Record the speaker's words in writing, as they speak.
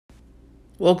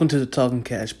Welcome to the Talking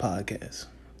Cash podcast.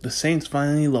 The Saints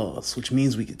finally lost, which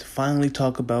means we get to finally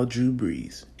talk about Drew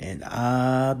Brees. And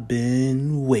I've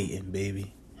been waiting,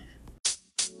 baby.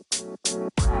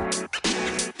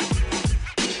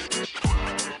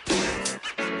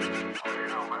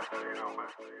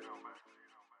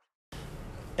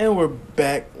 And we're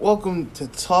back. Welcome to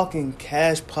Talking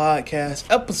Cash podcast,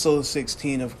 episode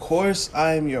 16. Of course,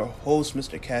 I am your host,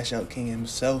 Mr. Cash Out King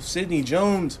himself, Sidney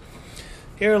Jones.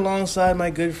 Here alongside my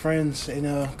good friends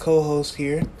and co-host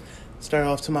here. Start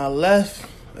off to my left,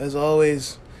 as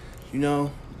always, the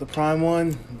prime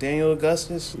one, Daniel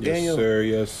Augustus. Daniel.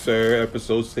 Yes, sir.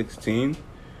 Episode 16.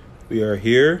 We are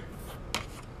here.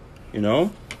 That's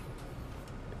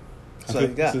all you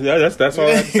got. That's all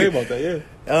I have to say about that,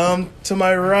 yeah. To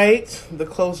my right, the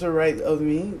closer right of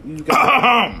me, you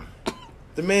got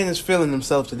the man is feeling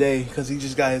himself today because he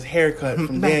just got his haircut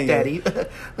from Daniel. Daddy,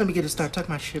 let me get a start. Talk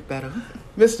my shit better.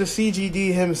 Mr.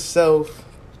 CGD himself,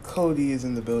 Cody is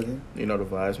in the building. You know the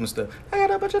vibes, Mr. I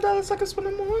got a bunch of dollars I can spend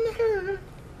them on her.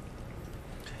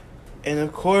 And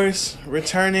of course,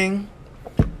 returning.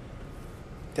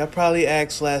 Y'all probably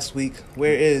asked last week,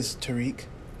 where is Tariq?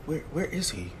 Where is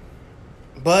he?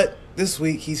 But this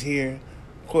week he's here.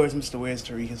 Of course, Mr. Where's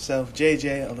Tariq himself,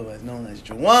 JJ, otherwise known as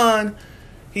Jawan.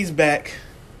 He's back.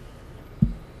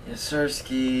 Yes,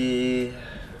 Sirski.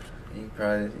 You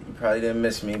probably didn't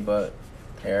miss me, but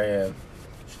here I am.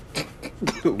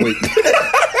 Wait.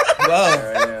 Wow.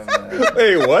 Here I am, man.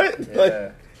 Wait, what?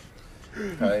 Yeah.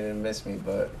 Probably didn't miss me,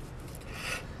 but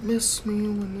Miss me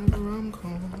whenever I'm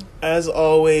gone. As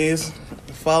always,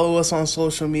 follow us on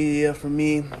social media. For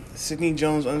me, Sidney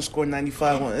Jones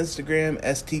 _95 on Instagram,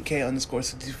 STK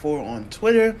 _64 on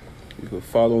Twitter. You can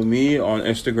follow me on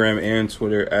Instagram and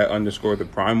Twitter at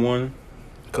 _the prime one.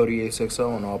 Cody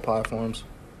A60 on all platforms.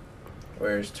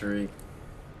 where's Tariq?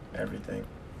 Everything.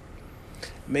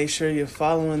 Make sure you're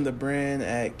following the brand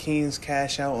at Kings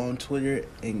Cash Out on Twitter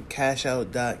and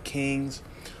cashout.kings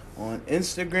on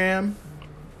Instagram.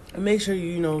 And make sure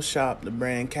you shop the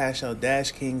brand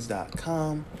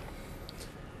cashout-kings.com.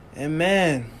 And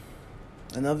man,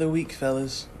 another week,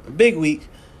 fellas. A big week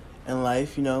in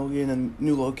life. We're in a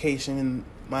new location in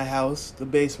my house, the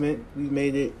basement. We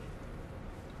made it.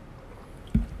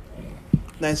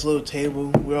 Nice little table.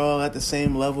 We're all at the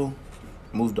same level.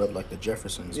 Moved up like the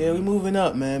Jeffersons. Yeah, we moving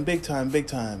up, man. Big time, big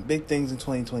time. Big things in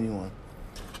 2021.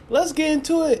 Let's get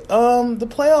into it. The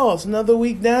playoffs, another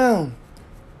week down.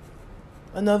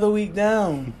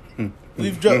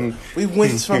 We've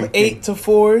went from 8 to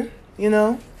 4,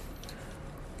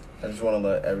 I just want to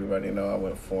let everybody know I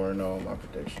went 4-0 on my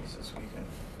predictions this weekend.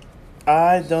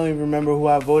 I don't even remember who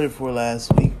I voted for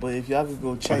last week, but if y'all could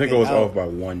go check it out. I think I was off by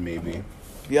one, maybe.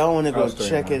 If y'all want to go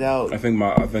check it out. I think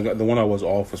the one I was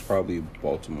off was probably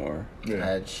Baltimore. Yeah. I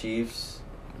had Chiefs.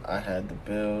 I had the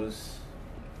Bills.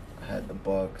 I had the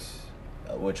Bucks,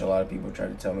 which a lot of people tried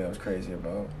to tell me I was crazy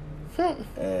about.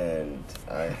 And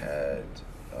I had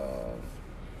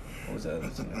what was that?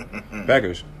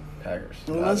 Packers.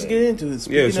 Well, let's get into it.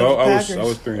 Speaking so I was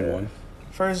 3-1.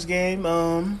 First game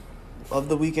of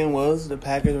the weekend was the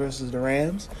Packers versus the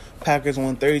Rams. Packers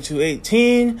won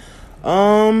 32-18.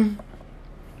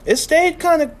 It stayed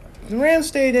the Rams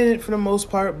stayed in it for the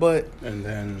most part, but and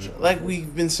then like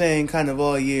we've been saying kind of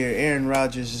all year, Aaron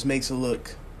Rodgers just makes it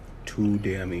look too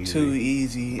damn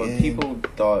easy. But people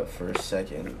thought for a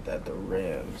second that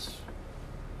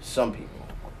some people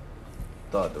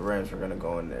thought the Rams were going to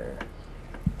go in there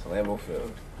to Lambeau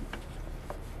Field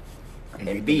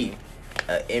and beat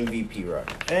an MVP run.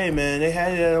 Hey, man, they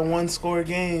had it at a one-score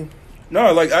game.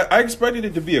 No, I expected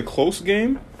it to be a close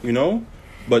game,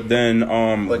 but then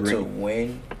But to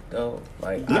win though,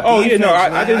 I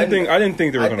didn't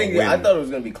think they were going to win. I thought it was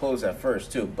going to be close at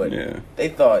first too, but they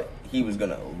thought he was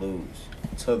going to lose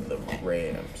to the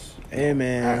Rams. Hey,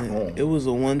 man, it was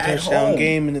a one-touchdown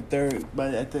game in the third,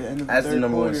 but at the end of the as third the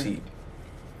number quarter. one seed.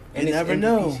 You never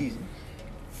know.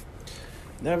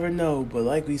 Never know, but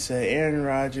like we said, Aaron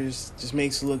Rodgers just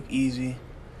makes it look easy.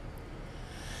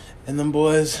 And them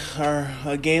boys are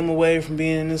a game away from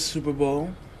being in the Super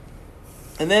Bowl.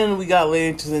 And then we got later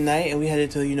into the night and we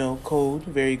headed to, cold,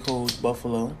 very cold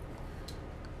Buffalo.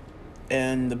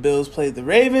 And the Bills played the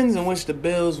Ravens, in which the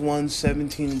Bills won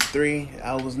 17-3.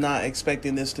 I was not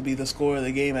expecting this to be the score of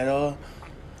the game at all.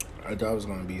 I thought it was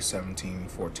going to be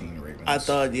 17-14 Ravens. I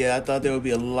thought there would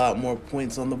be a lot more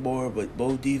points on the board, but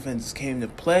both defenses came to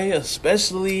play,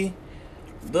 especially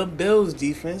the Bills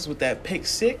defense with that pick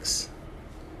six,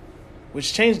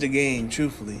 which changed the game,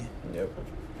 truthfully. Yep.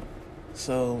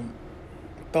 So,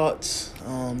 thoughts,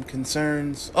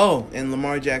 concerns. Oh, and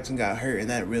Lamar Jackson got hurt, and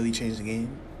that really changed the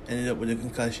game. ended up with a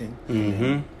concussion.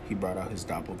 Mm-hmm. He brought out his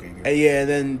doppelganger. And yeah,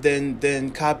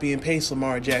 then copy and paste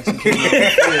Lamar Jackson came on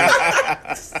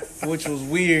the field, which was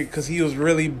weird because he was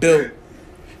really built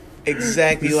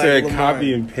exactly He like said Lamar.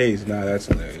 copy and paste. Nah, that's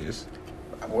hilarious.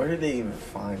 Where did they even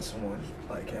find someone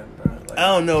like him, bro? Like, I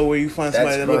don't know where you find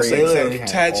somebody that That's looks crazy. like They that.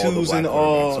 had all the Tattoos black and quarterbacks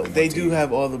all. on one They do team.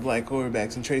 have all the black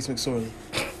quarterbacks and Trace McSorley.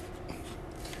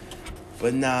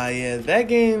 But nah, yeah, that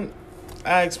game,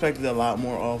 I expected a lot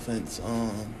more offense.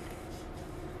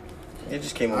 it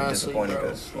just came up Honestly, disappointing bro.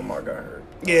 because Lamar got hurt.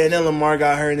 Yeah, and then Lamar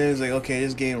got hurt, and it was like, okay,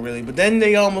 this game really. But then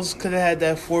they almost could have had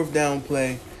that fourth down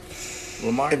play.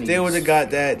 Lamar If they would have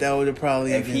got that, that would have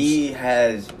probably. If he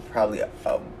has probably a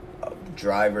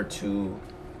drive or two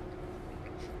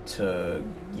to,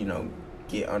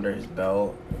 get under his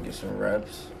belt and get some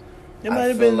reps, it might I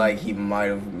have feel been like he might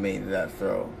have made that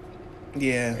throw.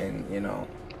 Yeah, And,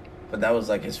 but that was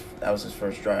his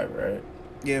first drive, right?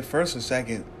 yeah, first or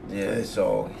second. Yeah, But-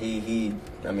 so he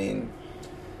I mean,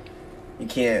 you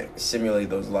can't simulate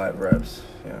those live reps,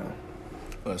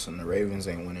 Listen, the Ravens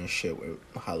ain't winning shit with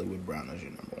Hollywood Brown as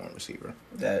your number one receiver.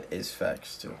 That is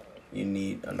facts, too. You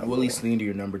need another Willie one. Snead,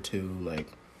 your number two. Like,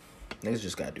 niggas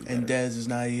just gotta do better. And Dez is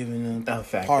not even A a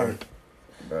factor. part.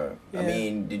 Bro. Yeah. I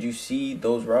mean, did you see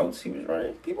those routes he was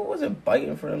running? People wasn't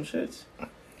biting for them shits.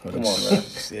 Come on, bro.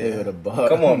 They would have bought.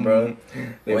 Come on, bro.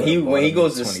 They When would've he bought when he him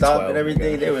goes in to stop 2012, and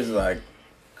everything, nigga. they was like,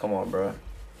 "Come on, bro.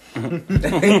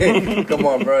 Come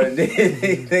on, bro."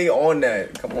 They on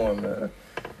that. Come on, man.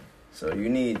 So they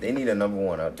need a number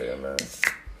one out there, man.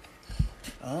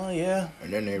 Oh yeah,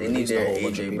 And then they They need released a their whole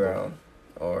bunch of AJ people. Brown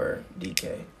or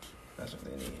DK. That's what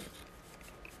they need.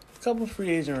 a couple free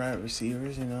agent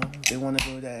receivers. If they want to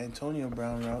go that Antonio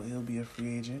Brown route, he'll be a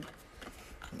free agent.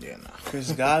 Yeah, nah.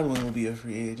 Chris Godwin will be a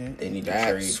free agent. They need to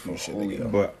That's trade for who should they Julio.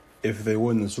 But if they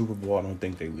win the Super Bowl, I don't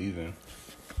think they leaving.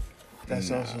 That's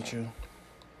Nah. also true.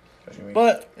 What you mean?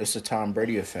 But It's the Tom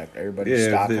Brady effect. Everybody's Yeah,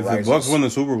 stock if the rises. Bucks win the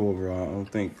Super Bowl, bro, I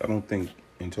don't think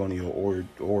Antonio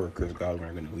or Chris Godwin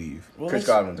are gonna leave. well, Chris let's-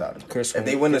 Godwin's out of it. Chris- If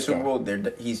they win the Chris Super Bowl,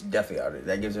 he's definitely out of it.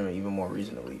 That gives him even more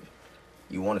reason to leave.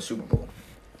 You won a Super Bowl.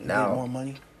 get more Now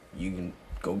money. you can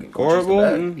go chase Horrible.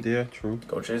 the bag. Yeah, true.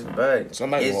 Go chase the bag.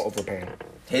 Somebody his, will overpay him.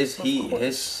 his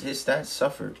stats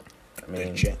suffered. I The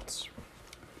mean, Jets.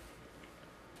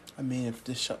 I mean, if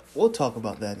this show, we'll talk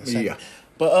about that in a second. Yeah.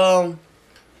 But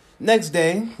next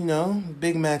day,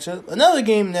 big matchup. Another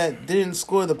game that didn't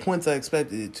score the points I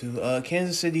expected it to.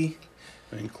 Kansas City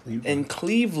And Cleveland. and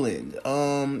Cleveland.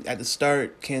 At the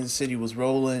start, Kansas City was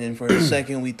rolling, and for a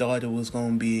second, we thought it was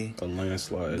going to be a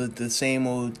landslide. the same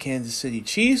old Kansas City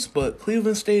Chiefs, but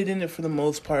Cleveland stayed in it for the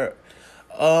most part.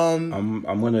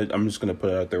 I'm just gonna put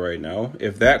it out there right now.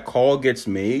 If that call gets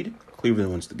made,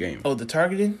 Cleveland wins the game. Oh, the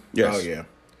targeting? Yes. Oh, yeah.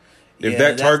 If Yeah,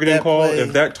 that targeting that call, play-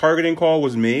 if that targeting call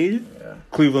was made, yeah.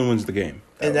 Cleveland wins the game.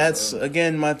 And That that's, was,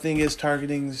 again, my thing is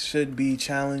targeting should be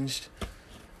challenged.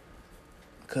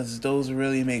 Because those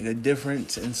really make a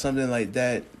difference in something like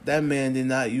that. That man did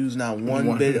not use not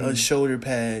one bit of shoulder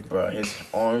pad. Bro, his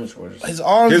arms were just His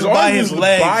arms were by his was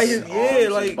legs. by his- arms yeah, was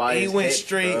like by he his went hips,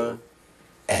 straight bro.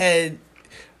 head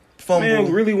fumble.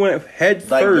 Man really went head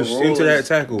Like, the first into that rules-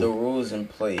 tackle. The rules in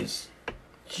place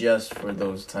just for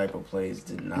those type of plays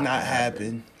did not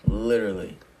happen.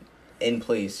 Literally in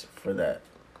place for that.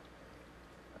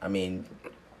 I mean,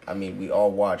 we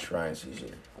all watched Ryan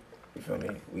CJ. You feel me?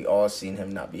 We all seen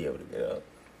him not be able to get up.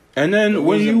 And then The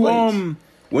when rules in you place.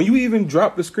 when you even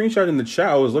dropped the screenshot in the chat,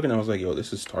 I was looking. I was like, "Yo,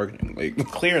 this is targeting, like,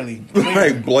 Clearly.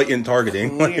 like blatant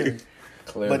targeting." Clear. Like,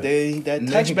 Clearly. But that And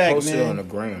then he touchback, posted it on the man.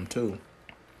 gram, too.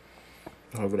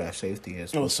 Whoever that safety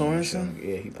is. Oh, posted that shit Sorensen? on-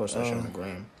 Yeah, he posted that shit on the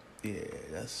gram. Yeah,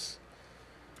 that's.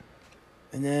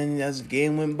 And then as the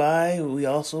game went by, we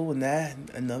also, when that,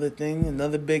 another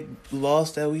big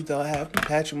loss that we thought happened,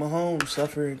 Patrick Mahomes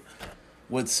suffered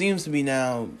what seems to be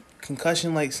now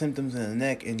concussion-like symptoms and a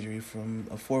neck injury from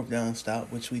a fourth down stop,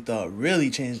 which we thought really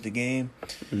changed the game.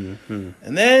 mhm.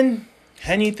 And then,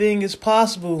 anything is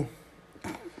possible.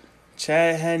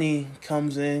 Chad Henne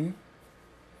comes in.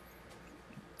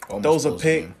 Almost Those are closed the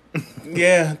pick. game.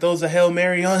 Yeah, those are Hail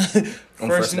Mary on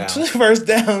first down. first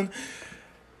down.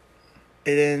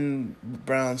 And then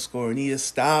Brown score. Need to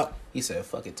stop. He said,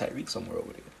 fuck it, Tyreek somewhere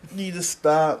over there. Need to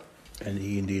stop. And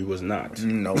he indeed was not.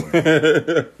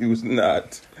 Nowhere. He was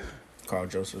not. Carl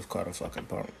Joseph caught a fucking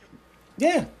punt,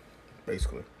 Yeah.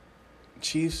 basically.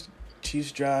 Chiefs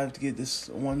drive to get this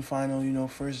one final,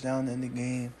 first down in the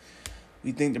game.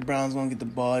 We think the Browns gonna get the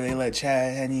ball. They let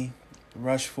Chad Henne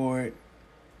rush for it.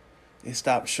 They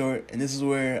stopped short, and this is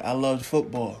where I loved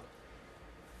football.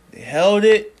 They held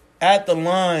it at the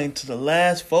line to the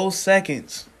last 4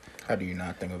 seconds. How do you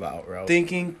not think of out route?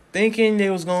 thinking they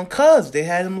was going to cuz. They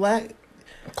had him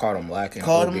Caught him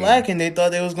lacking. They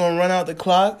thought they was going to run out the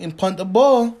clock and punt the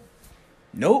ball.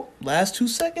 Nope. Last 2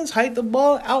 seconds, hike the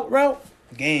ball, out route,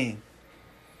 game.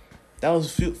 That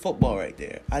was football right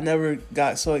there. I never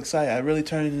got so excited. I really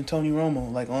turned into Tony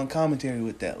Romo, like, on commentary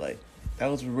with that. Like, that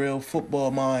was a real football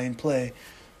mind play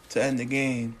to end the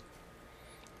game.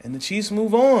 And the Chiefs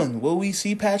move on. Will we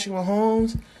see Patrick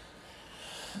Mahomes?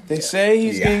 They say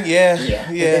he's getting... Yeah.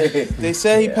 They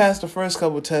say he passed the first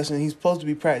couple tests, and he's supposed to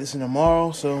be practicing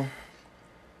tomorrow, so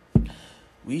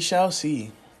we shall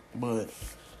see. But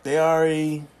they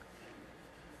already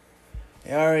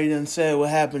done said what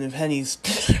happened if Henny's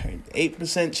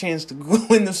 8% chance to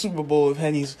win the Super Bowl if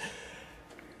Henny's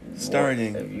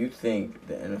starting. If you think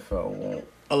the NFL won't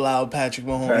allow Patrick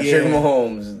Mahomes,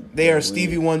 Mahomes, they are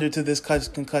Stevie Wonder to this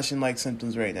concussion-like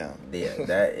symptoms right now. Yeah,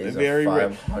 that is very a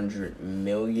 $500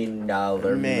 million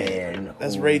man.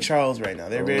 That's Ray Charles right now.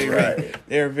 They're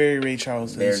they're very Ray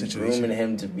Charles to this situation. They're grooming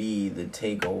him to be the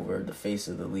takeover, the face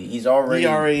of the league. He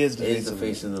already is the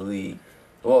face of the league.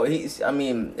 Well,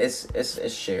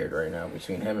 it's shared right now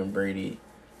between him and Brady.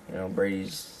 You know,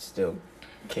 Brady's still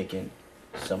kicking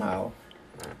somehow.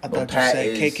 I thought Pat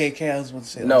you said KKK. I was about to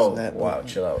say no. That, wow,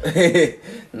 chill out.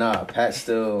 Nah, Pat's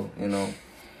still,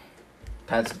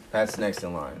 Pat's next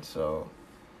in line. So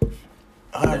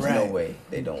there's no way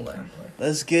they don't let him play.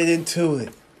 Let's get into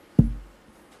it.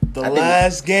 The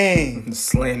last game.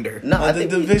 Slander. No, the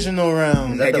divisional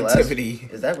round. Negativity.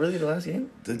 Is that really the last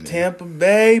game? The Tampa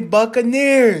Bay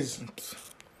Buccaneers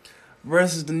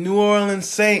versus the New Orleans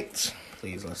Saints.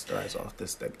 Please, let's rise off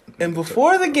this thing. And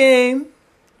before the game,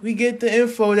 we get the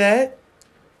info that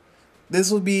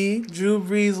this will be Drew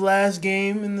Brees' last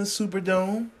game in the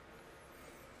Superdome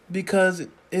because it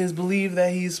is believed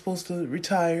that he's supposed to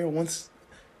retire once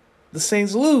the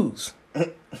Saints lose.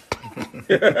 And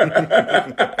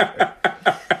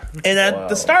at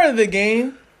the start of the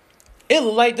game, it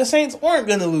looked like the Saints weren't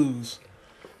going to lose.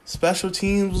 Special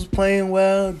teams was playing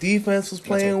well. Defense was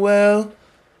playing well.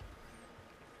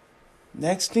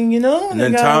 Next thing you know, and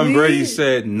then Tom Brady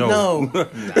said no.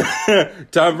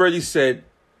 Tom Brady said,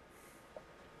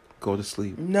 "Go to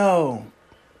sleep." No.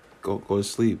 Go to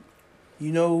sleep.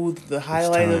 You know who the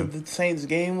highlight of the Saints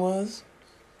game was?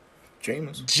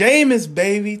 Jameis,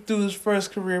 baby, threw his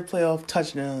first career playoff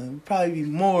touchdown. Probably be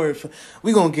more.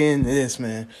 We gonna get into this,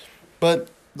 man. But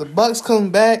the Bucs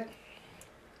come back.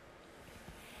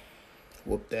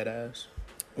 Whoop that ass.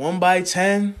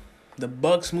 1-10. The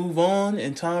Bucs move on,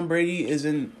 and Tom Brady is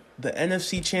in the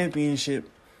NFC Championship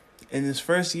in his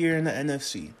first year in the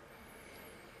NFC.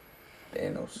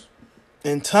 Thanos.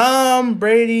 And Tom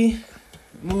Brady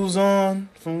moves on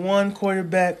from one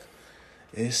quarterback.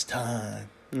 It's time.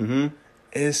 Mm-hmm.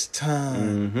 It's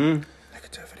time. Mm-hmm.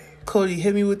 Negativity. Cody,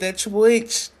 hit me with that Triple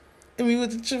H. Hit me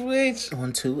with the Triple H.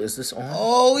 1-2. Is this on?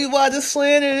 Oh, we about to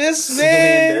slander this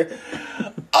man.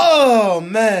 Oh,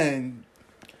 man.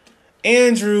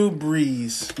 Andrew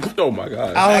Brees. Oh, my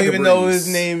God. I don't even know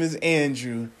his name is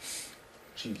Andrew.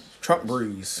 Jeez. Trump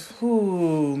Brees.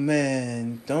 Ooh,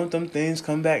 man. Don't them things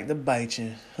come back to bite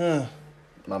you. Huh.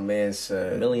 My man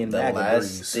said the bag of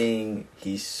last Brees. thing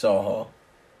he saw...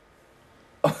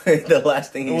 the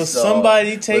last thing he was saw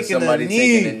somebody taking a knee.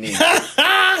 Taking a knee.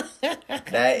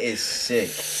 That is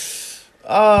sick.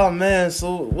 Oh, man.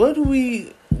 So what do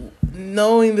we...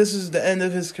 Knowing this is the end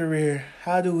of his career,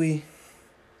 how do we...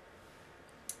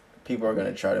 People are going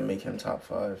to try to make him top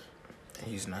 5.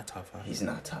 He's not top 5. He's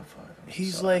not top 5.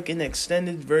 He's like an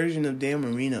extended version of Dan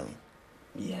Marino.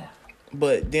 Yeah.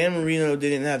 But Dan Marino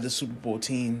didn't have the Super Bowl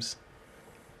teams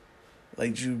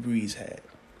like Drew Brees had.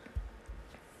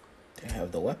 They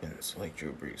have the weapons like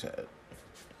Drew Brees had.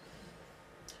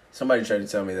 Somebody tried to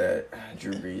tell me that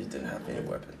Drew Brees didn't have any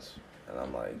weapons. And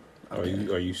I'm like...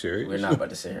 Okay. Are you serious? We're not about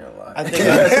to sit here and lie. I think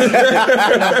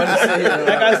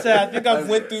like I said, I think I've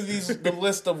went through the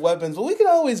list of weapons, but we can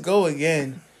always go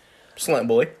again. Slant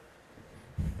boy.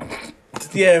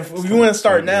 Yeah, if you want to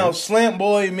start now, Slant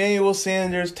Boy, Emmanuel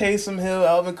Sanders, Taysom Hill,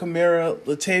 Alvin Kamara,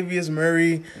 Latavius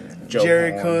Murray,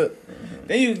 Jared Cook.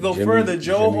 Then you can go further,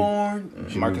 Joe Horn,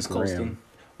 Marcus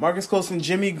Colston,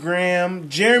 Jimmy Graham,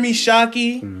 Jeremy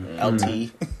Shockey,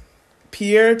 LT,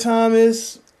 Pierre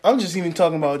Thomas. I'm just even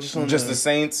talking about the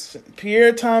Saints.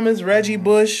 Pierre Thomas, Reggie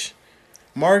Bush,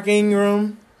 Mark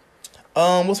Ingram.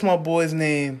 What's my boy's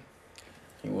name?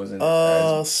 He wasn't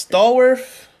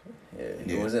Stallworth. Yeah,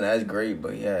 he wasn't as great,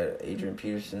 but he had Adrian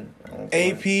Peterson.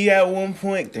 AP at one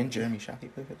point. Didn't Jeremy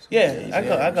Shockey play this? Yeah,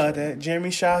 I got that. Jeremy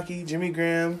Shockey, Jimmy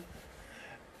Graham.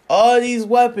 All these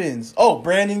weapons. Oh,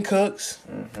 Brandon Cooks.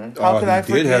 How could I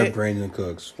he did forget? have Brandon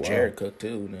Cooks. Wow. Jared Cook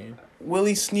too, man.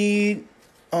 Willie Snead.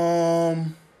 The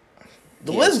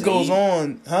Yeah, list goes Snead.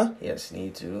 on, huh? Yeah,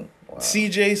 Snead too. Wow.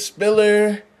 CJ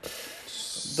Spiller.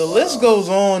 The list goes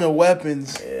on of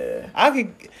weapons. Yeah. I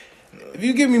could, if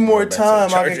you give me more Back to the time, I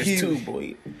could Chargers keep. too,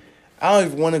 boy. I don't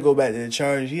even want to go back to the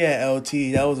Chargers. Yeah, LT,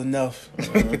 that was enough.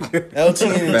 LT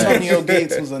and Antonio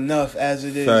Gates was enough as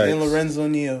it is, Facts. and Lorenzo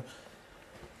Neal.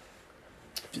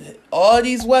 All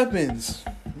these weapons,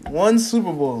 one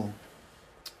Super Bowl.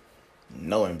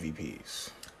 No MVPs.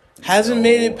 Hasn't No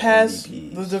made it past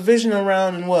MVPs. the divisional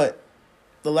round in what?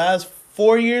 The last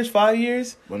 4 years, 5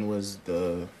 years? When was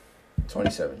the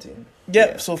 2017. Yep,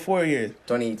 Yeah. so 4 years.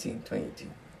 2018.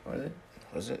 Was it?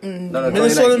 was it? No,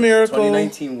 Minnesota 2019. Miracle.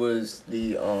 2019 was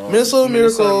the Minnesota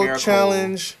Miracle Miracle.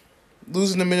 Challenge,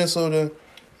 losing to Minnesota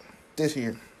this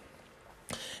year.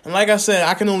 And like I said,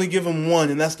 I can only give them one,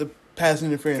 and that's the pass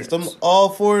interference. All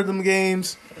 4 of them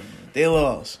games, they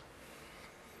lost.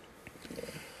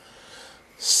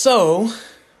 So,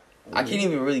 I can't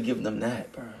even really give them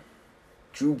that, bro.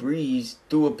 Drew Brees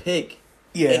threw a pick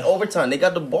in yeah. overtime. They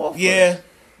got the ball first. Yeah.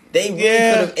 They really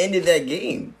Yeah. could have ended that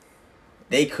game.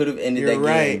 They could have ended You're that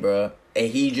right. game, bro. And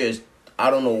he just,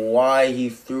 I don't know why he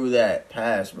threw that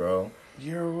pass, bro.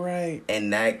 You're right.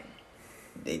 And that,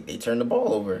 they turned the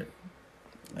ball over.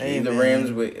 Hey, Gave the man.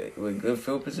 Rams with good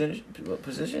field position,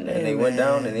 and Hey, they went man.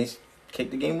 down and they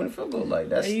kicked the game with a field goal. Like,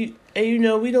 that's Hey, you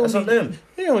know, we don't that's on them.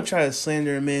 we don't try to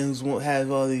slander a man who has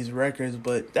all these records,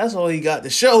 but that's all he got to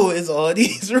show is all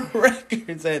these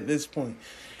records at this point.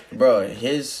 Bro,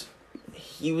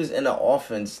 he was in an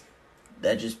offense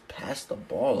that just passed the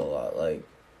ball a lot. Like,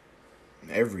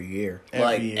 Every year.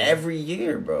 every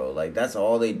year, bro. Like, that's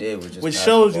all they did was just Which pass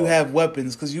shows the you ball. have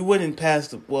weapons, because you wouldn't pass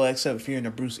the well, except if you're in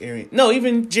a Bruce area. No,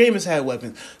 even Jameis had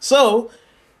weapons. So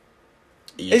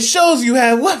Yeah. it shows you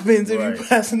have weapons if Right. you're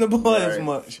passing the ball as Right.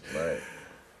 much. Right.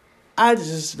 I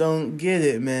just don't get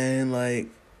it, man. Like,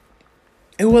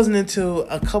 it wasn't until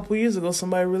a couple years ago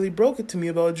somebody really broke it to me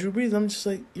about Drew Brees. I'm just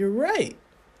like, you're right.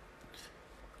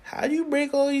 How do you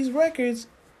break all these records,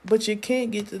 but you can't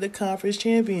get to the conference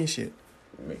championship?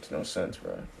 It makes no sense,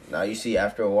 bro. Now you see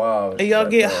after a while, And y'all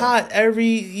like, get bro, hot every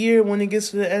year when it gets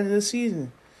to the end of the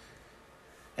season.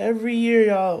 Every year,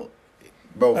 y'all.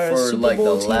 bro. Or a For Super like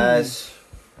Bowl the team. last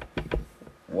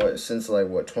since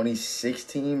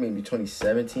 2016, maybe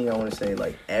 2017. I want to say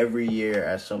like every year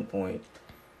at some point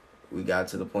we got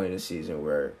to the point in the season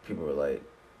where people were like,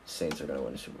 Saints are gonna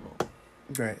win the Super Bowl.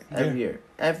 Right. Every year,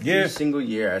 every Yeah. single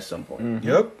year at some point.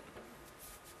 Yep.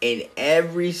 And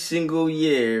every single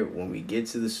year when we get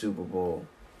to the Super Bowl,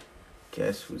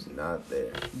 guess who's not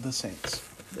there? The Saints.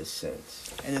 The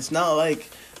Saints. And it's not like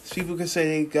people can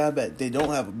say they don't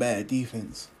have a bad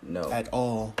defense No, at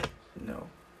all. no.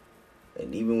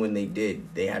 And even when they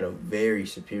did, they had a very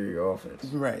superior offense.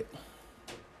 Right.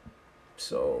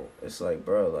 So it's like,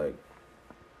 bro, like,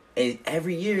 and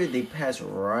every year they pass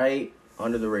right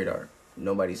under the radar.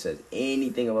 Nobody says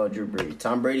anything about Drew Brees.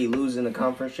 Tom Brady losing the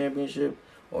conference championship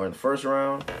or in the first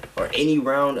round or any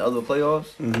round of the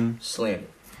playoffs, slander.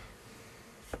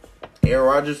 Aaron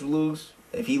Rodgers will lose.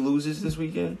 If he loses this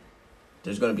weekend,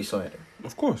 there's going to be slander.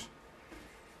 Of course.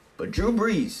 But Drew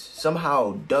Brees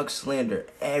somehow ducks slander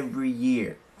every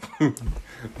year.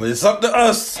 But it's up to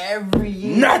us. Every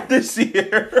year. Not this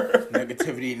year.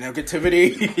 Negativity.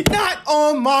 Not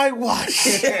on my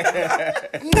watch.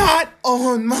 Not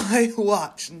on my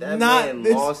watch. That Not man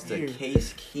this lost year. to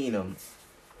Case Keenum.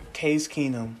 Case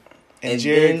Keenum and And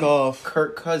Jared then Goff.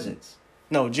 Kirk Cousins.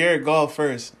 No, Jared Goff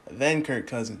first, then Kirk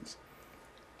Cousins.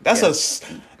 That's Yes.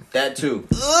 That too.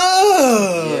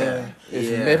 Ugh. Yeah. If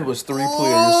yeah. Med was 3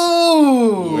 players,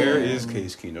 Ooh. Where is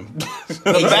Case Keenum?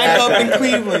 The backup in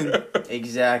Cleveland.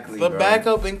 Exactly. The bro.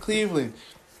 backup in Cleveland.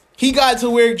 He got to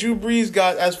where Drew Brees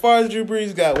got, as far as Drew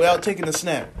Brees got, without taking a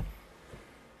snap.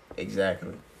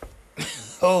 Exactly.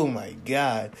 Oh my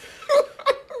God.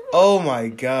 Oh my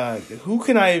God. Who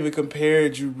can I even compare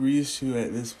Drew Brees to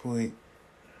at this point?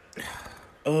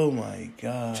 Oh my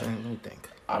God. let me think.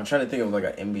 I'm trying to think of like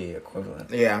an NBA equivalent.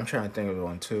 Yeah, I'm trying to think of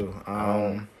one too.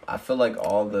 I feel like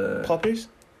all the Paul Pierce?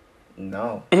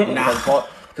 no, Nah.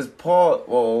 because Paul.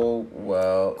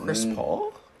 Well, Chris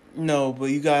Paul? No, but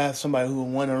you gotta have somebody who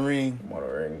won a ring. Won a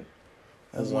ring.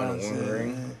 That's Who won what I'm one saying.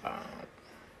 ring?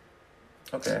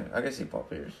 Okay, I can see Paul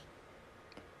Pierce.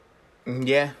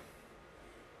 Yeah.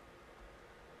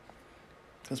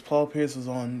 Because Paul Pierce was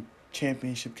on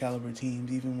championship caliber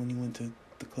teams even when he went to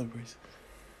the Clippers.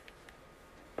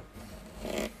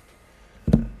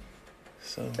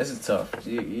 So This is tough.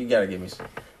 You gotta give me some.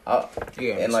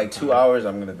 In like 2 hours,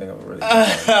 I'm gonna think of a really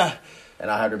good one. And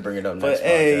I have to bring it up next. But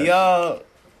hey, podcast.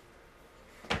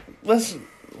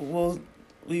 y'all,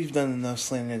 we've done enough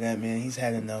slander that man. He's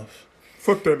had enough.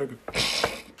 Fuck that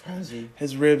nigga.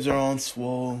 His ribs are on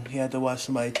swole. He had to watch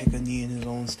somebody take a knee in his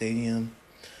own stadium.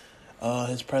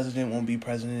 His president won't be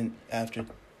president after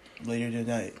later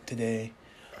today.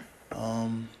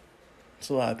 It's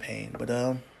a lot of pain,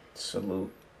 but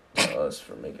salute to us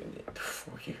for making it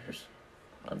 4 years.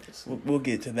 We'll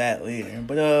get to that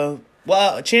later.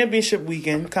 But championship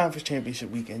weekend, conference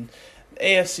championship weekend.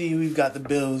 AFC, we've got the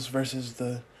Bills versus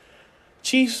the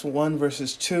Chiefs, 1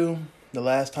 versus 2. The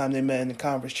last time they met in the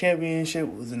conference championship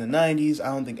was in the 90s. I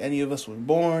don't think any of us were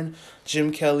born.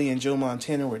 Jim Kelly and Joe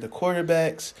Montana were the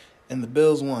quarterbacks, and the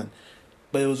Bills won.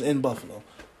 But it was in Buffalo.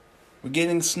 We're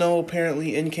getting snow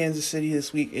apparently in Kansas City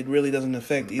this week. It really doesn't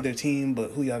affect either team,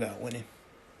 but who y'all got winning?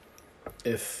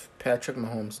 If Patrick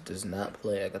Mahomes does not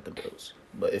play, I got the Bills.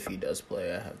 But if he does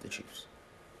play, I have the Chiefs.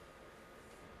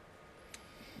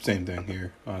 Same thing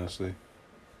here, honestly.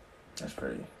 That's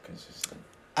pretty consistent.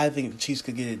 I think the Chiefs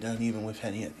could get it done even with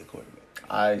Henny at the quarterback.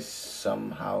 I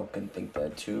somehow can think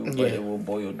that too, but it will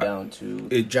boil down to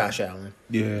Josh Allen.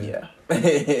 Yeah.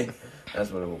 That's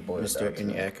what it will boil down to. Mr.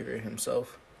 Inaccurate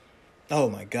himself. Oh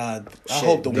my God! I Shit,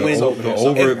 hope the wind.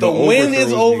 If the wind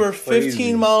is over crazy.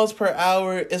 15 miles per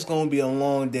hour, it's gonna be a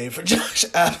long day for Josh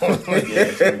Allen.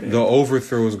 The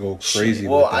overthrows go crazy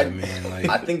with that, man. Like,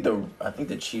 I think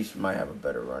the Chiefs might have a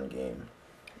better run game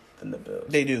than the Bills.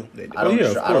 They do. I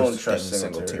don't trust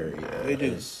Singletary. They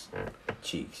do.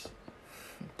 Cheeks.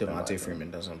 Devontae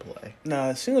Freeman doesn't play.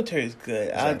 Nah, Singletary's good.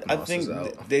 Zach I Moss think is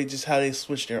out. they just how they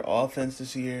switched their offense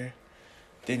this year.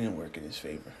 They didn't work in his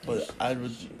favor. But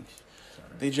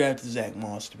they drafted Zach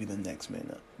Moss to be the next man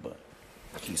up. But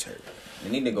He's hurt. They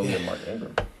need to go get Mark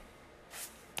Ingram.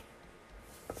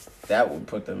 That would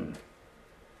put them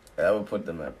at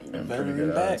pretty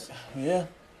good odds. Yeah.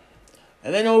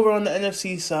 And then over on the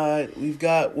NFC side, we've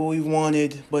got what we've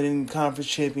wanted, but in conference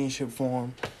championship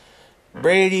form.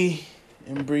 Brady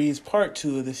and Breeze, part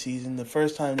 2 of the season. The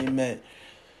first time they met.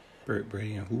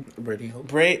 Brady and who? Brady Hope.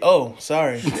 Oh,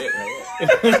 sorry.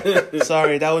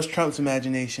 Sorry, that was Trump's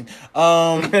imagination.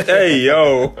 Hey,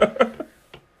 yo.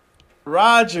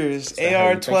 Rodgers, that how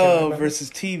you think about AR-12 it? versus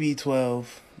TB-12.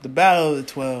 The battle of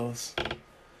the 12s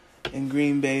in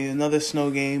Green Bay. Another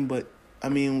snow game, but, I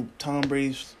mean, Tom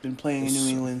Brady's been playing in New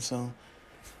England, so.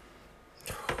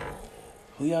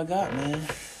 Who y'all got, man?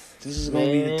 This is going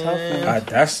to be the tough one.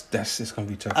 That's it's going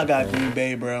to be tough. I got Green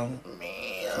Bay, bro.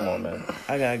 Come on, man.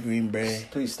 I got Green Bay.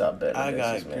 Please stop betting. I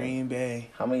got against this, man. Green Bay.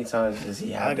 How many times does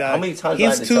he have? I got. How many times do I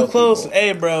have He's to too tell close. people?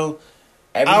 Hey, bro.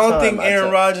 Every I don't time think I Aaron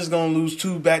tell- Rodgers gonna lose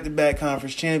 2 back-to-back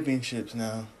conference championships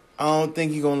now. I don't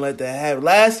think he's gonna let that happen.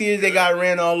 Last year they got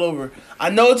ran all over. I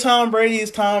know Tom Brady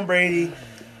is Tom Brady.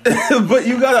 But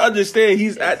you gotta understand,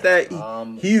 he's at that.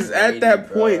 He's at that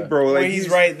Brady, point, bro. Where Like he's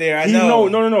right there. I know.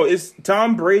 No. It's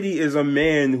Tom Brady is a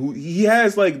man who he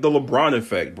has like the LeBron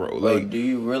effect, bro. Like, do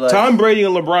you realize Tom Brady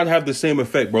and LeBron have the same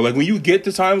effect, bro. Like when you get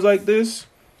to times like this,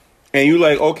 and you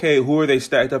like, okay, who are they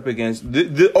stacked up against?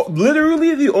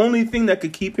 Literally, the only thing that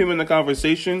could keep him in the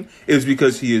conversation is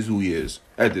because he is who he is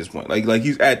at this point. Like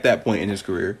he's at that point in his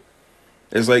career.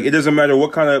 It's like it doesn't matter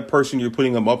what kind of person you're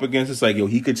putting him up against. It's like, yo,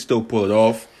 he could still pull it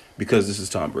off because this is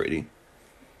Tom Brady.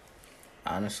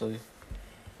 Honestly,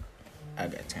 I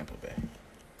got Tampa Bay.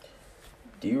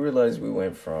 Do you realize we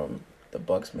went from the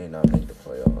Bucks may not make the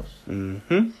playoffs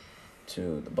Mm-hmm.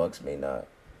 to the Bucks may not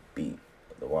beat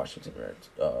the Washington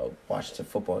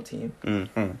football team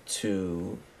Mm-hmm.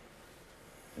 to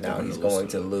now They're he's gonna lose going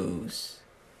to to lose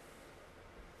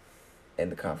in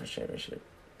the conference championship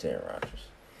to Aaron Rodgers.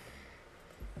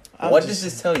 What does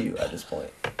this tell you at this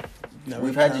point?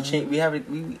 We've had to change. We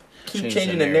keep Change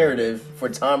changing the the narrative for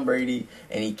Tom Brady,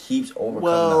 and he keeps overcoming.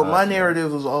 Well, the my odds.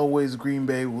 narrative was always Green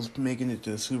Bay was making it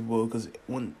to the Super Bowl because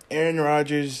when Aaron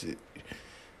Rodgers,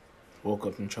 Woke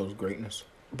up and chose greatness.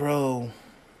 bro,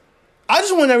 I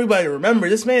just want everybody to remember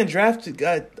this man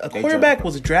quarterback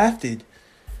was drafted.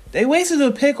 They wasted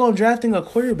a pick on drafting a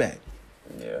quarterback.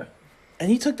 Yeah. And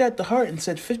he took that to heart and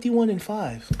said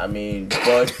 51-5. I mean,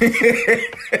 but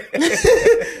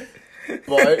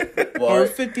Or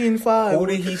 50-5. who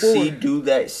did he see do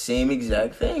that same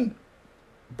exact thing?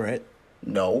 Brett.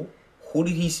 No. Who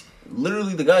did he see?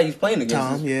 Literally the guy he's playing against.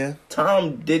 Tom, yeah.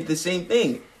 Tom did the same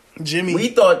thing. Jimmy. We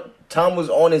thought Tom was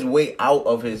on his way out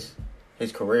of his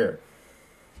career.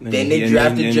 Then they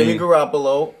drafted Jimmy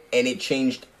Garoppolo, and it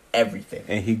changed everything.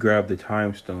 And he grabbed the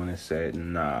time stone and said,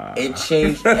 nah. It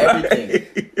changed everything.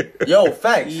 Yo,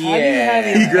 facts.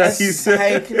 Yeah. He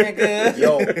said, Psych, nigga.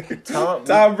 Yo,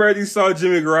 Tom Brady saw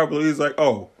Jimmy Garoppolo. He's like,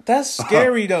 oh. That's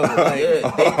scary though. Like, Yeah, they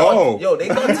thought, they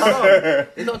thought Tom.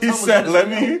 They thought Tom He was said, gonna let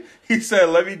say no. me. He said,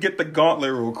 let me get the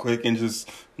gauntlet real quick and just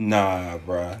nah,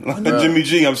 bruh. Jimmy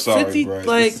G, I'm sorry, 50, bruh.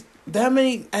 like that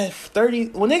many at 30.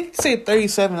 When they say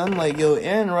 37, I'm like, yo,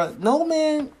 Aaron Rodgers. No,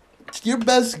 man, your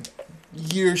best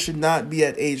year should not be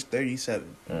at age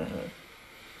 37. And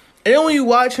then when you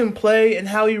watch him play and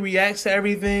how he reacts to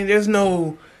everything, there's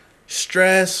no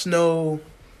stress, no.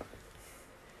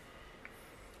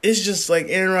 It's just like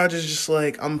Aaron Rodgers, just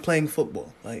like I'm playing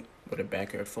football, like. With a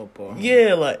backyard football.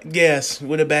 Yeah, like yes,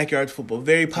 with a backyard football.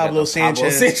 Very Pablo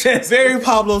Sanchez. Very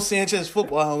Pablo Sanchez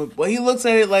football helmet. But he looks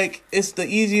at it like it's the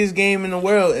easiest game in the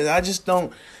world, and I just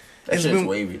don't. That It's shit's been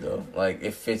wavy though. Like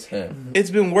it fits him.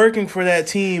 it's been working for that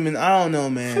team, and I don't know,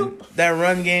 man. That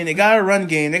run game, they got a run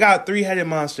game. They got a 3-headed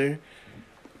monster,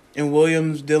 and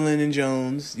Williams, Dillon, and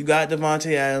Jones. You got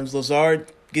Devontae Adams. Lazard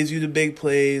gives you the big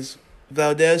plays.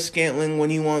 Valdez Scantling when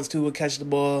he wants to will catch the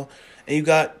ball, and you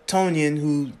got Tonyan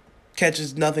who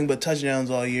catches nothing but touchdowns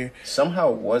all year.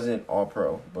 Somehow wasn't all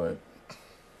pro, but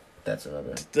that's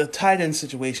another. The tight end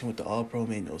situation with the All Pro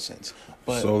made no sense.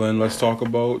 But So then let's talk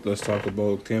about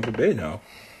Tampa Bay now.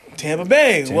 Tampa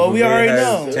Bay, well, we already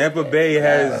know. Tampa Bay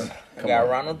has I got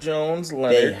Ronald Jones, They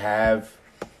Leonard. have.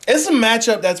 It's a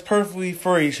matchup that's perfectly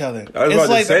for each other. I was it's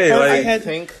about to say, the perfect like, head-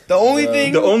 think the only the-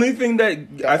 thing the only thing that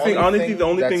I think honestly the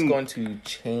only that's thing going to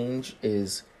change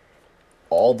is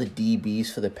all the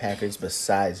DBs for the Packers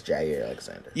besides Jair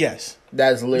Alexander. yes.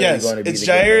 That's literally Yes, going to be it's the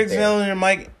game Jair right there. Alexander,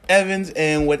 Mike Evans,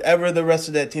 and whatever the rest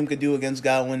of that team could do against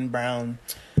Godwin, Brown,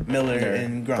 Miller,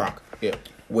 and Gronk. Yeah.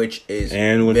 Which is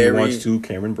and when very, he wants to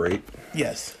Cameron Brate.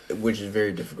 Yes, which is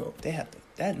very difficult. they have to.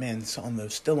 That man's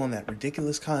still on that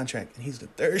ridiculous contract, and he's the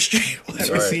third straight wide That's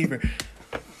right. receiver.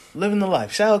 Living the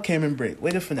life. Shout out Cameron Brate.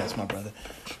 Way to finesse, my brother.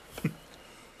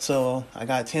 So I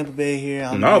got Tampa Bay here.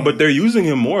 But they're using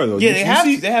him more though. Yeah, they have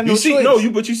to. They have no choice.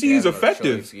 But you see he's no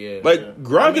effective. choice, yeah. Like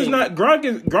Gronk I mean- is not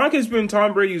Gronk has been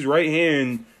Tom Brady's right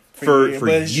hand for but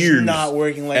it's just years. not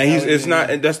working like and how he's it it's is. not.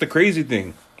 And that's the crazy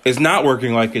thing. It's not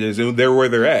working like it is. And they're where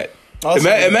they're at. Also,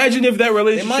 Imagine if that they might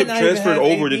relationship not even transferred have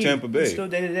over to AB. Tampa He's Bay. still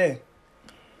day to day.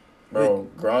 Bro,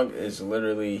 Gronk is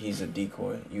literally he's a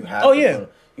decoy. You have Oh, to yeah.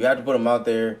 you have to put him out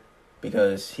there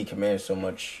because he commands so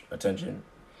much attention.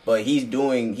 But he's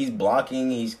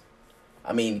blocking,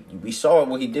 we saw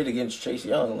what he did against Chase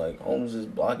Young. Like Holmes is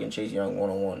blocking Chase Young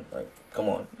 1-on-1. Like, come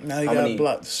on. Now you got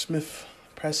blocked Smith,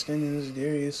 Preston, and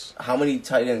Darius. How many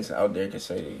tight ends out there can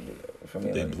say they did that? For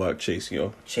me, They like, blocked Chase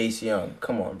Young. Chase Young.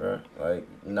 Come on, bro. Like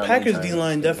not Packers many D times line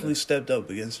they did definitely that. stepped up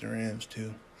against the Rams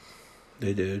too.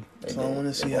 They did. They So I did. want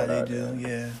to see how brought they out, do.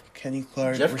 Yeah, Kenny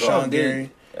Clark, Jeff Rashawn Gronk Gary,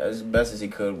 did as best as he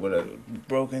could with a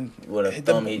broken. with a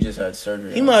thumb. He just had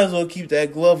surgery. He on. might as well keep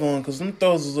that glove on because them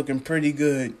throws is looking pretty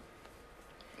good.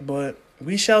 But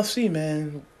we shall see,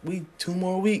 man. We 2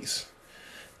 more weeks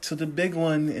to the big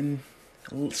one in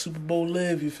Super Bowl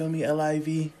Live. You feel me?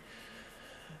 LIV,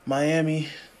 Miami.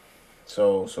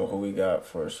 So who we got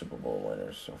for Super Bowl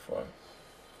winners so far?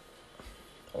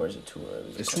 Or is it too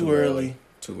early? It's Too early.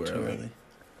 Too Too early. early.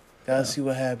 Gotta see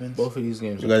what happens. Both of these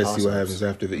games. We got to see what happens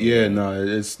after that. Yeah, no,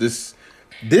 it's this.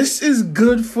 This is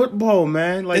good football,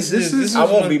 man. Like this is I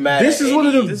won't be mad. This at is one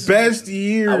of the any- best I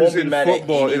years won't be in mad at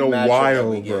football any in a matchup that while,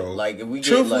 we get. bro. Like if we get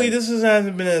Truthfully, like, this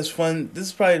hasn't been as fun. This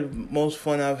is probably the most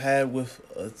fun I've had with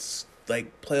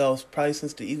like playoffs probably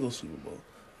since the Eagles Super Bowl.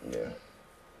 yeah,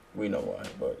 we know why,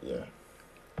 but yeah,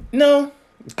 No,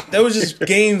 that was just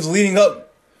games leading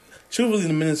up. Truthfully,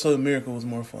 the Minnesota Miracle was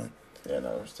more fun. yeah,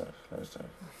 that was tough.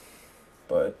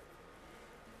 But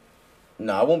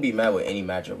no, I won't be mad with any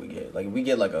matchup we get. Like if we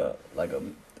get like a. I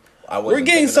wasn't We're getting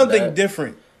thinking of something that.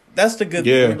 different. That's the good.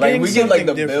 Yeah. thing. We're Like getting we get like the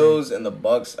something different. Bills and the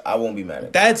Bucks. I won't be mad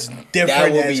at that. That's different.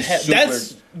 That would as be he- super-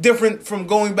 That's different from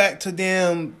going back to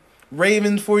damn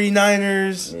Ravens,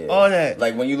 49ers, Yeah. all that.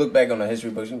 Like when you look back on the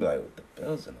history books, you be like, the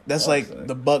Bills and the That's Bucks, like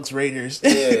the Bucks Raiders.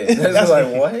 Yeah, that's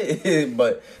like what?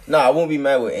 But no, I won't be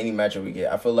mad with any matchup we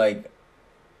get. I feel like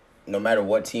no matter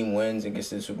what team wins and gets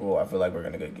to the Super Bowl, I feel like we're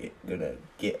gonna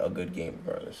get a good game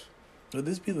regardless. Would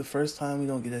this be the first time we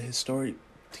don't get a historic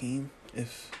team?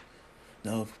 If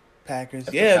Packers.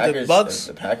 If Yeah, Packers, the Bucks.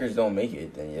 If the Packers don't make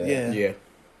it, then yeah. Yeah. Yeah.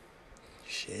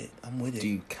 Shit, I'm with it. Do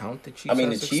you count the Chiefs? I mean,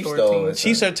 the as a Chiefs, historic though, team? it's-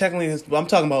 Chiefs are technically. I'm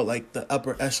talking about like the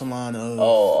upper echelon of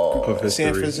Oh, Of history.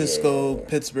 San Francisco, Yeah.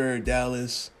 Pittsburgh,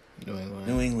 Dallas, New England.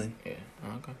 New England. Yeah.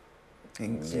 Okay.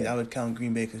 And Yeah. I would count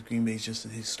Green Bay because Green Bay is just a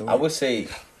historic. I would say,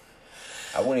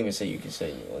 I wouldn't even say you can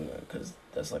say New England because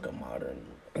that's like a modern.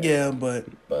 Yeah, but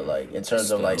But like in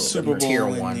terms of like Super Bowl Tier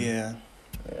win, one. yeah.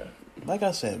 yeah. like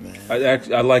I said, man.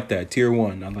 I like that. Tier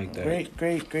 1. I like that.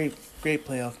 Great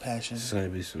playoff passion. It's gonna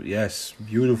be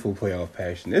beautiful playoff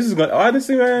passion. This is gonna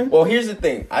honestly, man. Well, here's the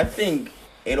thing. I think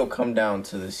it'll come down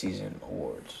to the season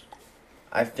awards.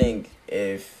 I think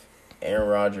if Aaron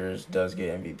Rodgers does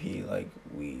get MVP, like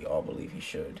we all believe he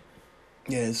should,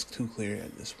 Yeah, it's too clear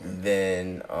at this point.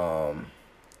 then y'all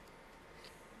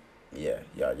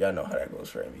know how that goes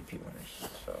for MVP winners.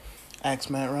 So Ask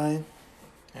Matt Ryan.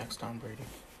 Ask Tom Brady.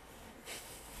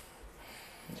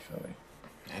 you feel me?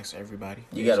 Ask everybody.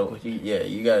 You gotta win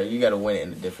it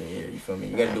in a different year. You feel me?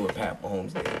 You gotta do what Pat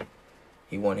Mahomes did.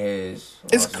 He won his.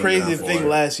 It's lost crazy to his think for-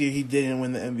 last year he didn't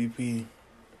win the MVP.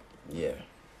 Yeah.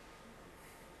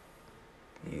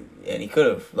 He could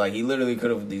have. Like, he literally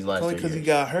could have these last Only 3 because years. he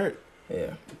got hurt.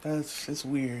 Yeah. It's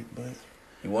weird, but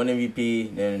He won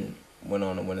MVP, then went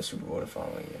on to win the Super Bowl the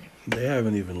following year. They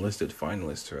haven't even listed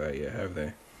finalists for that yet, have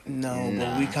they? no. Nah.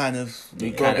 But we kind of We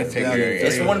broke kinda it figure down. it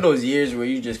It's Yeah. one of those years where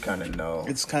you just kind of know.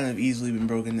 It's kind of easily been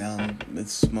broken down.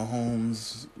 It's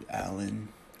Mahomes, Allen,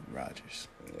 Rodgers.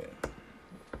 Yeah.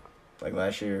 Like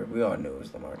last year, we all knew it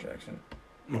was Lamar Jackson.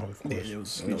 Oh, of Yeah, course. it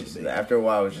was We no just, debate. after a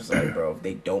while, it was just like, bro, if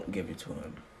they don't give it to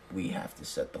him, we have to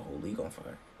set the whole league on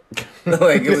fire.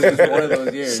 Like, it was just one of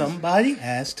those years. Somebody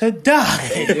has to die.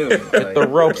 They do. Like, The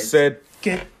rope it's- said,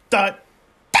 Get that.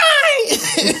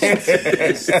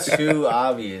 It's too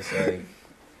obvious. Like,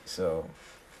 so.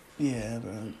 Yeah,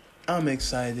 bro. I'm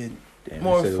excited. damn,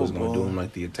 More he said it was football. gonna do him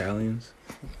like the Italians.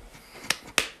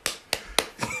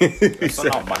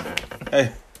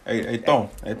 Hey,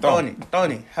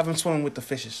 Tony, have him swim with the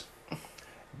fishes.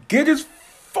 get his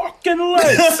fucking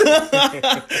legs.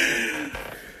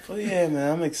 But yeah,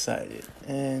 man, I'm excited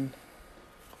and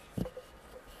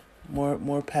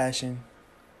more passion,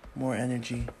 more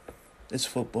energy. It's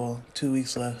football. 2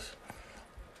 weeks left.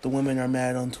 The women are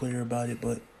mad on Twitter about it,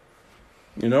 but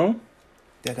You know?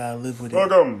 they gotta live with it.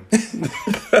 Welcome.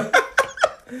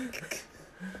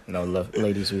 No,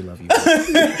 ladies, we love you.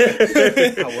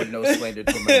 I want no slander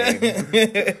to my name.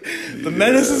 The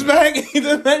menace is back.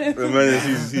 The menace. The man,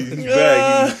 he's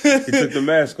back. He took the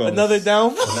mask off. Another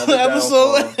downfall Another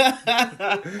episode.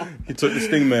 downfall. He took the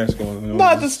Sting mask off.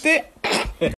 About to stick.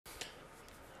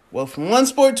 Well, from one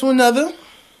sport to another,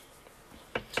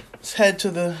 let's head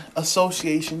to the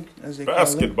association, as they call it.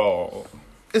 Basketball.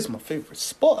 It's my favorite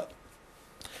sport.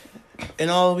 And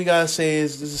all we gotta say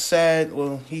is this is sad.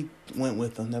 Well, he went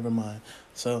with them. Never mind.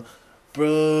 So,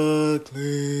 Brooklyn.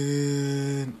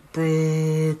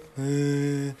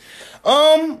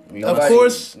 Of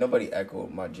course. Nobody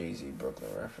echoed my Jay-Z Brooklyn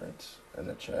reference in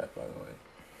the chat, by the way.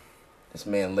 This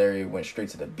man Larry went straight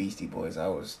to the Beastie Boys. I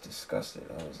was disgusted.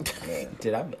 I was like,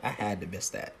 man, I had to miss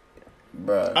that.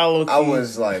 bruh. I I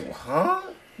was like, huh?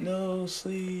 No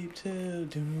sleep till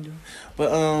doom.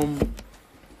 But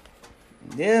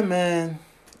yeah, man.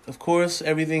 Of course,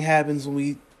 everything happens when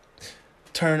we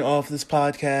turn off this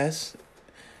podcast,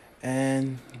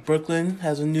 and Brooklyn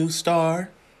has a new star.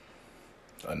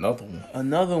 Another one.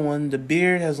 Another one. The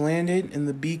Beard has landed in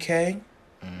the BK.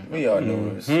 We all knew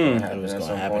it was going to happen It was at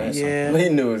gonna some happen point. at some Yeah. We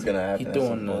knew it was going to happen He at doing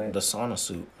some point. the sauna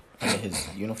suit in his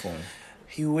uniform.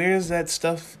 He wears that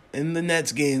stuff in the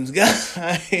Nets games,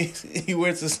 guys. He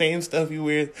wears the same stuff he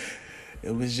wears.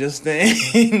 It was just the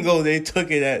angle they took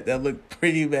it at that looked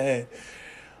pretty bad.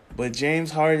 But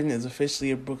James Harden is officially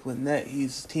a Brooklyn Net.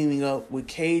 He's teaming up with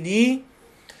KD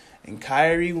and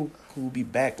Kyrie, who will be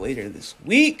back later this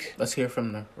week. Let's hear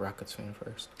from the Rockets fan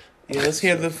first. Yeah, let's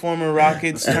hear the former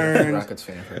Rockets turn. Rockets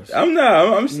fan first. I'm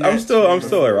not. I'm Nets still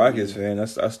a Rockets fan. I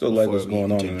still like Before what's we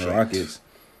going on take in the shots. Rockets.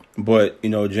 But you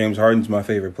know, James Harden's my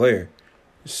favorite player.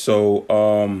 So,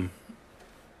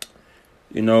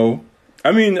 you know,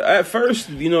 I mean, at first,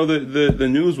 you know, the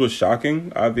news was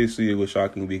shocking. Obviously, it was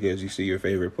shocking because you see your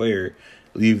favorite player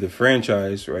leave the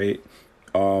franchise, right?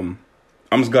 I'm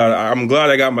glad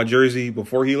I got my jersey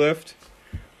before he left.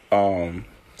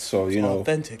 So you know,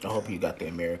 Authentic. I hope you got the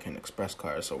American Express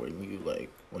card, so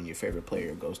when your favorite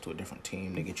player goes to a different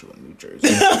team, they get you a new jersey.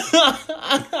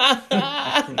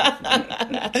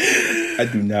 I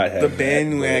do not have The that,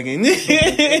 bandwagon.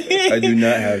 I do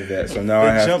not have that, so now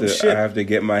The jump ship. I have to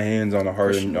get my hands on a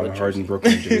Harden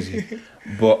Brooklyn jersey.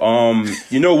 But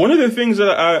you know, one of the things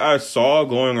that I saw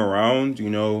going around, you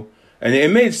know, and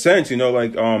it made sense, you know,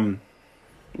 like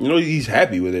you know, he's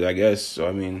happy with it, I guess. So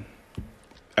I mean,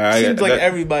 Seems like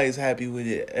everybody's happy with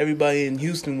it. Everybody in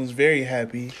Houston was very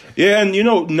happy. yeah, and you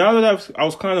know, now that I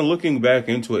was kind of looking back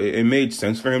into it, it made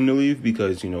sense for him to leave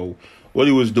because you know what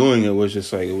he was doing. It was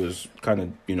just like it was kind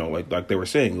of, you know, like they were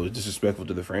saying, it was disrespectful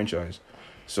to the franchise.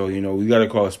 So you know, we got to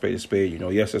call a spade a spade. You know,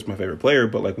 yes, that's my favorite player,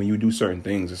 but like when you do certain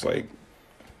things, it's like,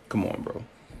 come on, bro.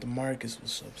 DeMarcus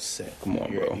was upset. Come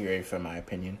on, You bro. ready for my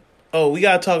opinion? Oh, we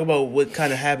gotta talk about what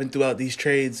kind of happened throughout these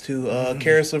trades too.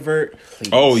 Karis LeVert Please.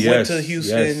 Oh, went yes. to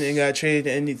Houston yes. and got traded,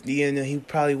 and at the end he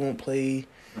probably won't play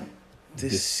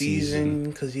this This season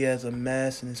because he has a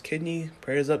mass in his kidney.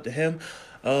 Prayers up to him.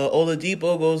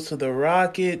 Oladipo goes to the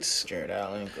Rockets. Jared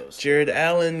Allen goes. Jared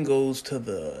Allen goes to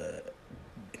the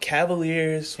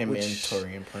Cavaliers. Him which, and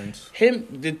Taurean Prince.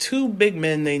 the two big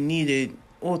men they needed.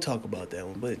 We'll talk about that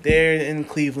one, but they're in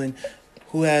Cleveland,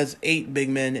 who has 8 big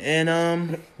men, and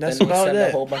that's Then they about send it.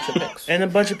 a whole bunch of picks. And a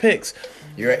bunch of picks.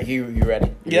 You ready? You ready?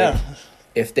 You Yeah. ready?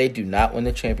 If they do not win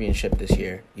the championship this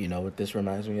year, you know what this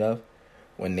reminds me of?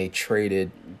 When they traded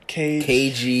Cage.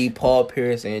 KG, Paul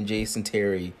Pierce, and Jason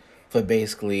Terry for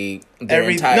basically their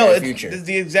entire future. It's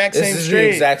the exact This same is trade. the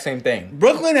exact same thing.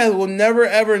 Brooklyn will never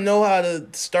ever know how to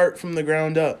start from the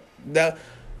ground up.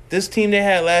 This team they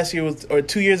had last year or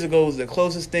 2 years ago was the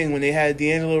closest thing when they had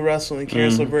D'Angelo Russell and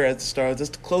Karis LeVert at the start. That's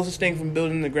the closest thing from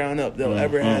building the ground up they'll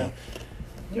ever have.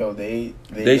 Yo, they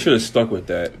They should have stuck with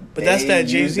that. But that's that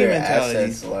use Jay-Z their mentality.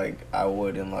 Assets like I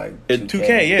would in like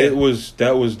 2K, yeah.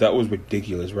 That was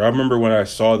ridiculous. Bro. I remember when I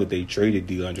saw that they traded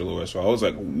D'Angelo Russell. I was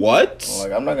like, what?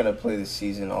 Like I'm not gonna play the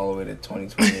season all the way to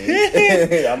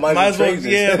 2028. I might Might as as well, well trade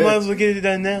this. yeah, might as well get it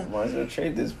done now. Might as well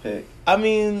trade this pick. I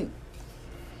mean,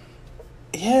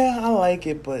 yeah, I like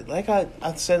it, but like I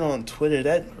said on Twitter,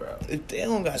 that Bro. if they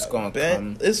don't got It's a gonna bet,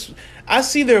 come. I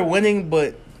see they're winning,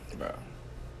 but Bro.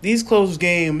 these close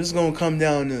games is gonna come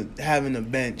down to having a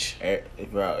bench.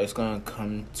 Bro, it's going to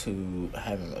come to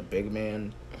having a big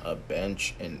man, a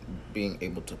bench, and being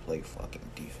able to play fucking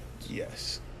defense.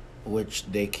 Yes, Which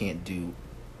they can't do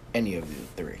any of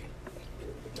the three.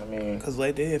 I mean, because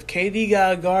like if KD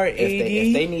got a guard AD,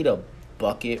 If they need a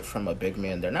bucket from a big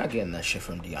man, they're not getting that shit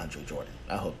from DeAndre Jordan.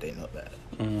 I hope they know that.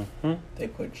 they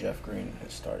put Jeff Green in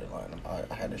his starting lineup.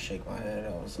 I had to shake my head.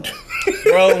 I was like,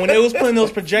 bro, when they was putting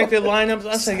those projected lineups,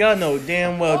 I said, y'all know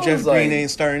damn well I Jeff was Green like,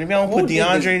 ain't starting. If y'all don't who put did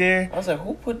DeAndre this? there, I was like,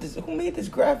 who put this? Who made this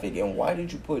graphic? And why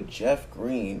did you put Jeff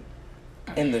Green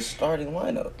in the starting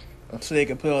lineup? so they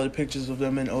could put all the pictures of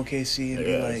them in OKC and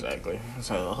be like, exactly.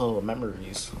 So,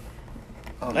 memories.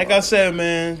 like I said,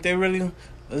 man, they really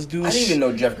let's do. I didn't even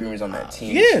know Jeff Green was on that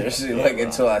team. Yeah. Seriously, like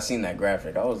until I seen that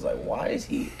graphic, I was like, why is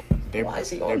he Their on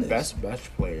this? best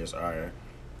bench players are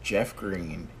Jeff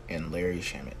Green and Larry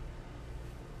Shamet.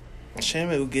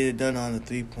 Shaman will get it done on the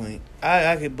 3-point.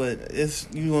 I could, but it's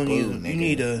you gonna Blue, need nigga. you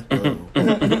need a.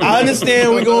 Blue. I understand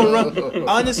we're gonna run.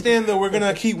 I understand that we're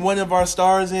gonna keep one of our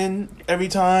stars in every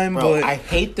time, Bro, but I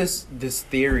hate this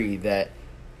theory that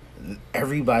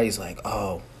everybody's like,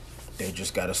 oh, they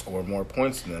just got to score more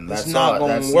points than them. That's That's not all.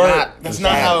 gonna That's work. Not, That's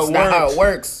not how it not how works. it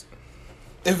works.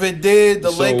 if it did,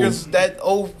 the So- Lakers that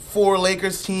 04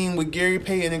 Lakers team with Gary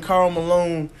Payton and Karl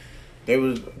Malone, They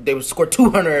would score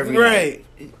 200 every right? night.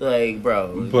 Like,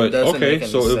 bro. it But doesn't okay, make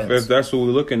any so sense. if that's what we're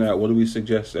looking at, what do we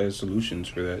suggest as solutions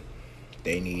for that?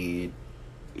 they need,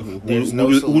 Who There's no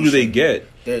do they solution. get?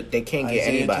 they can't get Isaiah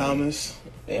anybody. Thomas.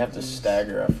 They have to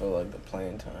stagger. I feel like the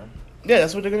playing time. Yeah,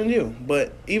 that's what they're gonna do.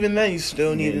 But even then, you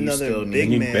still need you another still big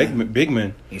They man. need big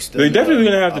men. You still They're need definitely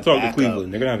gonna have a to talk to backup.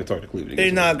 Cleveland. They're gonna have to talk to Cleveland.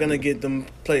 They're not gonna get them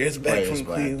players back Players from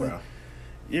back, Cleveland. bro.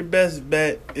 Your best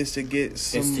bet is to get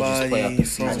just play out somebody the I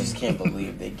season. from. just can't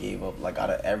believe they gave up. Like out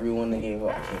of everyone they gave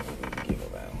up, I can't believe they gave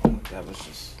up Allen. That was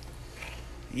just.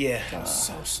 Yeah, That was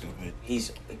so stupid.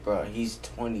 He's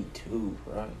 22,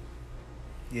 bro,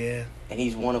 yeah. and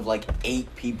he's one of like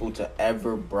 8 people to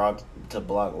ever block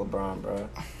LeBron, bro.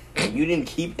 And you didn't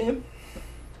keep him?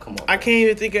 Come on. I can't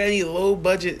even think of any low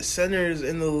budget centers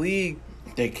in the league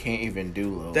They can't even do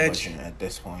low That budget at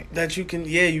this point. that you can.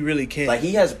 Yeah, you really can't. Like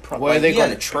he has. What are they going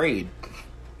to trade?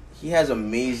 He has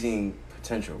amazing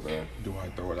potential, bro. Do I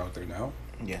throw it out there now?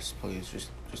 Yes, please. Just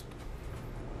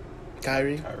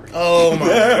Kyrie. Kyrie. Oh my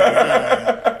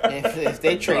god. if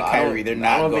they trade Bro, I don't- Kyrie, they're I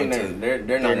not don't going think to. They're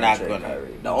they're not not going gonna to trade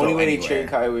Kyrie. The go only way they anywhere. trade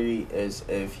Kyrie is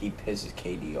if he pisses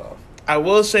KD off. I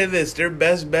will say this: their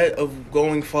best bet of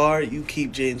going far, you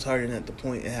keep James Harden at the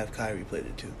point and have Kyrie play the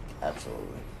 2.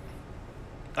 Absolutely.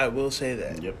 I will say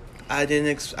that. Yep.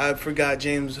 I forgot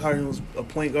James Harden was a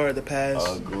point guard the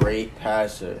past. A great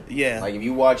passer. Yeah. Like if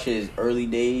you watch his early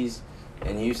days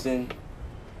in Houston,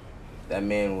 that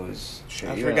man was.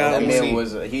 I forgot That what man he-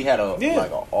 was. He had a Yeah.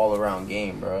 like an all around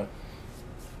game, bro.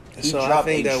 He So I dropped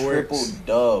think a that triple works.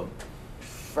 dub,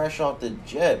 fresh off the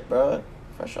jet, bro.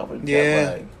 Fresh off the jet Yeah.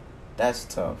 lag. That's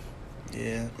tough.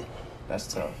 Yeah.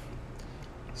 That's tough.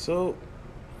 So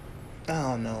I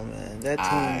don't know, man. That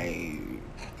team.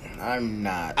 I'm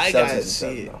not. I Celtics gotta is see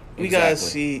seven, it. though. We gotta Exactly.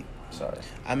 see. Sorry.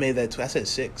 I made that. I said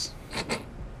 6.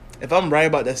 If I'm right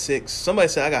about that 6, somebody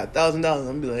said I got $1,000.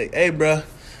 I'm be like, hey, bruh,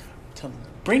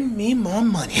 Bring me my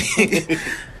money.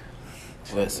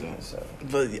 Listen,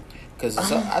 But because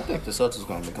I think the Celtics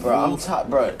going to make a Bro, I'm move. top,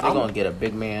 bro. They're going to get a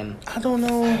big man. I don't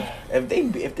know If they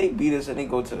beat us and they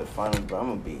go to the finals, bro, I'm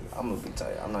gonna be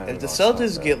tight. I'm not. Even if the gonna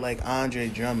Celtics stop, get bro. like Andre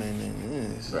Drummond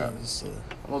and Bro. I'm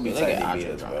gonna be They tight. get They Andre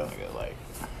beat us, Drummond, bro. nigga, like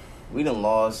We done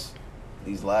lost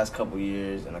these last couple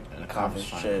years in in a the conference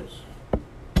trip.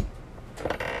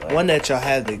 Like, one that y'all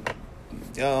had the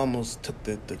y'all almost took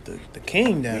the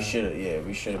king down. we should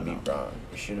have beat Bron.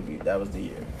 We should have beat. That was the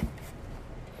year.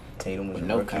 Tatum was With a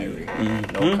no rookie. Kyrie.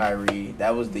 No Kyrie.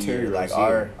 That was the Terry year. Like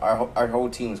Rozier. our whole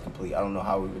team was complete. I don't know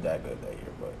how we were that good that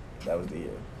year, but that was the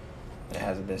year. It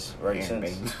hasn't been right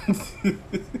Aaron since. Baines.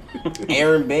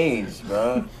 Aaron Baines,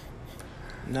 bro.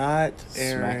 Not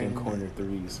Smacking Aaron corner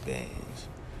threes. Baines.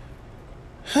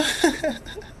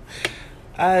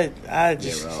 I Yeah,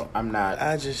 just bro. I'm not.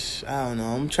 I don't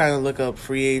know. I'm trying to look up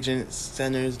free agent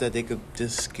centers that they could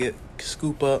just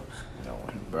scoop up. No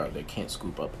one, bro. They can't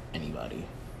scoop up anybody.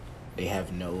 They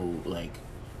have no like,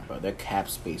 bro. Their cap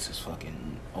space is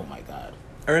fucking. Oh my god.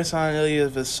 Ersan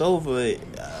Ilyasova,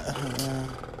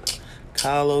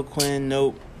 Kyle O'Quinn,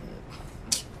 nope.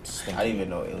 I didn't even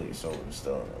know Ilyasova was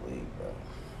still in the league, bro.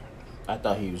 I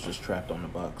thought he was just trapped on the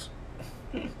Bucks.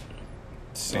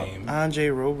 Same. Andre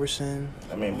Roberson.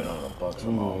 I mean, been on the Bucks for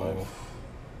my whole life.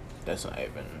 That's not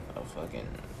even a fucking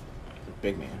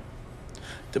big man.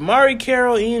 Damari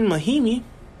Carroll, Ian Mahimi.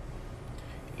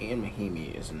 Ian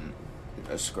Mahimi isn't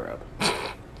a scrub.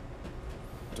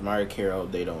 Damari Carroll,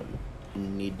 they don't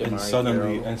need Damari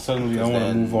Carroll. And suddenly, I Because want to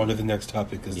then- move on to the next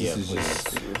topic because Yeah, this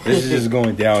is just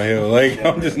going downhill. Like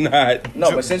I'm just not.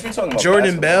 No, but since we're talking about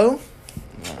Jordan basketball- Bell.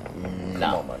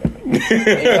 Come on, my nigga.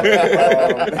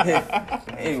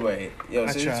 Anyway, yo, I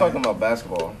since you're tried. talking about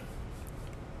basketball,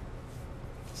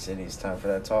 Cindy, it's time for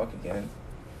that talk again.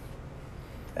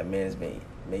 That man's been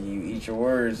making you eat your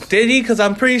words. Did he? Because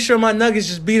I'm pretty sure my Nuggets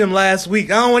just beat him last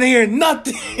week. I don't want to hear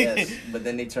nothing. Yes, but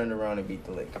then they turned around and beat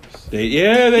the Lakers. They He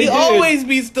did. always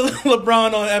beats the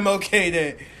LeBron on MLK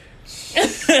Day.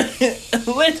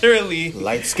 Literally.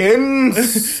 Light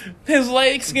skins. His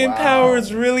light skin Wow.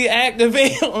 powers really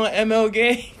activate on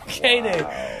MLK Day.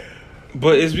 Wow.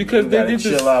 But it's because You they gotta did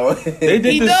this. chill out. They did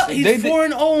He this. does. They He's did,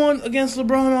 4-0 against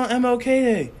LeBron on MLK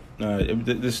Day.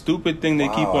 the stupid thing they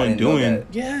keep Wow, I on didn't know doing. that.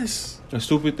 Yes. The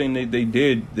stupid thing they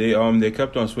did. They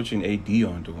kept on switching AD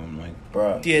onto him. Like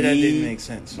Bruh, Yeah, that he- didn't make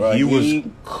sense. bruh, he was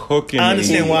cooking. I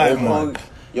understand AD. why. Oh my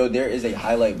Yo, there is a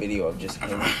highlight video of just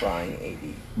him frying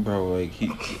AD. bro, like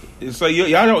it's like y'all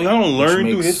don't learn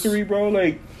through makes- history, bro.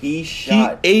 Like He he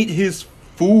shot. ate his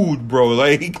food, bro.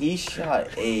 Like He shot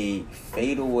a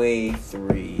fadeaway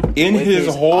three In with his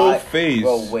whole face.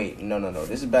 Bro, wait, no.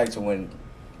 This is back to when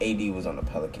AD was on the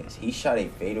Pelicans. He shot a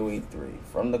fadeaway three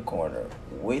from the corner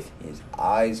with his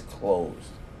eyes closed,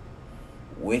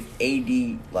 with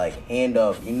AD like hand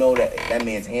up. You know that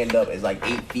man's hand up is like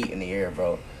 8 feet in the air,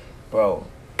 bro,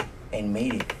 and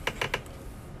made it.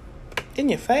 In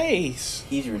your face.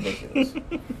 He's ridiculous.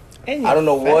 In I don't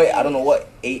know your face. what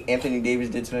Anthony Davis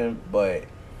did to him, but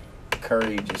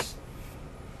Curry just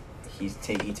he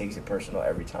takes it personal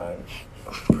every time.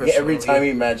 Every time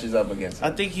he matches up against I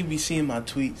him. think he be seeing my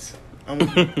tweets.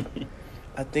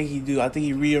 I think he do. I think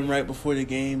he read them right before the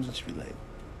games and should be like,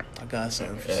 I got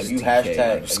something for If you. you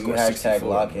hashtag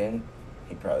lock in,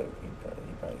 he probably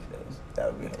says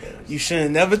that would be hilarious. You should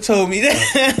have never told me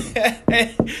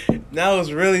that. Now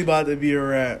it's really about to be a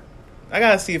wrap. I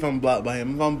gotta see if I'm blocked by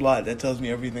him. If I'm blocked, that tells me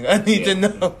everything I need to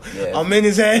know. Yeah. I'm in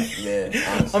his head. Yeah,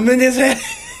 honestly. I'm in his head.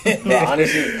 But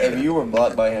honestly, if you were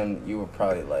blocked by him, you would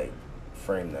probably like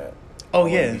frame that. Oh, I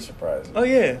wouldn't yeah. be surprised. Oh,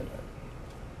 yeah.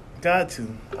 Got to.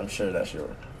 I'm sure that's your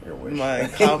wish. My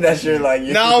that's your like.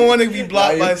 Now I want to be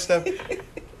blocked now by you- stuff.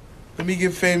 Let me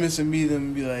get famous and meet them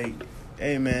and be like,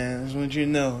 hey man, I just want you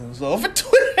to know it was all for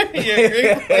Twitter. You're a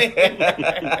great player.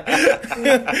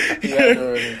 You have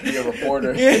to be a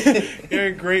reporter. You're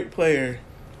a great player.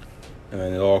 and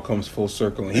it all comes full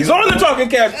circle. And he's on the Talking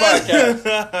Cash podcast.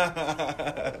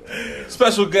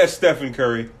 Special guest Stephen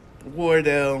Curry,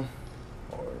 Wardell,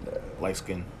 Light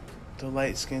skin. the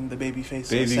light skinned, the baby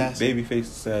face assassin. babyface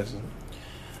assassin.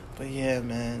 But yeah,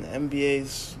 man,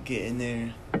 NBA's getting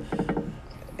there.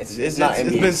 It's not It's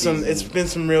NBA been season. it's been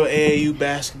some real AAU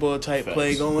basketball type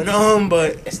play going on,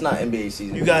 but It's not NBA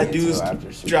season. you got until dudes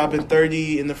after Super dropping Bowl.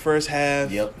 30 in the first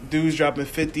half. Yep. Dudes dropping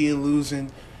 50 and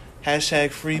losing. Hashtag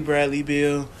free Bradley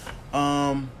Beal.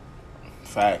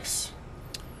 Facts.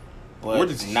 But Where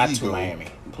does not he to go? Miami.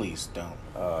 Please don't.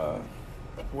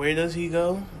 Where does he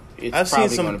go? It's I've seen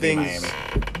probably some gonna be things.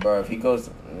 Miami. Bro, if he goes,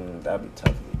 that'd be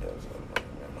tough if he does.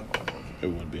 It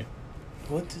would be.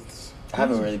 What did I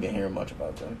haven't really been hearing much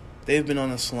about them. They've been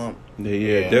on a slump.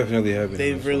 Yeah, definitely have been.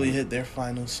 They've really hit their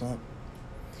final slump.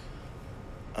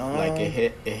 Like it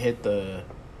hit the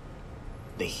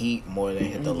Heat more than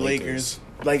it hit the Lakers.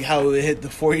 Like how it hit the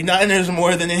 49ers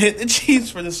more than it hit the Chiefs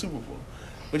for the Super Bowl,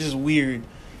 which is weird.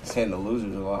 It's hitting the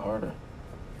losers a lot harder.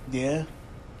 Yeah,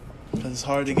 because it's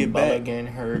hard to get Butler back. getting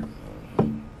hurt.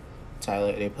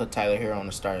 They put Tyler here on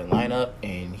the starting lineup,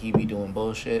 and he be doing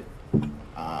bullshit.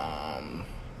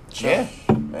 Yeah.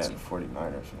 Man, the 49ers,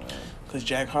 man. Because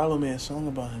Jack Harlow made a song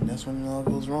about him. That's when it all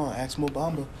goes wrong. Ask Mo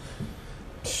Bamba.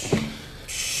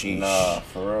 Sheesh. Nah,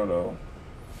 for real though.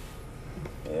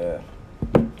 Yeah.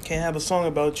 Can't have a song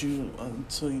about you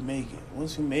until you make it.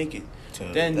 Once you make it,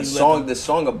 then The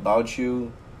song about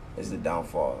you is the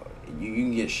downfall. You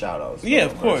can get shout outs. Yeah,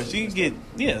 of course. You can get.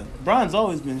 Yeah, LeBron's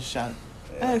always been shot.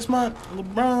 Yeah. Ask my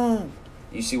LeBron.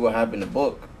 You see what happened to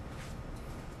Book?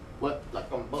 What? Like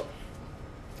on book?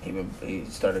 He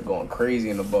started going crazy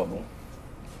in the bubble.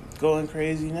 Going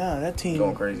crazy now. That He's team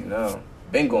going crazy now.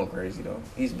 Been going crazy though.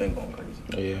 He's been going crazy.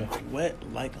 Yeah. wet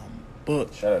like a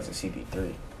book. Shout out to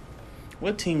CP3.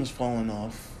 What team's falling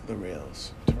off the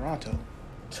rails? Toronto.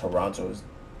 Toronto is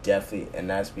definitely, and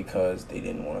that's because they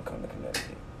didn't want to come to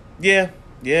Connecticut. Yeah.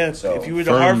 So, if you were the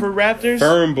firm- Hartford Raptors,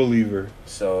 Firm believer.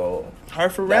 So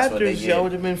Hartford That's what they Raptors, get. y'all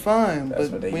would have been fine. That's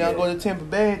But what they when y'all get. go to Tampa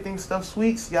Bay and think stuff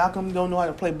sweets, y'all don't know how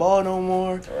to play ball no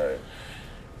more. right,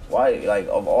 why? Like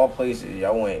of all places,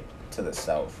 y'all went to the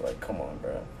South. Like, come on,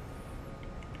 bro.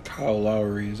 Kyle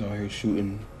Lowry is out here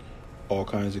shooting all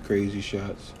kinds of crazy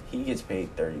shots. He gets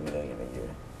paid $30 million a year.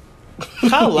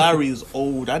 Kyle Lowry is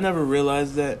old. I never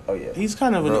realized that. Oh, yeah. He's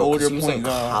kind of an Bro, 'cause older he was point in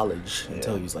guard. college Yeah.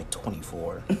 until he was like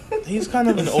 24. He's kind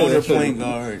of an older point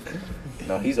guard.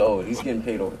 No, he's old. He's getting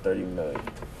paid over $30 million.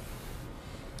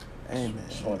 Hey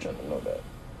Just man, want y'all to know that.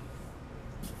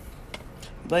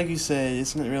 like you said,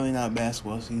 it's really not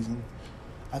basketball season.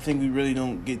 I think we really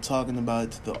don't get talking about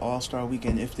it to the All-Star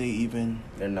weekend if they even.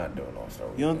 They're not doing All-Star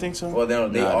Weekend. You don't think so? Well, they No, are,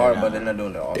 they're but not. they're not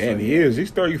doing the All-Star Damn, he Weekend. is.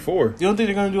 He's 34. You don't think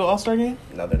they're gonna do an All-Star game?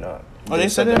 No, they're not. Oh, they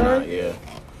said they're that not, already? yeah.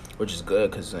 Which is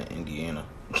good because in Indiana.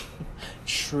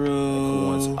 True. Who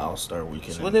wants All-Star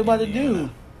weekend? So what they about to do?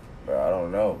 Indiana? Bro, I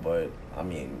don't know, but I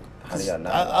mean, how do y'all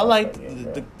not? I like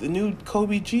the the new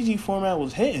Kobe Gigi format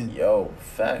was hitting, Yo,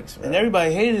 facts, man. and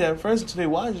everybody hated it at first until they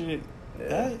watched it. Yeah.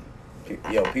 That,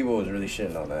 Yo, people was really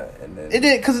shitting on that, and then it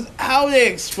did because how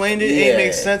they explained it, it Yeah.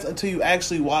 makes sense until you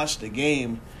actually watch the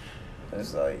game.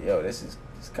 it's like, yo, this is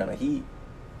kind of heat.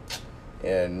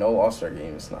 Yeah, no All-Star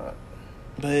game. It's not.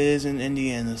 But it is in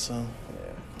Indiana, so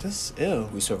Yeah, just ill.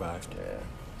 We survived. yeah.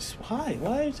 Why?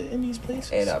 Why is it in these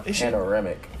places? And a it, should,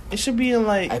 panoramic. it should be in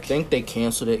like. I think they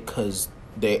canceled it because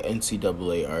the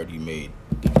NCAA already made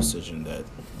the decision that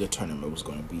the tournament was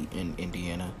going to be in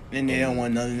Indiana. and they don't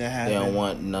want nothing to They happen. don't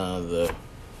want none of the.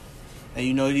 And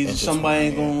you know these It's just somebody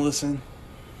ain't fine, yeah. gonna listen.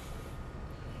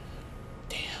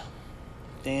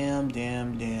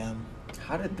 Damn.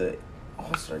 How did the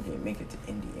All-Star game make it to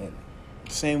Indiana?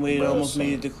 Same way it Bro, almost son.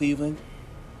 made it to Cleveland.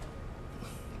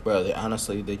 Bro,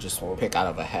 they just pick out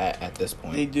of a hat at this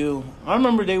point. They do. I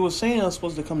remember they were saying I was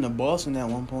supposed to come to Boston at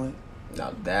one point.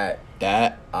 Now that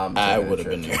That I'm I taking a would have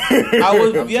trip been to. there. I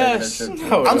would, I'm yes. taking a trip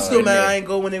to- I'm still Oh, mad yeah. I ain't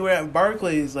go when they were at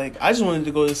Barclays. Like, I just wanted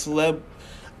to go to Celeb.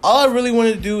 All I really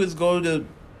wanted to do is go to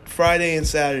Friday and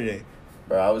Saturday.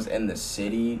 Bro, I was in the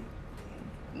city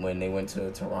when they went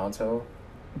to Toronto.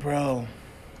 Bro.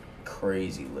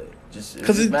 Crazy lit. Just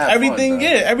Because it's mad everything, fun, bro.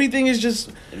 everything is just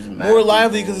It was mad more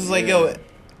lively people, because it's like, yeah. yo,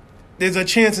 there's a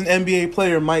chance an NBA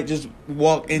player might just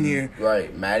walk in here.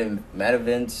 Right, mad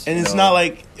events, And you it's know,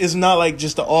 not like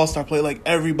just the All-Star play. Like,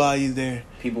 everybody's there.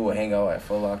 people would hang out at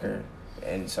Foot Locker,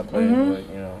 and some players Mhm. would,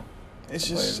 you know. It's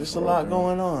Players just it's a were lot over.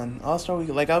 going on. All-Star Week.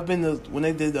 Like, I've been to when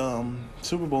they did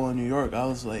Super Bowl in New York. I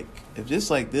was like, if it's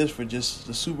like this for just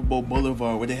the Super Bowl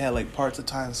Boulevard where they had like parts of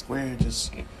Times Square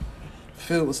just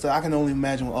filled with stuff, I can only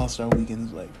imagine what All-Star Weekend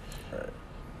is like. Right.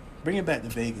 Bring it back to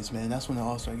Vegas, man. That's when the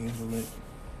All-Star games were lit.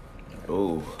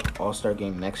 Ooh, All-Star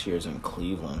game next year is in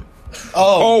Cleveland.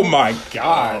 Oh my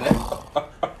God.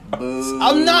 Boo.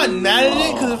 I'm not mad at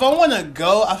it because if I want to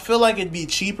go, I feel like it'd be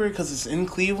cheaper because it's in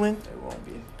Cleveland. It won't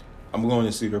be. I'm going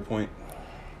to Cedar Point.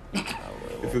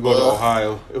 If we go to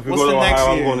Ohio. If we What's go to the next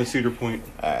Ohio, I'm year? going to Cedar Point.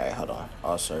 Alright, hold on.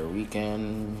 All-Star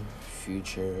weekend,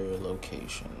 future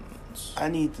locations. I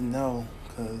need to know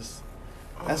because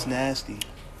that's nasty.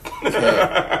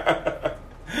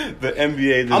 The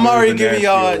NBA. I'm already deserves a giving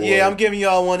y'all. nasty Yeah, I'm award. giving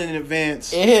y'all one in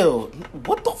advance. Ew,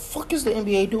 what the fuck is the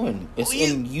NBA doing? It's Well,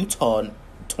 you- in Utah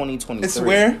 2023. It's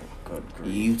where? Good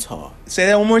grief. Utah. Say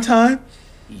that one more time.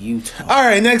 Utah. All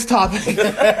right, next topic.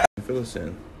 Fill us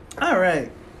in. All right.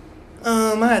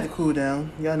 I had to cool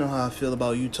down. Y'all know how I feel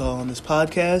about Utah on this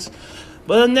podcast.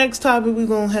 But the next topic, we're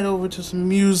gonna head over to some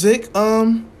music.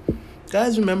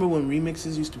 Guys, remember when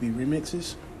remixes used to be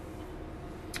remixes?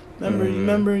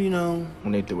 Remember, you know,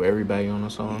 When they threw everybody on a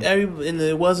song. and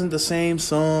it wasn't the same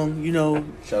song. You know,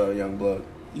 Shout out Young Blood.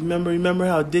 you remember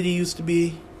how Diddy used to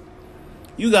be?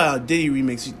 You got a Diddy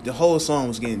remix. The whole song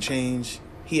was getting changed.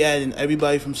 He added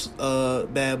everybody from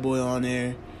Bad Boy on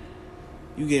there.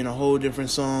 You getting a whole different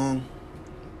song.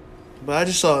 But I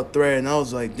just saw a thread and I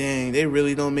was like, dang, they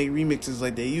really don't make remixes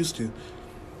like they used to.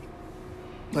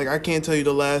 Like, I can't tell you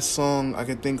the last song I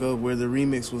could think of where the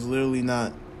remix was literally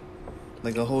not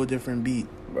like a whole different beat.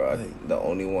 Bro, Like, the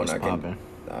only one It's I can... poppin'.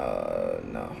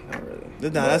 No, not really. nah,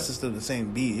 that's just still the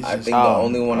same beat. It's I just, think the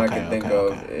only one I okay, can think okay,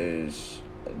 of okay. is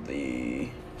the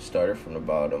Started From the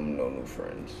Bottom, No New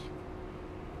Friends.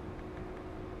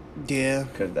 yeah.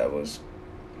 Because that was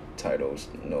titles,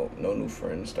 No New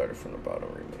Friends, Started From the Bottom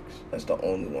remix. That's the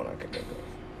only one I can think of.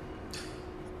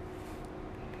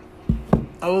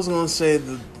 I was gonna say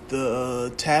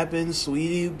the tap in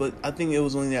Sweetie, but I think it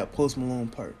was only that Post Malone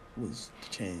part was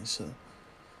changed. So,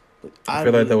 but I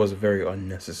feel like that was a very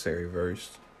unnecessary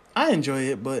verse. I enjoy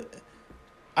it, but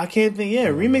I can't think. Yeah,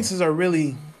 remixes are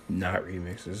really Not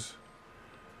remixes.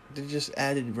 they just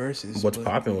added verses. What's but-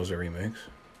 Poppin' was a remix.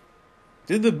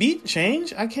 Did the beat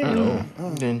change? I can't No. remember.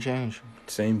 Oh. Didn't change.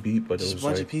 Same beat, but it Just a was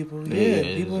bunch like of people. Yeah,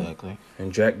 Yeah, people. exactly.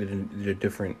 and Jack did a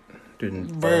different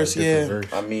Verse, different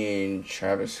verse. I mean,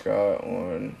 Travis Scott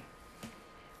on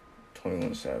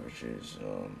 21 Savage's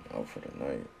Out for the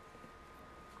Night.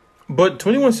 But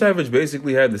 21 Savage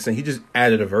basically had the same. He just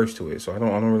added a verse to it, so I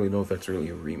don't really know if that's really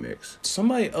a remix.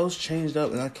 Somebody else changed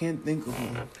up, and I can't think of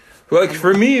one. But like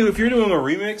for me, if you're doing a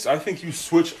remix, I think you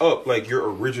switch up like your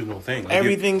original thing. Like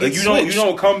Everything like gets you switched.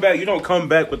 don't come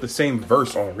back with the same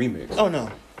verse on a remix. Oh no,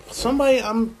 somebody.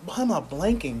 Why am I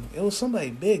blanking? It was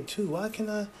somebody big too. Why can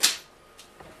I?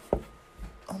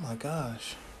 Oh my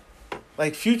gosh!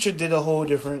 Like Future did a whole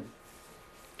different.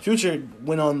 Future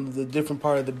went on the different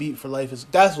part of the beat for Life Is.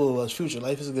 That's what it was. Future,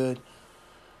 Life Is Good.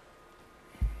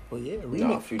 But yeah,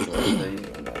 Nah, Future was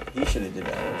crazy on that. He should have did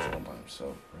that whole song by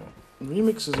himself, bro.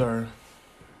 remixes are.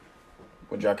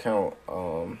 Would y'all count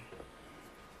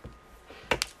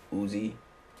Uzi,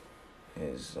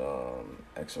 his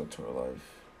EXO Tour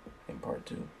Life in part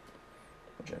 2?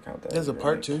 Would y'all count that? There's a as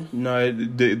part remix? 2. No,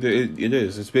 it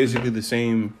is. It's basically the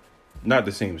same, not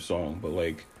the same song, but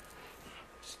like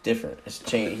It's different. It's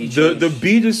changed. He the changed.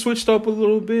 beat is switched up a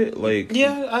little bit. Like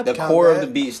Yeah, I'd The count core that. of the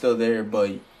beat's still there,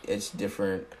 but it's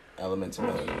different elements and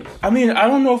melodies. I mean, I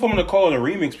don't know if I'm gonna call it a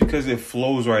remix because it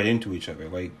flows right into each other.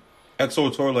 Like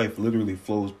EXO Tour Life literally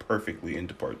flows perfectly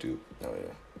into part 2. Oh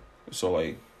yeah. So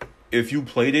like, if you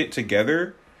played it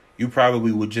together, you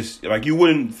probably would just like you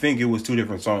wouldn't think it was 2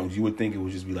 different songs. You would think it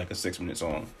would just be like a 6-minute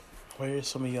song. Where are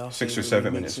some of y'all 6 or favorite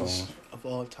 7-minute remixes songs. of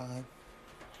all time?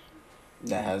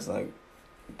 That has like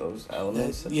those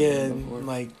elements. that you Yeah, were looking for.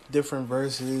 like different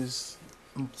verses,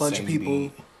 a bunch Same of people.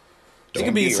 beat. It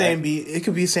could be the beat, same right? beat. It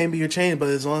could be the same beat or change, but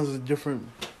as long as it's different.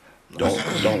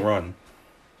 Don't run.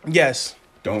 Yes,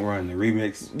 Don't run. The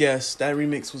remix. yes, that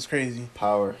remix was crazy.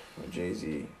 Power with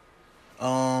Jay-Z.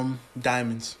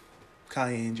 Diamonds,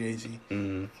 Kanye and Jay-Z.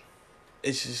 Mm.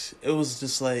 It was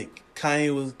just like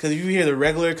Kanye was, because you hear the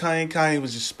regular Kanye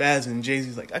was just spazzing.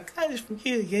 Jay-Z's like, I got it from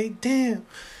here, yeah, damn.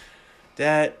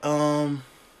 That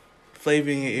flavor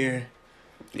in your ear,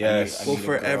 Yes. will Need a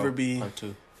forever Girl, be. part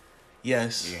 2.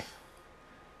 Yes. Yeah.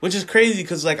 Which is crazy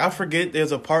because like I forget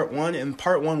there's a part 1, and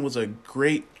part 1 was a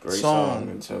great Great song, song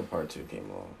until part 2 came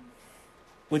along.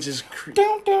 which is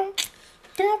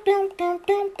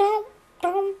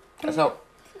That's how.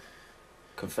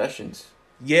 Confessions.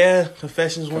 yeah.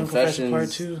 Confessions 1, Confession part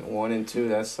 2. 1 and 2.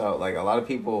 That's how. Like a lot of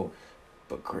people.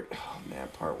 But great. Oh man,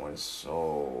 part 1 is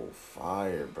so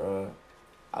fire, bro.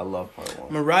 I love part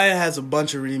 1. Mariah has a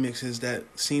bunch of remixes that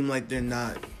seem like they're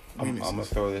not I'm remixes. gonna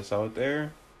throw this out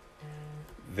there.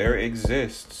 There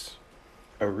exists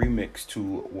a remix to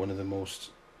one of the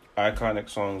most iconic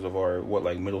songs of our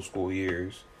middle school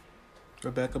years.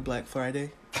 Rebecca Black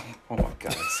Friday. Oh my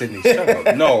God, Sydney, shut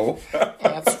up! No,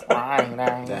 That's fine.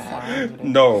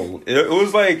 no. It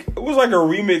was like a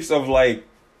remix of like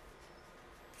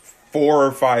 4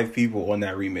 or 5 people on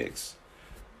that remix.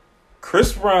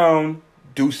 Chris Brown,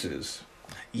 Deuces.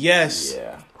 Yes,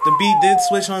 Yeah. the beat did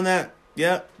switch on that.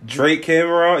 Yep. Drake came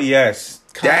around. Yes,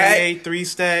 Kanye 3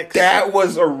 Stacks. that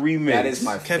was a remix. That is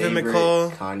my Kevin favorite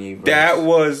McCall. Kanye verse. That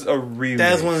was a remix.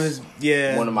 That's one of his.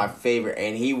 Yeah. One of my favorite,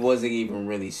 and he wasn't even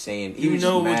really saying. He You was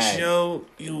know just mad. what,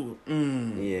 yo? Yeah,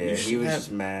 you he should was have-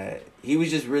 just mad. He was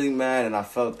just really mad, and I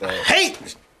felt that.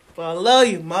 Hate. But I love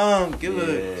you, Mom. Give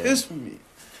her Yeah. a kiss for me.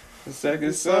 The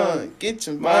second Son, get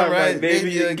your mind right,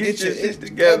 baby. and Get your shit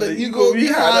together. You gonna be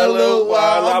high a little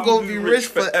while. I'm gonna be rich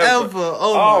forever.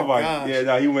 Oh my gosh. Yeah,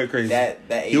 nah, he went crazy. That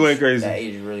age, He went crazy. That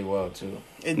aged really well too.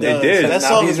 It It does. did. That Now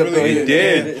song he's is a really good.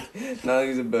 billionaire. did. Now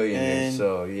he's a billionaire. And-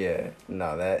 So yeah,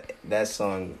 no, that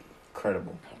song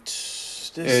incredible.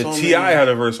 There's Yeah, so T.I. many- had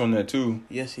a verse on that too.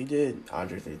 Yes, he did.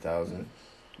 Andre 3000.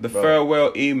 The Bro.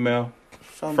 farewell email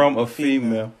from a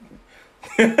female.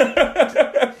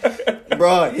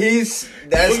 Bro, that's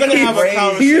We're gonna have a crazy.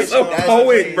 conversation. He's a That's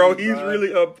poet, crazy, bro. He's bro.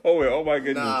 really a poet. Oh my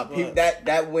goodness. Nah,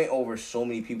 that went over so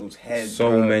many people's heads. So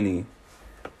bro. many.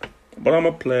 But I'm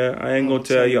a player. I ain't gonna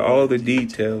tell you all the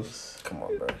details. Come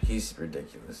on, bro. He's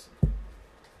ridiculous.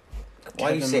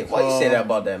 Why you Kevin say McCall. that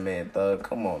about that man, Thug?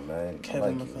 Come on, man. I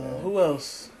Kevin like you, McCall. man. Who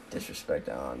else? Disrespect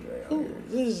to Andre. Who?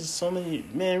 There's just so many.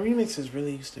 Man, remixes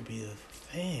really used to be a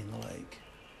thing. Like,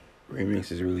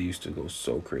 Remixes really used to go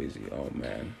so crazy. Oh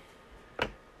man.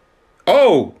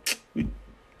 Oh, we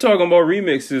talking about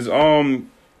remixes.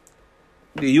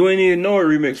 You ain't even know a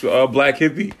remix with Black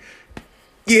Hippie.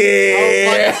 Yeah. I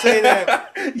was about to say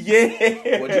that.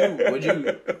 Yeah. Would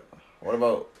you? What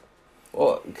about?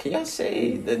 Well, can y'all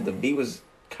say that the beat was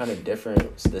kind of different?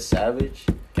 It's the Savage.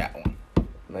 Got one.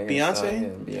 Megan Thee Beyonce?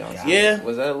 Stallion, Beyonce. Yeah.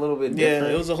 Was that a little bit different?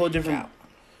 Yeah, it was a whole different. Got one.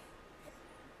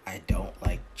 I don't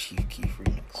like Chief Keef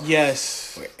remix.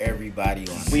 Yes. Where everybody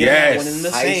on We Yes. are one in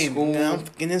the High same. school. Now I'm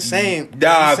fucking insane.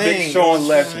 Nah, Insane. Big Sean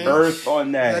left Man. Earth on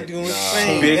I that. do Nah.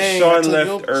 insane. Big Bang, Sean I took left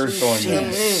your Earth on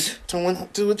shit, that. Turn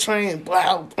to a train.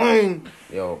 Wow. Bang.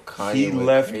 Yo, Kanye He went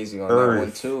left crazy on Earth. that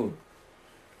one too.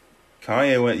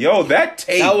 Kanye went, yo, that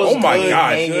tape. That was Oh my good.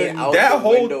 god, Hanging out that the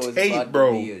whole window is tape, about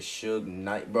bro. To be a Suge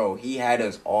Knight, bro. He had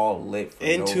us all lit for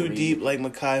In no too reason. deep, like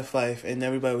Mekhi Phife, and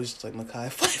everybody was just like, Mekhi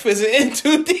Phife isn't in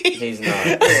too deep. He's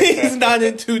not. He's not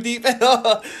in too deep at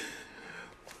all.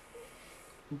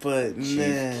 But Chief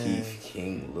man, Keef,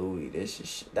 King Louis.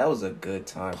 That was a good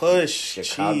time. Push, for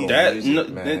Chicago Chief. That- music,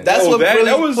 no, man. that's Oh, what that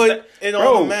really was- put it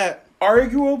bro. on the map.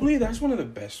 Arguably, that's one of the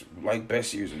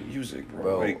best years in music, bro.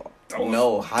 Bro, Like, that was-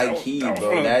 no, high that was- key, that was bro.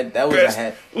 one of the That was best.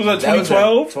 a Was that that was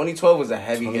 2012? 2012 was a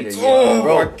heavy hitter. Oh, year.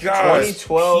 Bro, my gosh.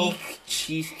 2012. Peak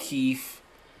Chief Keef,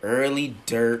 early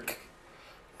Dirk.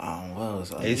 What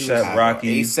was A$AP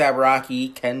Rocky. ASAP Rocky,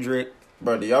 Kendrick.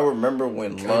 Bro, do y'all remember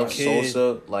when Love Kid.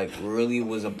 Sosa really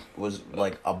was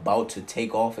like about to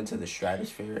take off into the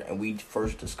stratosphere, and we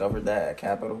first discovered that at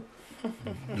Capitol?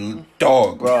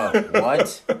 Dog. Bro,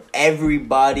 what?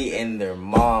 Everybody and their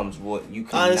moms, what you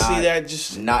could Honestly, not, that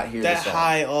just not hear that the song.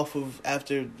 high off of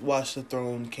after Watch the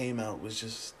Throne came out was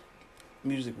just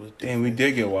music was different. Damn, we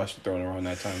did get Watch the Throne around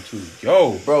that time too.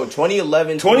 Yo, Bro,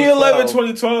 2011,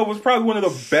 2012 was probably one of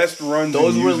the best runs.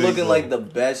 those in were music, looking bro. like the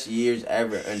best years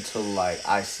ever until like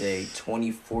I say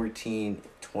 2014,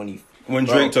 20. when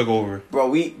bro. Drake took over. Bro,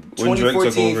 When Drake took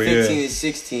 2014, over, 15, yeah. and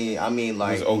 16. I mean,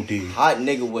 like Was OD. Hot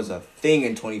Nigga was a thing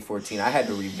in 2014. I had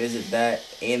to revisit that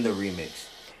and the remix.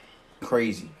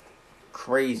 Crazy.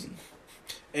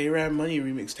 A-Rap Money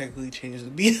remix technically changes the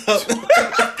beat up.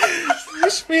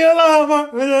 Wish me a love.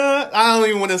 I don't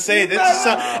even want to say it. This just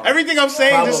everything I'm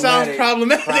saying just sounds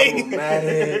problematic.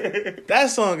 That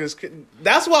song is.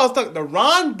 That's why I was talking. The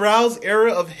Ron Browz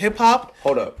era of hip hop.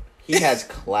 Hold up. He has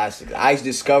classics. I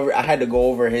had to go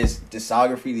over his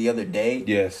discography the other day.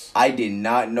 Yes. I did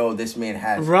not know this man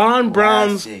has Ron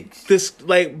Brown's classics. this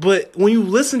but when you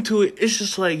listen to it, it's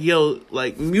just like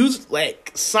like music,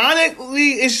 like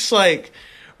sonically, it's just like,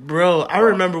 bro. I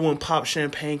remember when Pop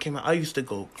Champagne came out, I used to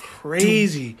go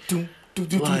crazy,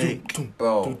 like,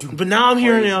 Bro. but now I'm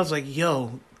hearing it, Crazy. I was like,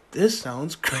 yo, this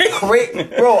sounds crazy.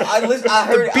 Bro, I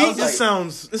heard The beat I was just like,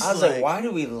 sounds. This I is was like, why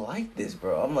do we like this,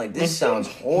 bro? I'm like, this sounds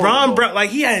horrible. Ron Brown, like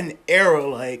he had an era,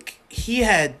 like he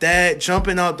had that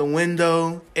jumping out the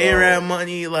window, A-Rap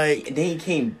Money, like And then he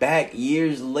came back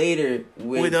years later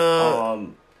with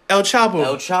El Chapo.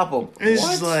 El Chapo. It's What?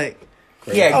 just like,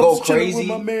 Yeah, I go was chilling with crazy.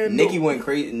 my man, Nicki though. went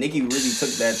crazy. Nicki really took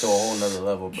that to a whole nother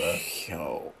level, bro.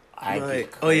 Yo,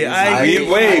 Like, oh yeah, I Wait,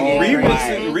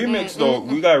 agree. remix though.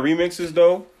 We got remixes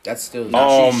though. that's still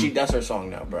She that's her song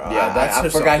now, bro. Yeah, that's I her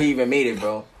forgot song. he even made it,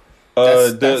 bro.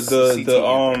 That's The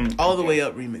CTE. All the Way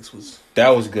Up remix was. that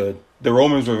was good. The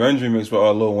Roman's Revenge remix with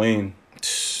Lil Wayne.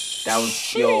 That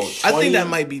was yo. I think that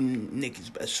might be Nicki's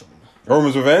best song.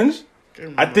 Roman's Revenge.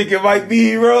 I think it might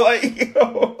be, bro. Like,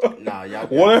 yo. Nah, y'all.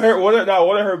 One of her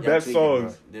y'all best tweaking,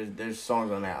 songs. bro. There's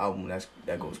songs on that album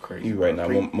that goes crazy. You right now.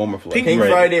 Pink, Moment for Life. Pink You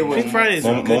right. Friday was Pink Friday is a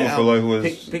good Moment for Life album.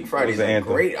 was Pink Friday was is an a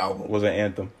anthem. great album. Was an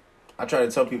anthem. I try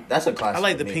to tell people that's a classic. I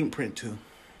like to the me. Pink Print too.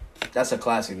 That's a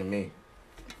classic to me.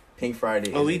 Pink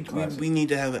Friday. Oh, is a classic. we need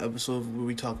to have an episode where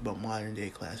we talk about modern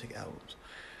day classic albums.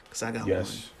 Cause I got one.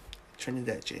 Yes.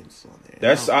 Trinidad James is on there.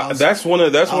 That's one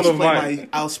of my.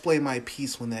 I'll display my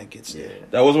piece when that gets there.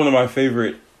 That was one of my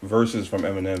favorite verses from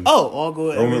Eminem. Oh, all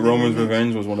good. Roman's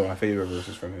Revenge was one of my favorite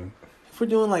verses from him. If we're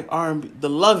doing like R&B, the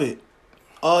Love It,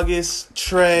 August,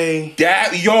 Trey,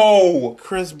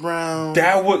 Chris Brown.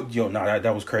 That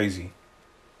was crazy.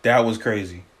 That was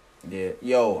crazy. Yeah.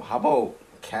 Yo, how about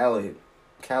Khaled?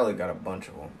 Khaled got a bunch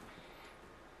of them.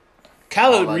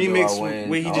 Khaled All I Do, remix I Win.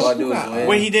 where he All just I Do Is Win.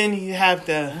 where he didn't have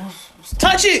the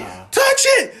touch it,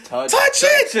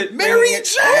 Mary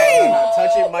J.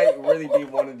 Touch It might really be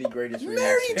one of the greatest remixes.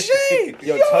 Mary J.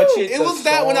 Yo, Touch It. It the was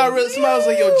that when I song- read somebody was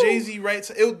like, "Yo, Jay-Z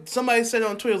writes." Somebody said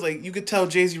on Twitter, it was like, you could tell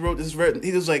Jay-Z wrote this verse.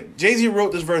 He was like, Jay-Z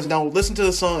wrote this verse. Now listen to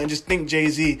the song and just think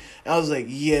Jay-Z. And I was like,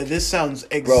 yeah, this sounds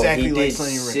exactly Bro, he like did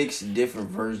something he wrote. 6 different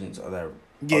versions of that.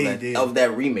 Yeah, of he that, did. of that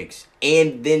remix,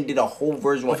 and then did a whole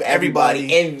version with With everybody,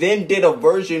 everybody. and then did a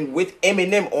version with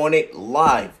Eminem on it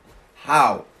live.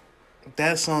 How?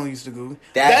 That song used to go.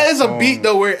 That That is a song- beat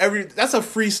though, where that's a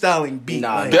freestyling beat.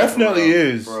 Nah, like, Definitely bro,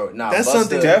 is. bro. Nah, That's Busta,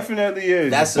 something- Definitely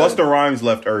is. That's Busta Rhymes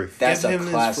left Earth. That's Give a him his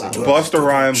classic, flowers. bro. Busta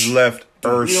Rhymes left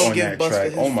Earth You don't on give that Busta track.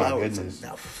 his Oh my flowers goodness.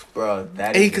 enough. Bro. That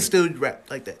And he is can still rap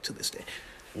like that to this day.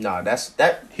 Nah, that's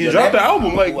that. He yo, dropped that, the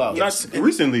album like Wow. not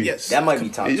recently. Yes, That might be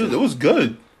top It 2. was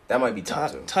good. That might be top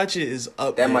 2. Touch It is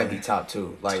up. That there. might be top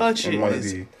 2. Like Touch It might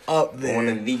is be. up there. one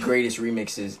of the greatest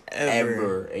remixes Ever.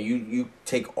 ever. And you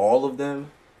take all of them.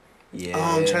 Yeah.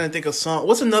 I'm trying to think of song.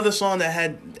 What's another song that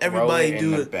had everybody Rolling do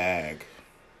in the it? bag.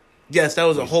 Yes, that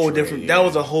was a whole Dre, different. yeah. That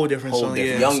was a whole different Whole song.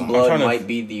 different Yeah. song. Young I'm Blood trying to- might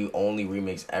be the only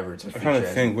remix ever to feature trying to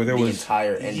think where there the was-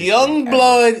 entire industry. Young ever.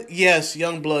 Blood. Yes,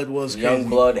 Young Blood was crazy. Young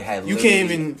Blood had You literally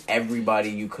can't even-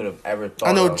 everybody you could have ever thought.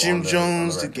 I know of Jim on the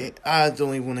Jones. The record. game. I don't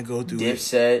even want to go through it.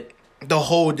 Dipset, The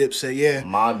whole Dipset. Yeah,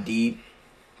 Mobb Deep,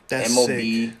 that's MOB.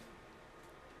 sick.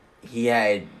 He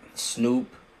had Snoop.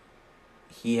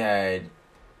 He had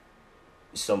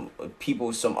some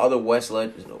people, some other West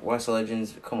Legends.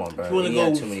 Come on, bro. If you want to He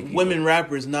had too many go people. women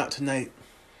rappers, not tonight.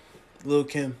 Lil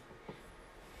Kim.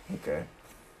 Okay.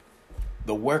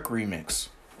 The Work remix.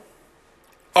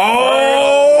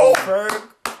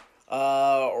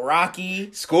 Oh,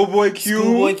 Rocky, Schoolboy Q,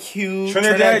 Schoolboy Q,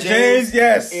 Trinidad James,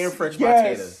 yes, and French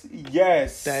yes,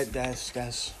 yes.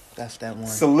 That's that one.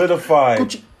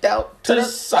 Solidified. Down to the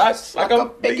sides like a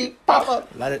Biggie Papa.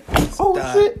 Let it Oh,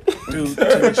 die. shit. Dude, to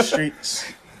the streets.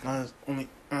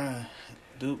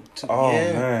 Dude, Oh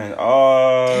yeah. man,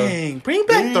 Dang, bring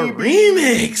back the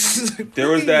remix. there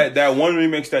was that one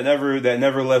remix that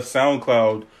never left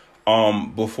SoundCloud.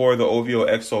 Before the OVO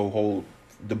EXO whole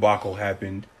debacle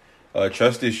happened,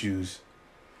 Trust Issues.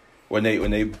 When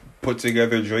they put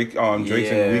together Drake's and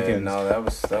Weeknd. No, that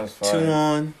was fine. 2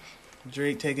 on.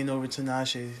 Drake taking over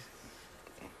Tinashe.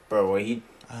 Bro, what he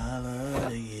I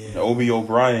love you. Obi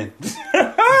O'Brien. Yo,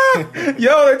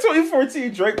 that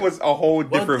 2014 Drake was a whole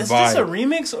different is vibe. this a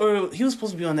remix or he was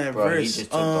supposed to be on that bro, verse? he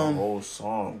just took the whole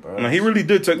song, bro. No, he really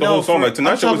did take the No, whole song. for- Like I'm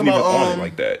Tinashe talking wasn't even about, on it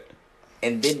like that.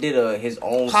 And then did his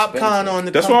own Popcorn spin on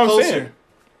the That's Come what I'm Closer. saying.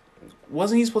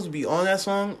 Wasn't he supposed to be on that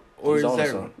song? Or He's is on the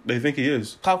that song. They think he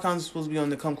is. Popcorn's supposed to be on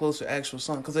the Come Closer actual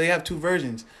song? Because they have 2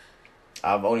 versions.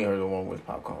 I've only heard the one with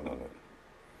Popcorn on it.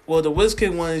 Well, the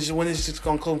WizKid one is when it's just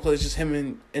gonna come close. It's just him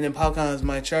and then Popcorn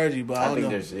Might Charge You, but I I don't think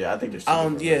know. there's I think there's. I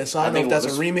don't. Yeah, so I don't know if that's a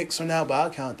remix. remix or not, but I'll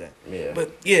count that. Yeah,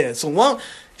 But yeah, so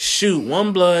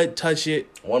One Blood, Touch It.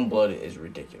 One Blood is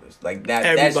ridiculous. Like that.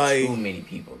 Everybody- That's too many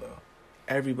people though.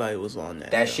 Everybody was on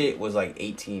that. That yo. shit was like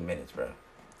 18 minutes, bro.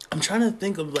 I'm trying to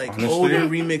think of like Honestly? older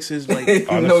remixes. Like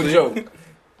no Honestly? joke.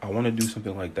 I want to do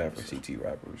something like that for CT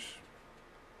rappers.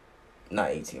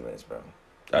 Not 18 minutes, bro.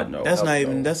 I know. that's not no.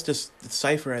 even. That's just the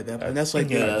cipher at that point. That's like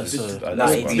Yeah, the, that's the- a- Not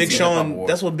what 18 Big minute Sean. Award.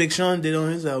 That's what Big Sean did on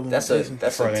his album. That's a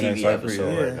Friday Night TV Cypher,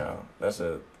 episode yeah. right now. That's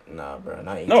a nah, bro.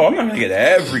 Not 18 No, I'm not gonna get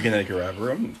every Connecticut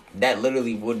rapper. That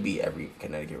literally would be every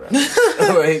Connecticut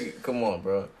rapper. Like, come on,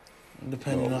 bro.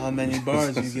 Depending on how many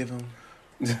bars you give him.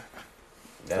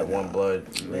 That One Blood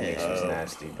remix was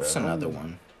nasty, bro. What's another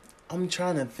one? I'm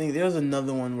trying to think. There was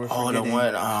another one we're Oh, the forgetting.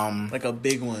 one. Like a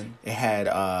big one. It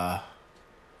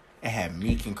had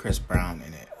Meek and Chris Brown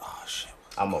in it. Oh shit.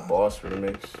 I'm a Boss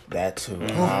remix. That too.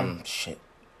 Shit.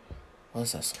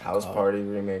 What's that song House called? Party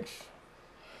remix.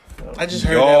 I just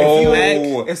heard that. If you act,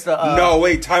 Yo, It's the no,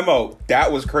 wait, time out.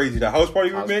 That was crazy. The House Party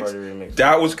House remix. Party remix.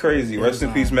 That was crazy. Rest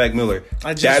in peace, Mac Miller.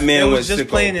 I just, That man it was just sicko.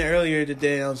 playing it earlier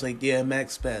today. And I was like, yeah,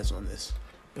 Max Spaz on this.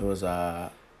 It was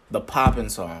the poppin'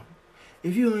 song.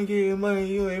 If you ain't getting money,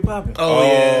 you ain't popping. Oh,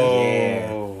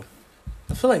 Oh.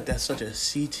 I feel like that's such a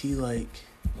CT like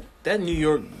that New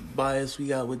York bias we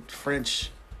got with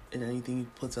French and anything he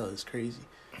puts out is crazy.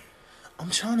 I'm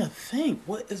trying to think.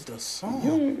 What is the song?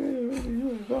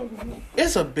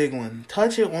 It's a big one.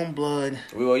 Touch It, One Blood.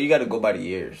 Well, you got to go by the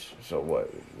years. So what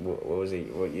was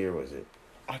it? What year was it?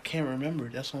 I can't remember.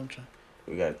 That's what I'm trying.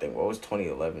 We got to think. What was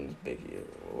 2011's big year?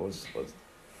 What was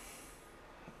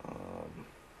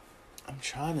I'm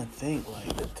trying to think.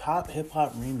 Like the top hip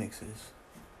hop remixes.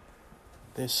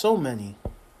 There's so many.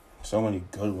 So many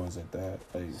good ones at that.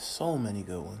 Like, So many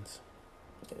good ones.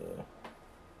 yeah.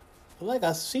 But like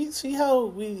I see how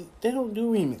they don't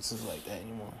do remixes like that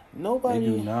anymore. Nobody. they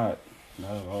do not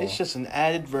at all. It's just an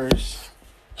added verse.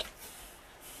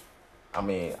 I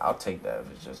mean, I'll take that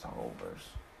if it's just a whole verse.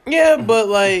 Yeah, but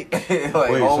like like, Wait,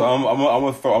 so I'm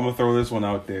gonna throw this one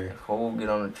out there. Cole get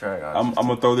on the track. I'm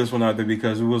gonna throw this one out there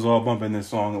because we was all bumping this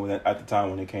song at the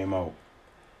time when it came out.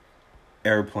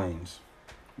 Airplanes,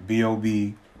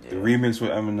 B.O.B. The remix with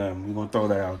Eminem. We gonna throw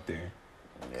that out there.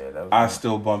 Yeah, that was I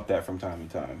still bump that from time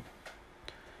to time.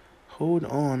 hold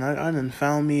on, I done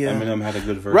found me a Eminem had a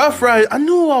good version. Rough Riders. I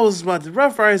knew I was about to.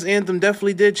 Rough Riders anthem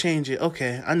definitely did change it.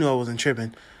 Okay, I knew I wasn't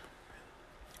tripping.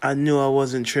 All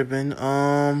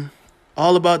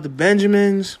About the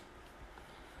Benjamins.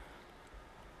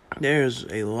 There's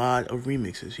a lot of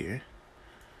remixes here.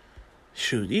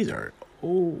 Shoot, these are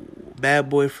Bad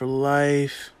Boy for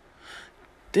Life.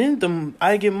 Didn't the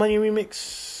I Get Money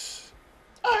remix?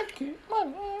 I Get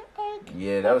Money.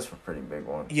 Yeah, that was a pretty big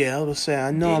one. Yeah, I was saying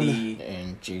I know. Diddy,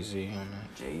 And Jay-Z on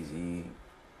that. Jay-Z.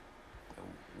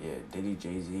 Yeah, Diddy,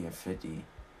 Jay-Z, and 50.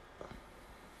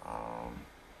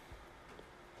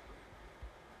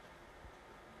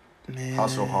 Man.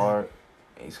 Hustle Hard,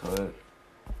 Ace Hood.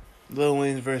 Lil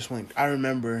Wayne's verse went. I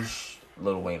remember.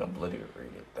 Lil Wayne obliterated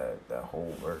that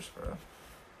whole verse, bro.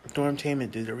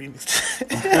 Dormtainment did a remix.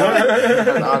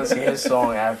 Honestly, his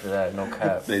song after that, no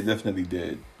cap. They definitely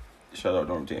did. Shout out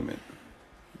Dormtainment.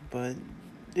 But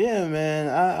yeah, man,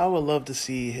 I would love to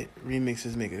see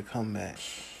remixes make a comeback.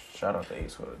 Shout out to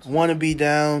Ace Hood. Wanna Be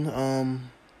Down,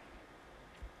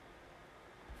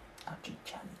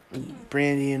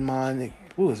 Brandy and Monica.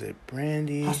 What was it?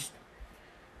 Brandy.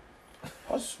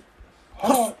 Hustle.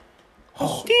 Yo,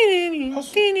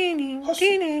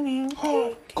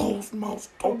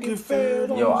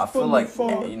 I feel like I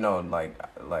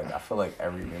feel like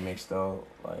every remix though,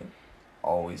 like,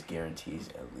 always guarantees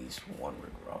at least one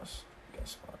Rick Ross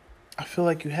guest spot. I feel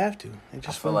like you have to. I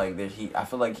feel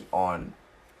like on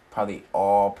probably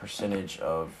all percentage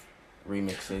of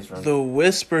remixes. The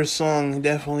Whisper song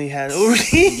definitely had a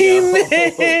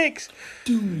remix.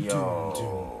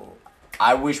 Yo,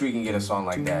 I wish we can get a song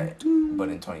like that, but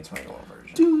in 2021 version.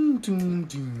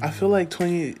 I feel like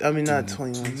not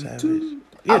 21 Savage.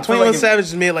 Yeah, 21 like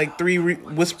Savage made like 3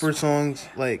 Whisper songs.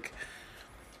 Like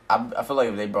I feel like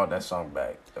if they brought that song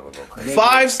back, that would go crazy.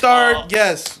 5-star,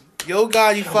 yes. Yo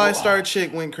Gotti 5-star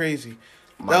chick went crazy.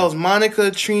 That was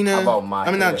Monica, Trina. How about My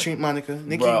Hitter? Monica.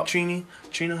 Nikki, Bro. Trina,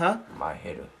 huh? My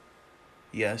Hitter.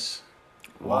 Yes.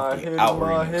 Walk My It Hitter, Out My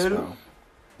remix, Hitter. bro.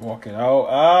 Walk it out.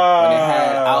 When it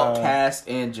had Outkast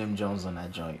and Jim Jones on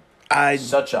that joint.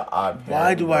 Such an odd pair.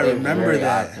 Why do I They remember very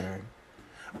that? out there.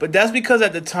 But that's because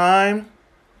at the time,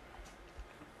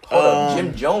 Hold up,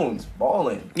 Jim Jones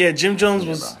balling. yeah, Jim Jones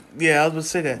was. bro. Yeah, I was about to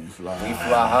say that. We fly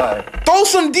high. Throw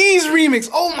Some D's remix.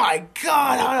 Oh my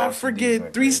God, how did I Throw Some D's forget?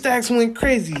 went 3 crazy. Stacks went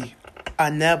crazy. I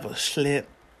never slip.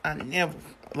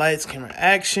 Lights, camera,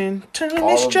 action. Turn All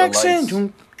this of the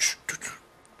Jackson.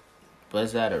 But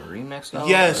is that a remix though?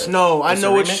 Yes, Or- no, I It's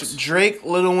know a it's remix? Drake,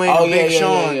 Lil Wayne, Oh and Big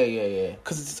Sean. yeah.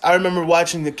 Because I remember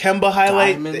watching the Kemba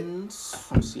highlight. Diamonds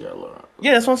from Sierra Leone.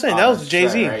 Yeah, that's what I'm saying. That was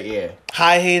Jay-Z. Right, yeah.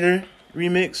 High Hater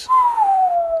remix.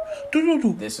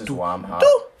 This is why I'm hot.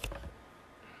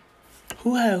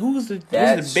 Who was the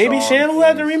That was it the Baby song Shan who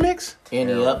had the is remix?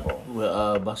 Annie terrible. Up with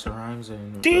Busta Rhymes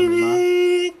and Lil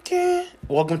Ma.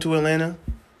 Welcome to Atlanta.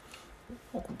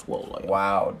 Welcome to World.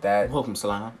 Wow, that Welcome,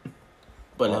 Salam.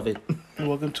 Beloved.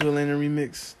 Welcome to Atlanta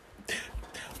remix.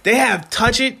 They have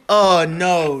Touch It. Oh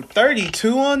no,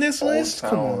 32 on this Old list. Come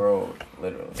Town on. Road,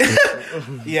 literally.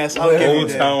 Yes, I'll give you Old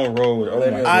that. Town Road. Oh my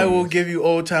Literally. I will goodness. give you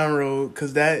Old Town Road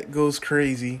because that goes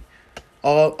crazy.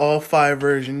 All 5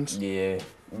 versions. Yeah.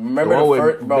 The Remember one the with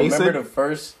first, bro? Mason? Remember the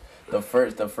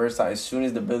first time, as soon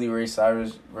as the Billy Ray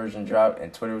Cyrus version dropped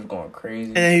and Twitter was going crazy.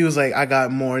 And then he was like, I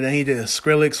got more. Then he did a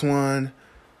Skrillex one.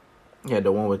 Yeah,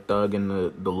 the one with Thug and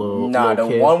the little Nah, little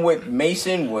the kid. one with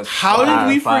Mason was How did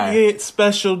we Fire. forget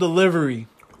Special Delivery?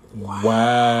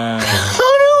 Wow.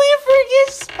 How did we forget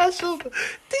Special?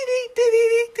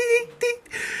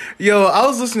 Yo, I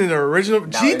was listening to the original.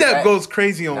 Now, G is Dep that- goes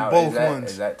crazy on Now, both is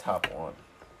ones. that top one?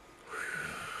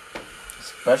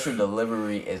 Special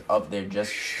Delivery is up there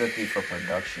just strictly for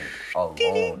production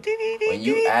alone. When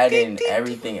you add in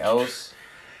everything else,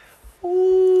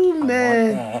 Ooh, I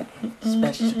man. want that.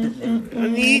 Special I Delivery.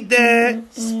 need that.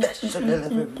 Special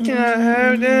Delivery. Can I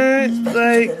have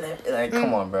that? Like,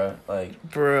 come on, bro. Like,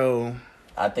 Bro,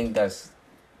 I think that's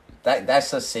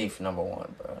a safe number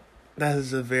one, bro. that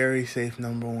is a very safe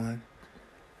number one.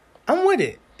 I'm with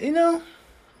it, you know?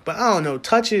 But I don't know.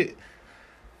 Touch it.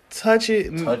 Touch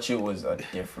It was a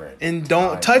different. And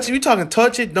don't time. touch it. We talking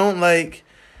touch it. Don't like.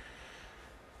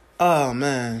 Oh,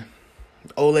 man.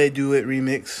 Ole Do It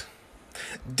remix.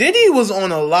 Diddy was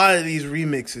on a lot of these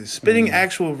remixes, spitting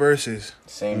actual verses.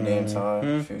 Same damn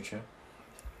time, Future.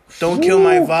 Don't kill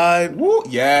my vibe. Woo.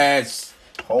 Yes.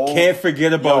 Hov, Can't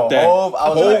forget about that. Hov, I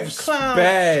was Hov like,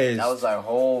 spaz. that was like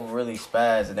Hov really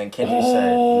spaz, and then Kendrick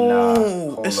said, "Nah,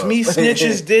 hold It's up." Me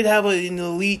Snitches did have an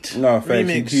elite No, facts.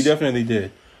 remix. He definitely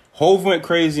did. Hov went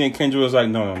crazy and Kendrick was like,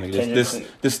 no, nigga,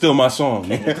 this still my song.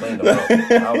 Kendrick cleaned him up.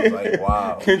 I was like,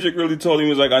 wow. Kendrick really told him, he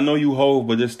was like, I know you Hov,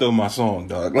 but it's still my song,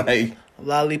 dog. Like,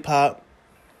 Lollipop.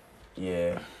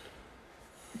 Yeah,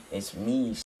 it's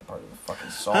me. Part of the fucking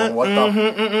song. What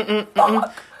the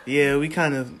fuck? Yeah, we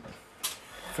kind of,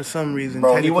 for some reason,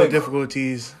 Bro, he technical went-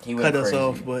 difficulties he went cut us crazy.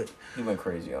 off, but He went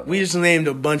crazy on that. we just named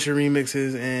a bunch of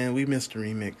remixes and we missed a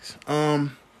remix.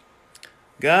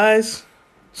 Guys,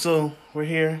 so we're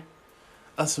here,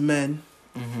 us men.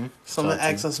 Someone Talk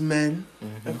to asked us men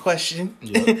a question.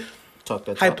 Yeah. Talk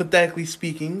that talk. Hypothetically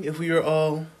speaking, if we were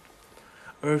all,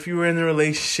 or if you were in a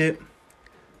relationship,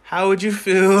 how would you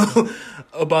feel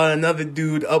about another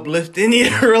dude uplifting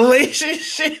your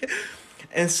relationship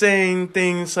and saying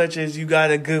things such as "you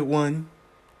got a good one"?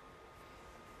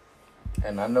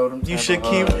 And I know them. You type should of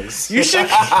keep. hugs.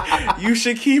 You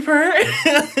should keep her.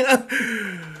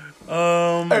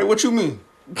 hey, what you mean?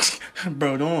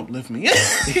 Bro, don't uplift me.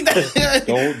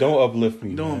 Don't uplift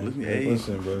me. Don't man. uplift me. Hey.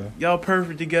 Listen, bro. Y'all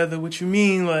perfect together. What you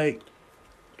mean? Like,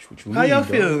 What you how mean, y'all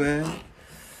dog? feel, man?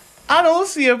 I don't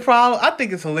see a problem. I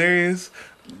think it's hilarious.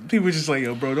 People just like,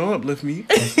 yo, bro, don't uplift me.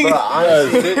 Bro,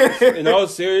 honestly, In all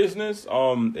seriousness, I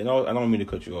don't mean to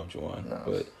cut you off, Juwan, No.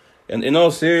 but in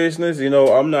all seriousness,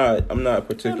 I'm not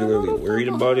particularly worried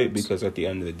about it because at the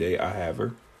end of the day, I have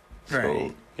her.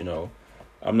 Right. So,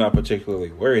 I'm not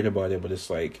particularly worried about it, but it's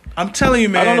like I'm telling you,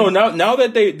 man. I don't know. Now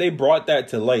that they brought that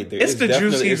to light, It's the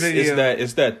Drewski video.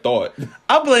 It's that thought.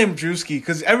 I blame Drewski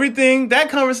because everything that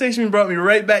conversation brought me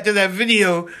right back to that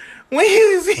video when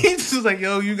he just was like,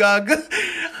 "Yo, you got good."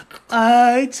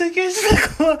 I took it to the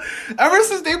club. Ever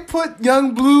since they put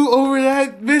Young Blue over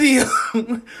that video,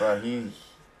 bro,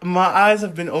 my eyes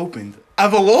have been opened.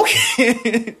 I've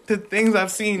awoken to things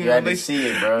I've seen. you had to see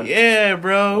it, bro. Yeah,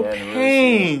 bro. You had to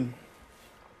really see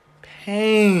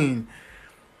Pain.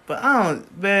 But I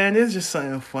don't, man, it's just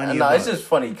something funny. No, about it's just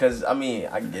funny because I mean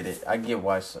I get it. I get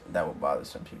why that would bother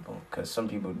some people because some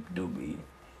people do be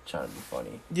trying to be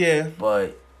funny, Yeah.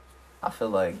 but I feel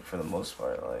like for the most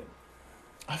part, like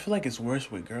I feel like it's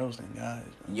worse with girls than guys.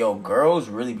 yo, girls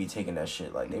really be taking that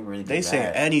shit like they really. Be They say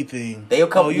mad. anything. They'll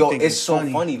come. Oh, you Yo, think it's so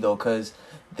funny though because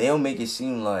they'll make it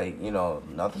seem like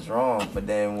nothing's wrong, but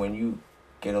then when you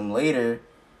get them later.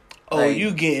 Oh, like,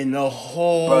 you getting the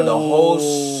whole... Bro, the whole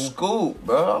scoop,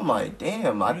 bro. I'm like,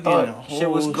 damn, I You thought getting a shit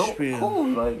was whole spiel. cool.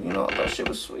 Like, I thought shit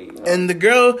was sweet. And the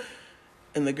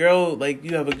girl, like,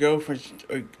 you have a girlfriend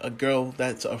or a girl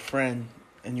that's a friend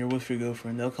and you're with your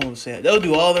girlfriend. They'll come and say it. They'll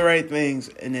do all the right things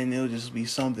and then it'll just be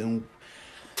something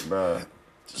bro.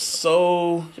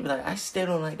 so... She be like, I still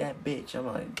don't like that bitch. I'm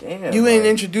like, damn. You ain't like,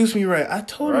 introduced me right. I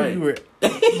told her Right. you were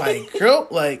my girl.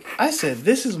 Like, I said,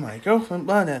 this is my girlfriend.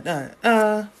 Blah, blah,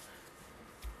 blah.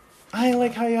 I ain't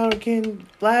like how y'all are getting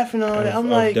laughing on it. I'm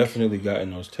I've like... definitely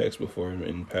gotten those texts before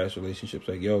in past relationships.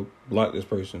 Like, yo, block this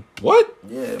person. What?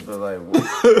 Yeah, but like,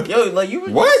 what? Yo, like you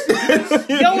were What?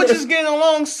 Y'all were just getting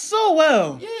along so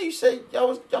well. Yeah, you said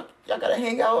y'all gotta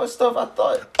hang out and stuff. I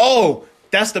thought, Oh,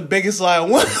 that's the biggest lie.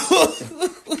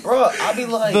 bro, I be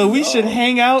like, But we yo, should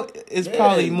hang out is Yeah.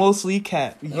 probably mostly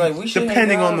cap. Like we should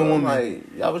depending hang on the out. woman.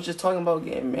 Like I was just talking about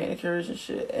getting manicures and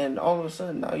shit, and all of a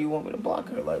sudden now you want me to block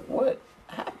her. Like what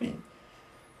happened?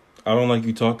 I don't like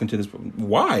you talking to this.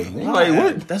 Why? Like,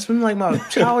 what? That's been like my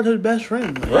childhood best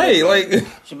friend. Like, Right, like.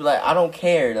 She be like, I don't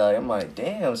care. Like I'm like,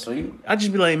 damn. So you, I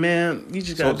just be like, man, you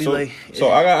just gotta be like. So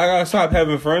I gotta stop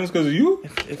having friends because of you.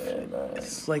 If, yeah, man.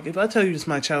 it's like if I tell you it's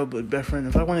my childhood best friend,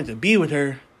 if I wanted to be with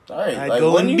her, All right, I'd like,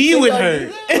 go when and you be think with I her.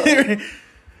 do that?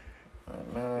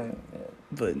 Like, man, yeah.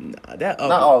 But nah, that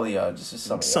Not all of y'all, just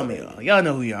some some of y'all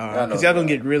know who y'all are Y'all know because who y'all gonna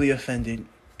y'all get really offended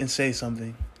and say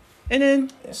something, and then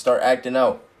And start acting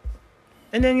out.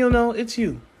 you'll know it's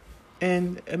you.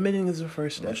 And admitting is the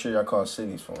first step. Make sure y'all call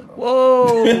Sydney's phone though.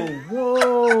 Whoa.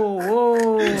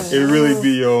 It really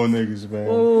be your own niggas, man.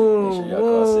 Make sure y'all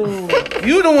call Sydney's.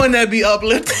 You the one that be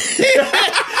uplifted.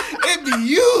 It be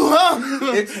you, huh?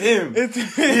 It's him. It's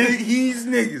He's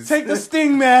niggas. Take the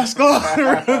sting mask off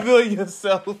and reveal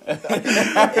yourself.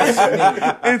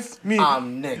 It's me.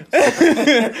 I'm Nick.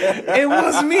 It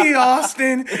was me,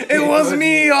 Austin. It was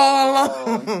me all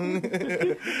along.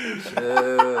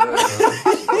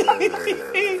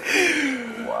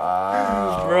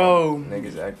 Wow. Bro.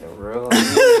 Niggas acting real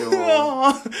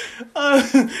unusual.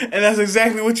 And that's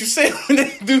exactly what you say when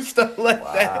they do stuff like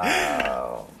that.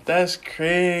 Wow. That's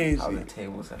crazy. How the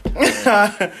tables have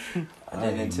turned. I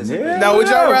didn't anticipate. Now, would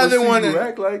y'all rather see want you to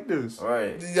act like this?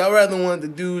 Right. y'all rather want the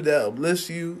dude that uplifts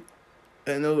you,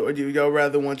 or do y'all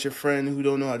rather want your friend who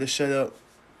don't know how to shut up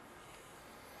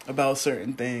about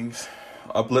certain things?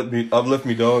 Uplift me,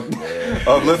 dog. Yeah.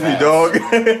 Uplift me, dog.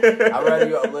 I'd rather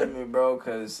you uplift me, bro,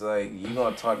 because, like, you're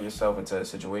going to talk yourself into a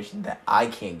situation that I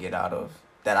can't get out of.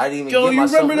 That I didn't even Yo, get you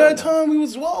myself remember that in. time we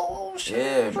was whoa shit.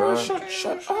 Yeah, bro.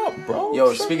 Shut up, bro.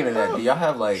 Yo, speaking of that, do y'all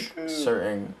have, like,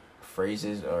 certain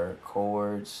phrases or code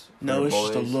words? for No, your it's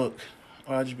just a boys? look.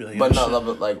 Or I'd just be like, But yo, no,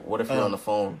 shit. like, what if you're Oh. on the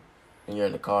phone and you're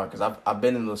in the car? Because I've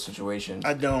been in those situations.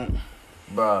 I don't.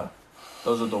 Bruh,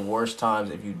 those are the worst times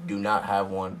if you do not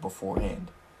have one beforehand.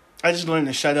 I just learned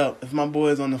to shut up. If my boy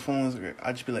is on the phone,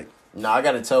 I just be like, Nah, I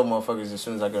gotta tell motherfuckers as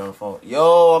soon as I get on the phone.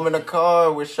 Yo, I'm in the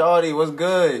car with Shawty. What's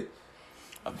good?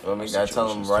 Feel me? Gotta tell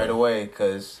them right away,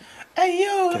 cause hey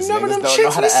yo, 'Cause remember niggas them don't chicks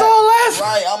know how we to saw last?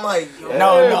 right. I'm like, yo,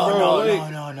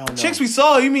 No. Chicks we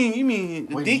saw? You mean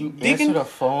When Deacon? you answer the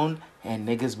phone and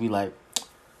niggas be like,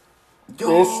 yo,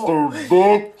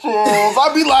 bitches.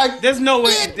 I be like, There's no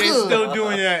way they're still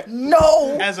doing that.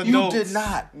 no, As you adults. did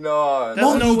not. no,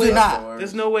 There's no you way. did not.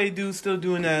 There's no way dudes still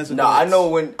doing that as Nah, I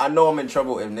adults. know I'm in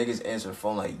trouble if niggas answer the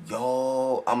phone like,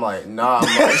 yo, I'm like, nah,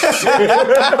 I'm like,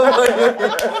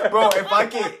 bro,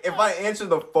 if I answer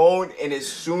the phone and as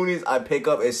soon as I pick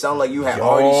up, it sounds like you had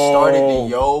already started the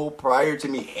yo prior to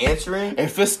me answering.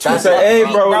 If it's too That's Say, hey,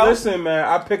 Hey, bro, bro. listen, man.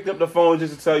 I picked up the phone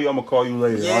just to tell you I'm gonna call you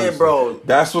later. Yeah, honestly. bro.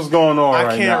 That's what's going on I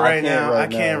right can't now. right now. I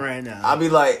can't right now. I be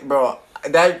like, bro,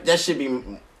 that should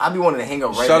be. I be wanting to hang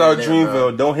up right Shout now out and there, Dreamville.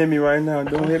 bro. Don't hit me right now.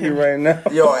 Don't hit me right now.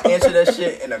 Yo, I answer that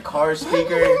shit in a car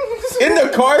speaker. In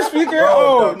the car speaker? Bro,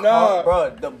 Oh, the nah.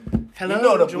 car, bro, Hello, you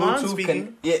know the Juwan Bluetooth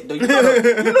speaking. you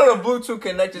know the Bluetooth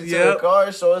connected to the Yep.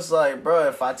 car, so it's like, bro,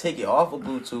 if I take it off of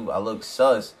Bluetooth, I look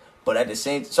sus. But at the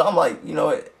same, so I'm like, you know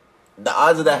what? The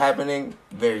odds of that happening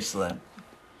very slim.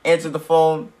 Answer the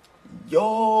phone,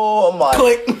 yo. I'm like,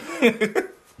 Click.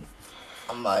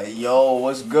 I'm like, yo,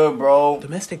 what's good, bro?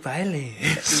 Domestic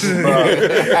violence. Bro,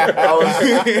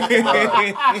 I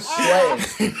was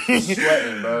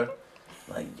sweating, bro.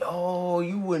 Like, yo,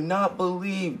 you would not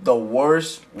believe the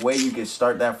worst way you could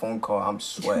start that phone call. I'm You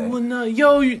sweating. would not,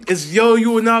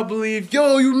 you would not believe.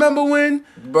 Yo, you remember when?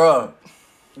 Bruh,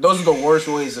 those are the worst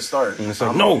ways to start. And it's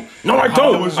like, no, I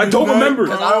don't. I don't remember.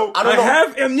 'Cause I don't know.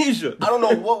 have amnesia. I don't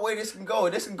know what way this can go.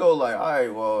 This can go like, all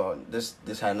right, well, this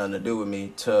had nothing to do with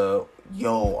me. To,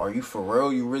 yo, are you for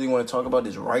real? You really want to talk about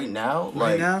this right now? Right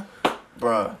Like, now?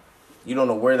 bruh, you don't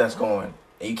know where that's going,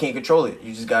 and you can't control it.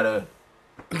 You just gotta.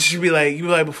 You be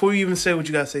like, before you even say what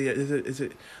you gotta say, is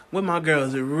it with my girl?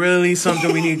 Is it really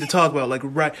something we need to talk about? Like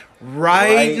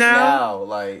right now?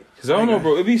 like. Cause I don't know,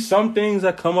 bro. It be some things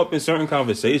that come up in certain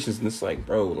conversations, and it's like,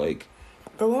 bro, like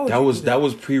Bro, that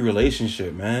was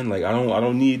pre-relationship, man. Like I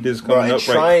don't need this Bro, coming and up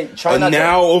right try not to-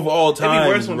 now of all It'd be time,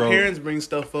 worse when bro. parents bring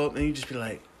stuff up and you just be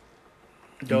like,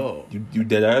 dog. You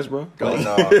dead ass, bro. Oh, Like,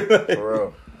 no, for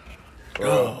real. For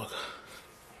real.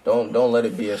 Dog. Don't let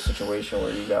it be a situation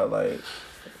where you got like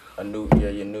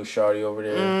your new shawty over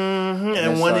there. And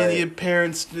it's one of like- your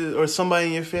parents or somebody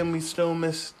in your family still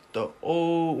miss the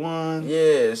old one. Yeah,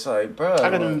 it's like, bro. I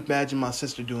can imagine my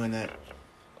sister doing that.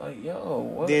 Like, yo,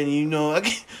 what? Then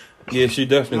yeah, she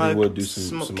definitely my would do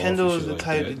some Kendall awful is shit the like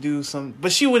type that. to do some,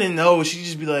 but she wouldn't know. She'd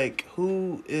just be like,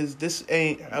 "Who is this?"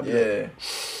 Ain't I'd be like, Yeah,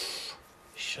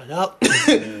 shut up.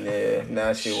 yeah,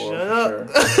 nasty wolf Shut for up.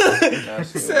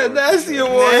 sure. Nasty wolf. Nasty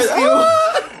award.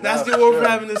 Nasty for award for sure.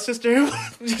 having a sister.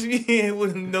 Just he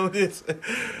wouldn't know this. No,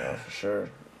 for sure.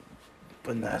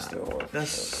 But nah, Nasty wolf. for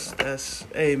sure. that's.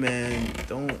 Hey man,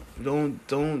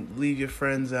 don't leave your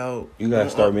friends out. You gotta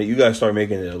start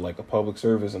making it like a public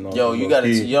service and all. Yo, you gotta,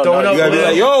 yo, Don't no, You gotta be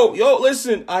Well- like, yo,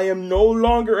 listen, I am no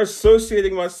longer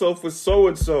associating myself with so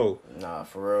and so. Nah,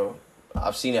 for real.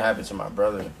 I've seen it happen to my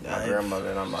brother, my Nah, grandmother,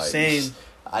 and I'm like, same.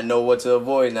 I know what to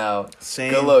avoid now.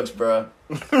 Same. Good looks, bro.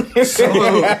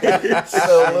 Salute.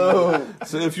 Salute.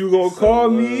 So if you gonna call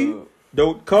me,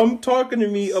 Don't come talking to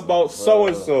me about so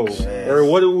and so or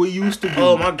what we used to do.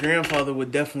 Oh, my grandfather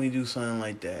would definitely do something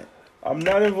like that. I'm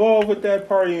not involved with that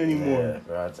party anymore. Yeah,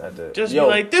 bro, I did. Just be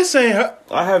like, this ain't her.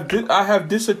 I've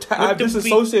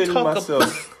disassociated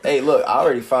myself. Hey, look, I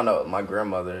already found out my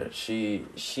grandmother. She,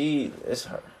 it's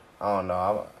her. I don't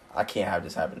know. I can't have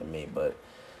this happen to me, but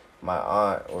my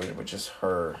aunt, or just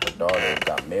her daughter,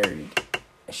 got married,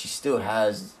 and she still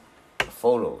has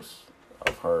photos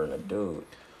of her and a dude.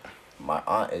 My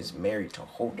aunt is married to a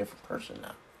whole different person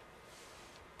now.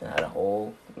 They had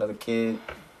another kid.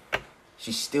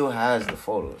 She still has the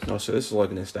photos. No, so this is like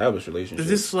an established relationship. Is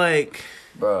this like,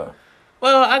 Bruh.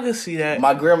 well, I can see that.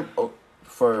 My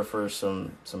for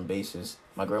some basis,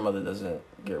 my grandmother doesn't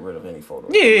get rid of any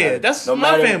photos. Yeah, that's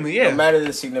my family. Yeah, no matter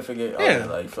the significant other,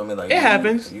 like, feel me, like it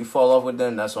happens. If you fall off with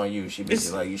them, that's on you. She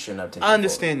basically like, you shouldn't have taken. I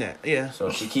understand that. Yeah.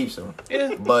 So she keeps them.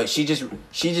 Yeah. But she just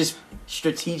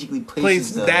strategically places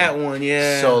Plays them. that one.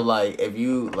 Yeah. So like, if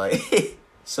you like,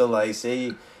 so like,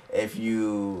 say if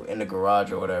you in the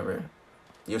garage or whatever,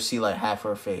 you'll see like half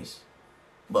her face,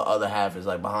 but other half is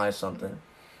like behind something,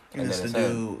 and it's the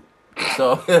him. dude.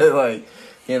 So like,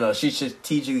 she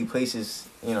strategically places,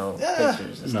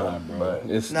 pictures and stuff. bro. But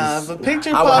If a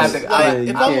picture I would pops, have to- like,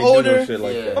 if I'm older,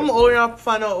 that. I'm older, I'll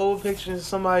find out old pictures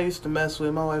somebody used to mess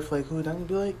with. My wife like, who? I'm gonna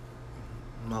be like,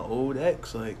 my old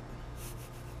ex. Like,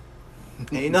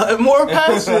 ain't nothing more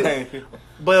past it.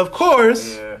 But of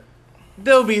course,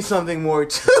 there'll be something more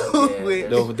to it.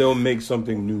 They'll make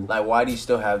something new. Like, why do you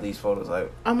still have these photos?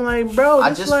 Like, I'm like, bro,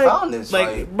 I just found this.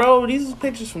 Like, bro, these are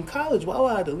pictures from college. Why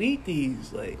would I delete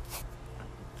these? Like,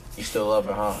 you still love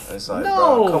it, huh? It's like,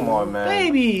 no, bro, come on, man.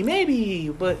 Maybe,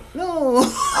 but no.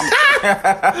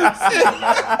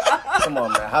 Come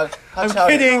on, man. How I'm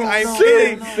kidding.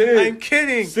 I'm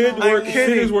kidding. Sid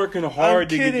is working hard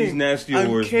to get these nasty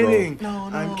awards, bro.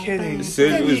 I'm kidding.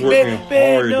 Sid is working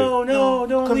hard. No,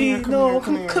 don't leave. No,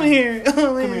 come here. Come here.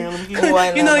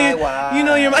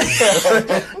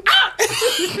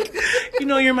 You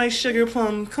know you're my sugar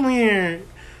plum. Come here.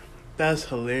 That's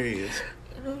hilarious.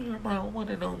 You're my one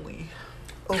and only.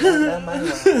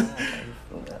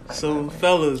 So,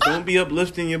 fellas, don't be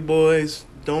uplifting your boys.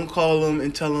 Don't call them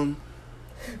and tell them.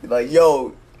 Like,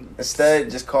 yo, instead,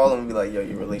 just call them and be like, yo,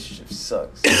 your relationship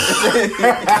sucks.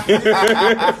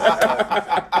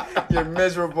 You're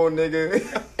miserable, nigga.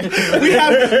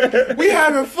 we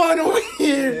having fun over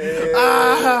here.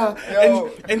 Yo.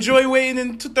 Enjoy waiting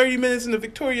in 30 minutes in the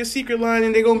Victoria's Secret line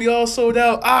and they're going to be all sold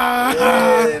out.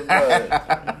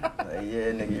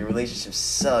 Yeah, nigga, your relationship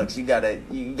sucks. You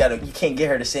can't get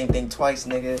her the same thing twice,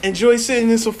 nigga. Enjoy sitting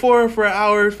in Sephora for an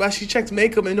hour while she checks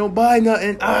makeup and don't buy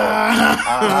nothing.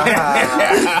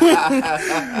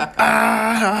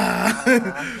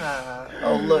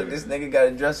 Oh, look, this nigga got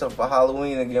to dress up for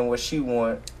Halloween again. What she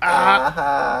want?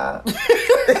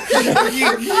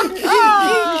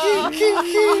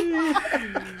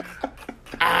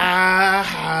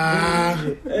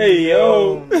 Hey,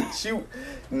 yo.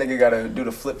 Nigga gotta do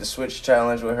the flip the switch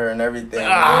challenge with her and everything.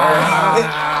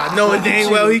 Knowing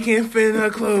dang well he can't fit in her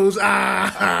clothes. Look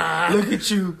at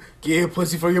you, get a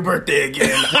pussy for your birthday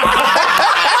again.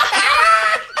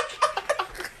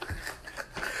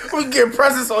 We get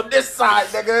presents on this side,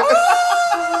 nigga.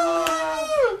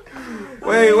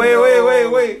 Wait.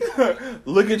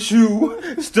 Look at you,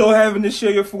 still having to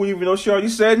share your food even though she already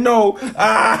said no.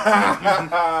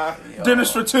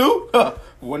 Dinner's for two?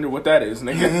 Wonder what that is,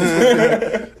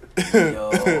 nigga.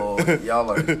 Yo,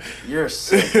 you're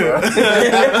sick, bro.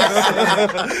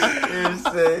 You're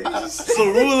sick. So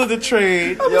rule of the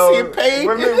trade. Yo,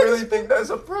 women really think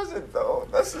that's a present, though.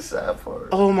 That's the sad part.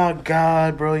 Oh my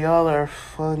God, bro, y'all are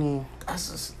funny.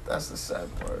 That's the sad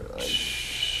part. Like,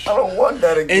 I don't want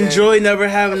that again. Enjoy never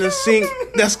having a sink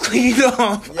that's cleaned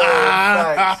off. Yo,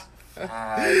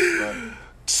 facts.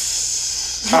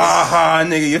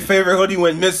 Nigga, your favorite hoodie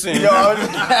went missing. Yo,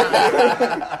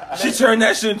 she turned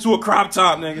that shit into a crop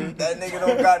top, nigga. That nigga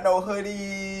don't got no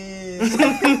hoodies.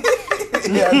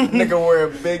 Yeah, nigga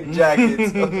wearing big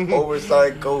jackets,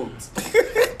 oversized coats.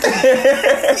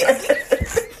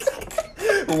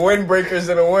 Windbreakers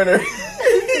in the winter.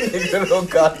 Nigga don't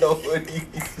got no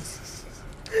hoodies.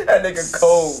 That nigga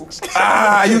cold.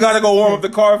 You gotta go warm up the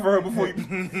car for her before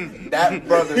you. That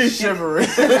brother's shivering.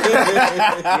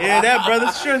 Yeah, that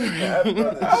brother's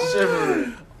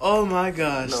shivering. Oh my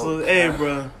gosh. No, so, hey,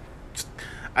 bro.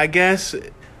 I guess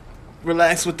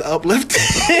relax with the uplift.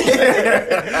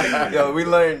 Yo, we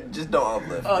learned just don't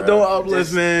uplift. Don't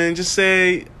uplift, man. Just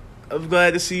say, I'm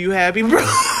glad to see you happy, bro.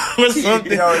 Or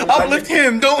something. Yo, Uplift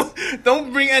him.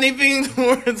 Don't bring anything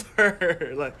towards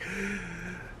her. Like,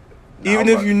 even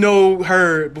if you know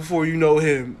her before you know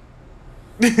him,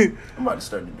 I'm about to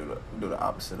start to do the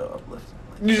opposite of uplifting.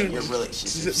 Like, your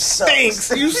relationship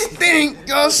Stinks. You stink.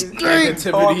 Y'all stink.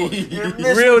 Negativity. You're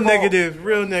miserable. Real negative.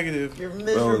 Real negative. You're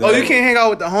miserable. Oh, you can't hang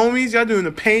out with the homies? Y'all doing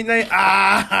the paint night?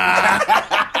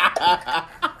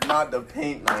 Not the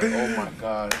paint night. Oh my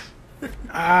gosh.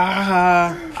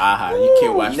 Oh, You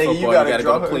can't watch Nigga, football. you You gotta gotta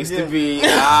go drop to it place to again. be.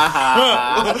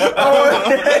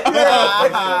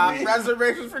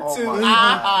 Reservations for Oh two. my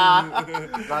God.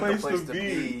 Not the place to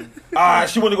be.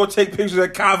 She want to go take pictures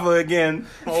at Kava again.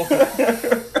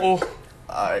 oh,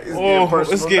 Alright, it's getting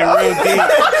personal. it's getting now. real deep.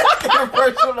 Getting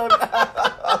personal now.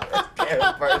 It's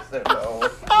getting personal.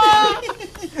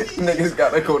 Niggas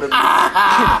gotta go to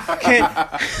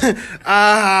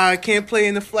Can't play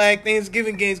in the flag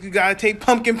Thanksgiving games. You gotta take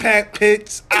pumpkin pack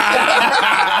pits. Niggas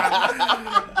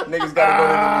gotta go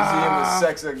to the Museum of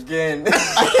Sex again.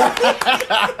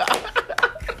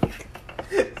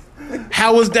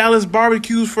 How was Dallas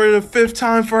barbecues for the 5th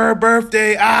time for her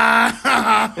birthday?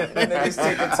 Niggas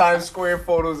taking Times Square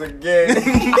photos again.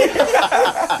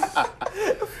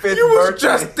 Fifth You was birthday.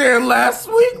 just there last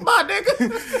week, my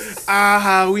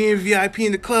nigga. We in VIP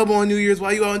in the club on New Year's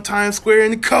while you out in Times Square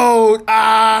in the cold.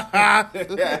 Trying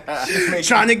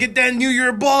to get that New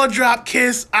Year ball drop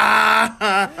kiss.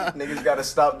 Niggas gotta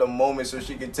stop the moment so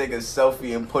she can take a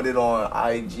selfie and put it on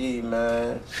IG,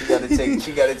 man. She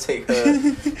gotta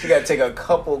take a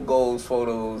couple goals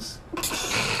photos.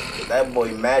 That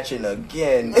boy matching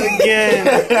again. Again.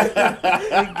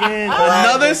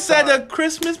 Another set of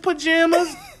Christmas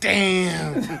pajamas?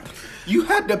 Damn. You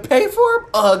had to pay for him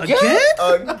again?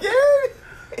 Again?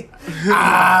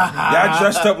 Y'all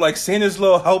dressed up like Santa's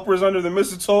little helpers under the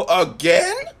mistletoe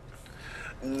again?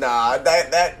 Nah,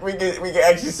 that we can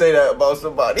actually say that about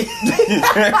somebody.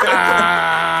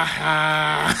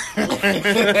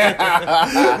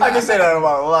 I can say that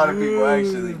about a lot of people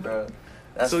actually, bro.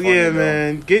 That's So funny, yeah, though.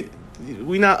 man.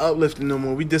 We not uplifting no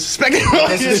more. We disrespecting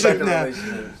relationship Disrespecting now.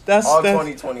 relationships. That's all that's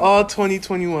 2021. all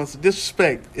 2021. So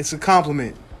disrespect. It's a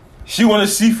compliment. She want a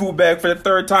seafood bag for the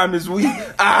 3rd time this week.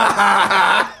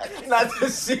 Not to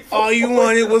see. All you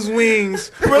wanted was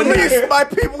wings. Release my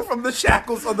people from the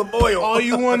shackles of the boil. All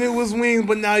you wanted was wings,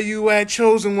 but now you had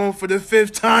chosen one for the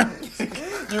 5th time.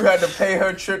 You had to pay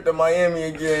her trip to Miami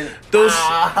again. Those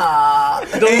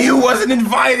And you wasn't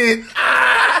invited.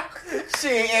 She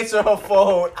ain't answer her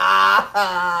phone.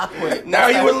 Now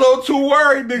you a little too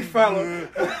worried, big fella.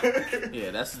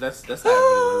 Yeah, that's not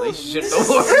a relationship no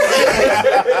more.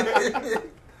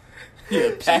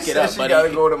 Yeah, pack She it said up, she buddy. gotta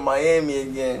go to Miami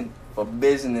again for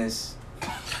business.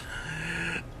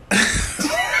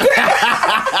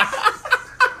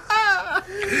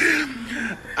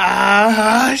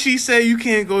 She said you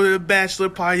can't go to the bachelor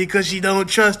party because she don't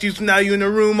trust you, so now you in the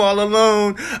room all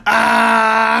alone.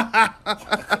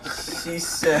 She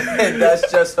said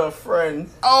that's just her friend.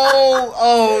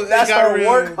 Oh, That's it got her real.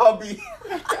 work hubby.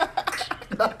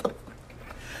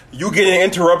 You getting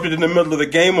interrupted in the middle of the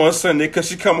game on Sunday because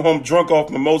she come home drunk off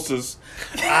mimosas.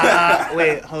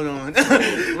 Wait, hold on. wait,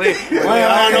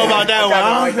 I don't know about that one.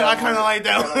 I kind of like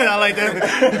that one. I like that.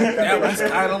 That was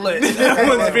kind of lit. That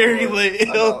one's very lit.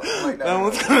 like that That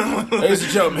one's kind of. Ladies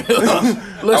and gentlemen,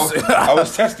 listen. I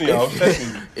was testing you.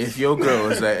 If your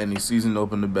girl is at any season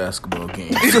opening basketball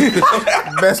games,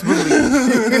 best believe.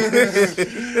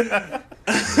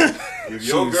 If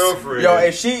your girlfriend Yo,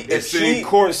 if she is sitting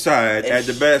courtside at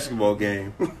the basketball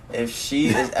game. if she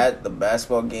is at the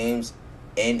basketball games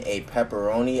in a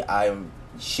pepperoni,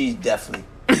 she's definitely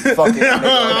fucking. She's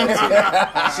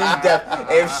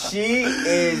if she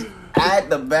is at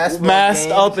the basketball Masked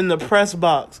games, up in the press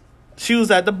box. She was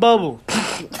at the bubble.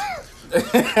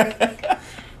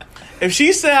 If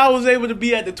she said I was able to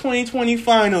be at the 2020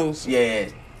 finals, yeah,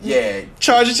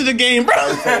 charge it to the game, bro.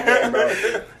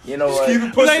 you know what? Keep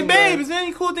it pushing, Like, babe, man. is there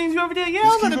any cool things you ever did? Yeah, I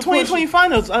was at the keep it 2020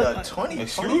 finals. The 2020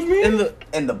 Excuse me? In the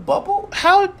in the bubble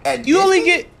how At you only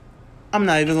Disney? get. I'm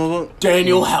not even gonna go.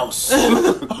 Daniel House.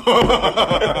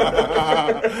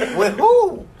 with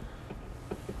who?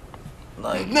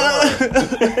 Like, wait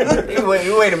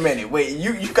a minute. Wait,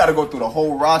 you got to go through the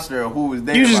whole roster of who was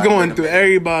there. You just Like, going wait a through minute.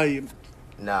 everybody.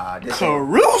 Nah,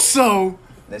 Caruso.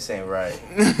 this ain't right.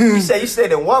 You say you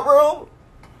stayed in what room?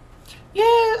 Yeah,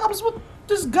 I was with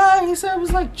this guy. He said it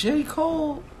was like J.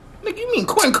 Cole. Nigga, you mean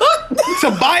Quinn Cook?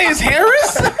 Tobias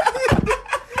Harris.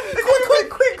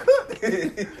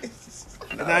 Quick.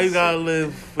 Now you gotta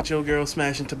live with your girl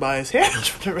smashing Tobias Harris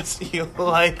for the rest of your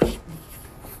life.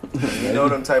 You know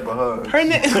them type of hugs. Her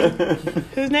name.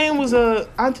 His name was Oh,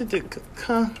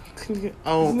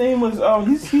 His name was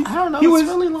he I don't know. He It's was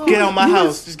really long. get out my he house.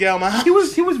 was- Just get out my house.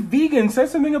 he was vegan. Said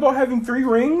something about having 3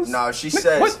 rings. No, she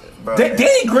says, What? bro.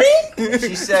 Danny Green?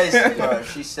 She says,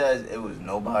 she says it was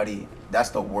nobody. That's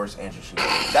the worst answer she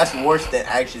gave. That's worse than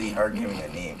actually her giving a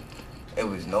name. It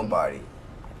was nobody.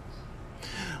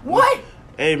 What?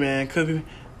 Hey man, could be.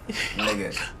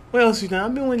 Nigga. What else you know?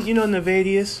 I've been with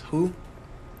Nevadius. Who?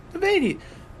 Nevadius.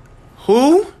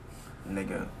 Who?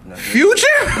 Nigga. Future?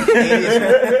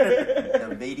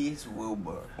 Nevadius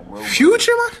Wilbur.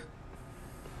 Future man?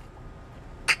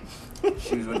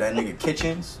 She was with that nigga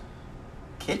Kitchens.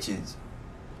 Kitchens.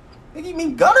 Nigga, you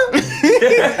mean Gunner?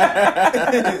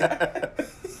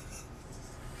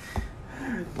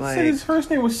 Said his first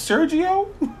name was Sergio.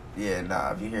 Yeah,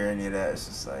 nah. If you hear any of that, it's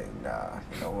just like, nah.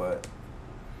 You know what?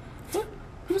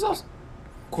 He was also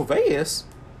Corvallis.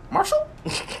 Marshall?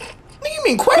 Nigga, you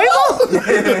mean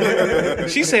Quavo?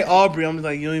 She say Aubrey. I'm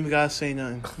like, you don't even gotta say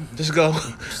nothing. Just go.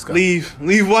 Leave.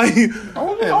 Leave. Why? I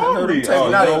was Aubrey. She's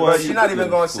not even Cool.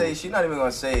 gonna say. She's not even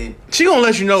gonna say. She gonna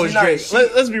let you know She it's not- Drake. she-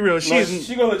 Let's be real. No, She's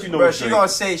she gonna let you know. Bro, it's she Drake.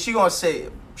 gonna say.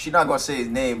 She's not gonna say his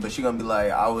name, but she gonna be like,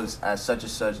 I was at such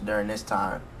and such during this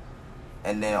time,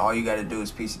 and then all you gotta do is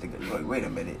piece it together. You're like, wait a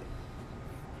minute.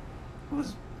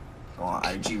 Who's on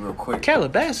IG real quick?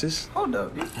 Calabasas. Hold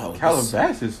up, dude. Oh,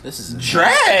 Calabasas. This is Drake.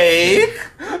 Hey, you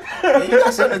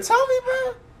got something to tell me,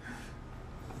 bro?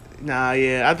 Nah,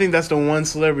 yeah. I think that's the one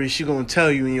celebrity she gonna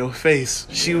tell you in your face.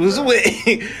 She was with.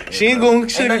 She ain't gonna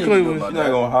Ain't nothing you can do sugarcoat with. about She's not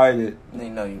gonna hide it.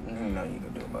 Ain't nothing you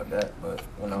can do about that, but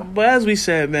you know. But as we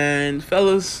said, man,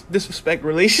 fellas, disrespect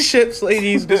relationships.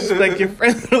 Ladies, disrespect your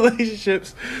friends'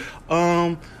 relationships.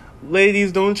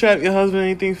 Ladies, don't trap your husband or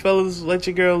anything. Fellas, let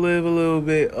your girl live a little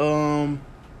bit.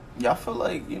 Y'all feel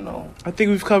like, you know, I think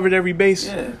we've covered every base.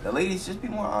 yeah, the ladies just be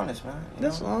more honest, man. You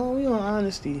That's know? all. We on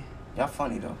honesty. Y'all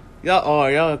funny though. Y'all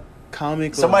are. Y'all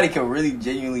comic. Somebody can really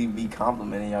genuinely be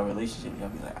complimenting y'all relationship. Y'all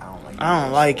be like, I don't like it. I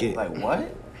don't like it. Like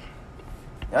what?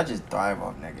 Y'all just thrive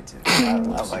off negativity. I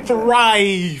like that.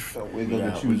 thrive. We're We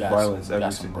gonna got, choose violence we every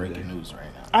got some single breaking day. news right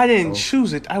now. I didn't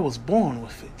choose it. I was born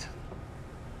with it.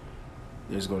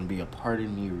 There's going to be a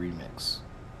Pardon Me remix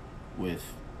with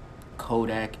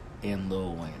Kodak and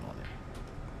Lil Wayne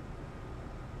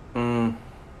on it.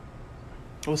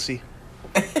 We'll see.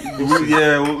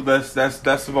 Yeah, well, that's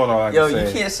about all I Yo, can say.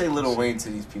 you can't say Little Wayne to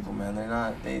these people, man. They're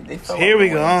not. They fell Here off we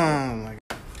the go. Wayne. Oh my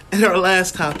God. And our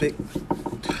last topic,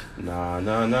 Nah.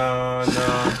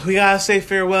 we gotta say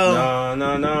farewell.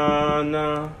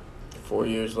 Nah. 4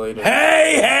 years later.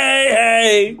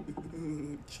 Hey.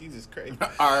 Jesus Christ.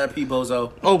 R.I.P.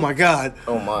 Bozo. Oh my God.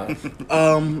 Oh my.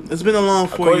 It's been a long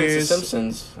 4 According years. to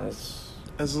Simpsons, that's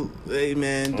Hey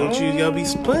man, don't y'all be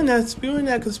spewing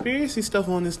that conspiracy stuff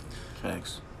on this.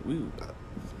 Facts. We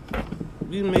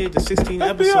made it to 16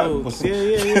 episodes. Yeah.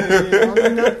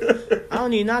 I don't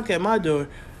need knock at my door.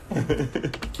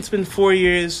 It's been 4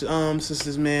 years since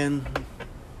this man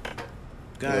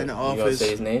got in the You gonna office.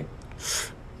 say his name?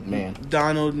 Man,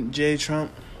 Donald J.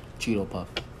 Trump, Cheeto Puff.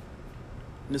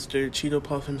 Mr. Cheeto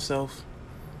Puff himself,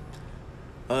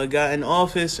 got in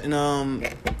office, and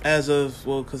as of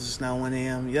because it's now 1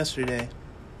 a.m. yesterday,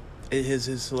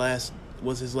 his last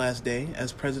day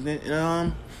as president,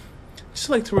 and just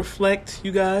like to reflect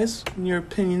you guys and your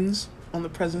opinions on the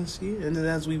presidency, and then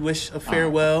as we wish a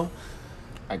farewell.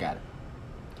 I got it.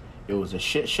 It was a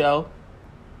shit show,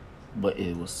 but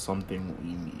it was something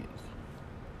we needed.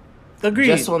 Agreed.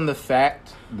 Just on the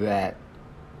fact that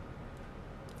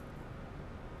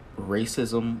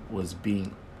racism was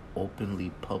being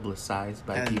openly publicized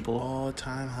by At people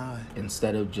all-time high.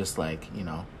 instead of just like,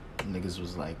 niggas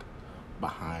was like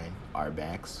behind our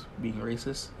backs being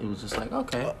racist. It was just like,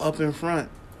 okay. Up in front,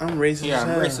 I'm racist. Yeah, as I'm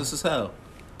hell. racist as hell.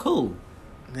 Cool.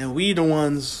 And we the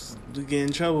ones who get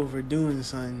in trouble for doing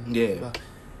something. Yeah.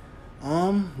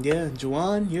 Yeah,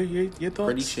 Juwan, your thoughts?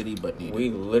 Pretty shitty, but needed. we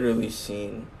literally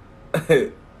seen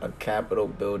a Capitol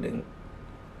building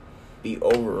be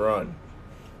overrun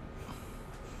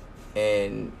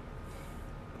and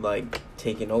like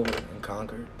taken over and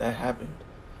conquered. That happened.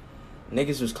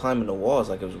 Niggas was climbing the walls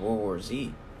like it was World War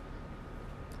Z.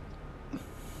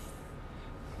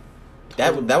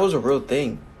 That was a real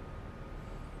thing.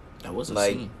 That was a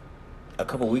like, scene. A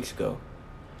couple weeks ago.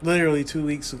 Literally 2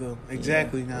 weeks ago.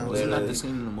 Exactly Yeah. now. Wasn't that literally. the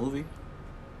scene in the movie?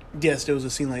 Yes, there was a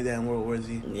scene like that in World War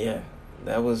Z. Yeah,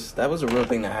 that was a real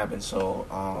thing that happened. So,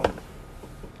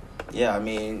 yeah, I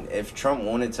mean, if Trump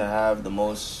wanted to have the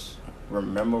most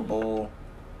memorable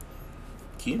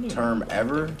term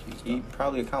ever, he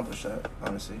probably accomplished that,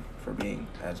 honestly, for being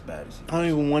as bad as he I don't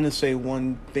even want to say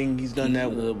one thing he's done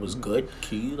that was good.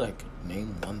 Can you like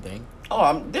name one thing?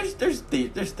 Oh, there's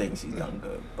things he's done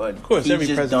good, but Of course, he's every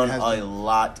just president done has a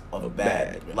lot of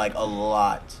bad, like a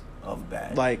lot of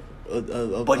bad. like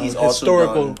but he's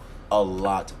historical. also done a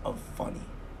lot of funny.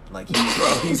 Like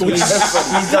he's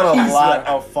done a lot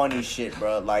of funny shit,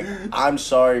 bro. Like I'm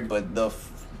sorry, but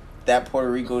that Puerto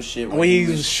Rico shit when he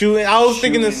was shooting, I was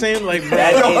thinking the same. Like, bro,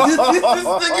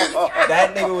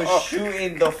 that nigga was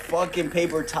shooting the fucking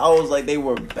paper towels like they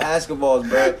were basketballs,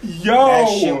 bro. Yo, that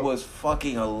shit was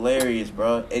fucking hilarious,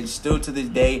 bro. And still to this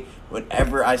day,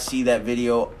 whenever I see that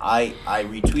video, I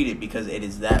retweet it because it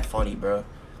is that funny, bro.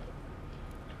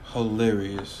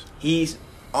 hilarious. He's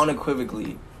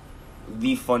unequivocally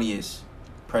the funniest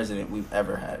president we've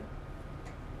ever had.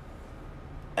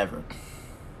 Ever.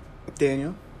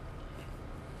 Daniel.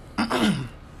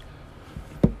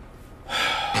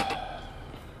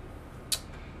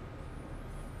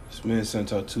 This man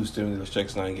sent out 2 stimulus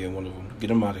checks and I ain't getting one of them. Get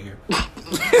him out of here.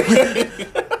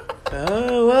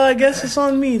 Well, I guess it's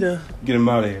on me to. Get him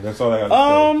out of here. That's all I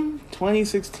got to say.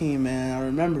 2016, man. I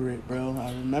remember it, bro. I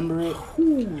remember it.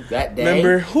 Ooh, that day.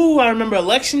 I remember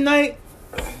election night.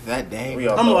 That day. We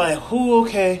all I'm know. like, who?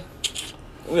 Okay.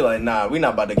 We like, nah, we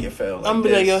not about to get failed. I'm be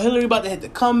like, yo, Hillary about to hit the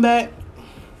comeback.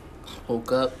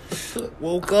 Woke up.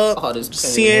 Woke up. Oh, this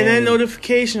CNN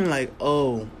notification. Like,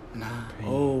 oh, Nah.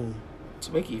 oh.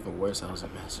 To make it even worse, I was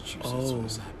in Massachusetts when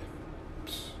this happened.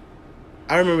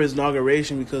 I remember his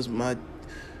inauguration because one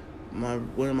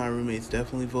of my roommates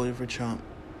definitely voted for Trump.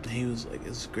 And he was like,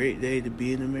 "It's a great day to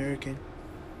be an American."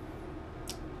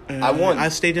 And I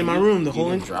stayed in my room the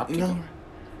whole didn't drop him?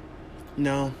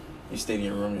 No, You stayed in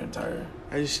your room your entire.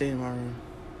 I just stayed in my room.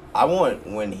 I want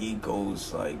when he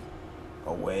goes like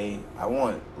away. I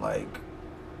want like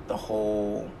the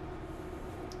whole.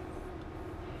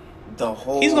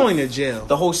 He's going to jail.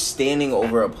 The whole standing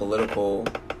over a political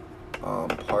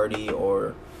party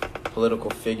or political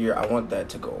figure. I want that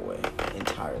to go away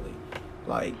entirely.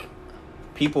 Like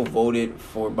people voted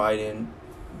for Biden,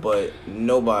 but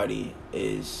nobody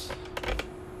is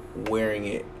wearing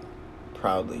it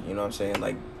proudly. You know what I'm saying?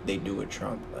 Like they do with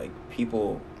Trump. Like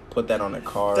people put that on their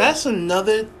car. That's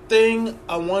another thing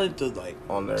I wanted to like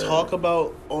on their talk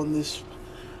about on this.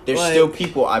 There's like, still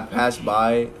people I pass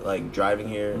by, like driving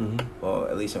here, Mhm. well,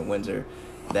 at least in Windsor,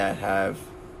 that have,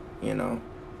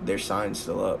 their signs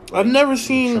still up. Like, I've never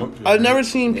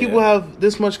seen people Yeah. have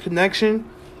this much connection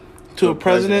to a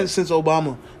president since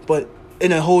Obama, but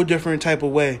in a whole different type of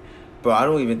way. But I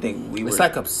don't even think we were. It's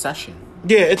like obsession.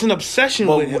 Yeah, it's an obsession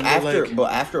Well, with him. after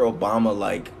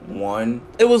Obama won,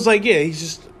 It was like, yeah, he's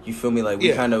just. you feel me? Like we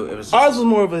Yeah. kind of it was. Ours was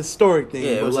more of a historic thing. yeah,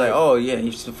 it but was like, oh yeah,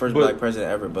 he's the first But- black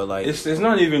president ever. But like, It's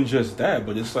not even just that,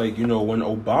 but it's like, when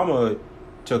Obama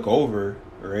took over,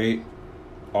 right?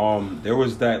 There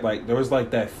was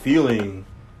that feeling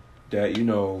that,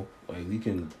 like we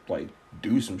can like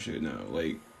do some shit now.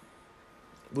 Like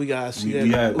we got to see we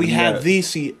that. had- We we have had- the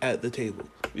seat at the table.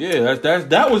 yeah,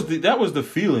 that was the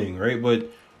feeling, right? But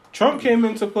Trump came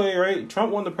into play, right?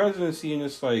 Trump won the presidency, and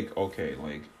it's like, okay,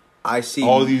 like I see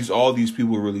all these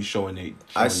people really showing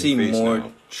I see their face more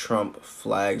now. Trump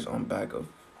flags on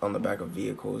the back of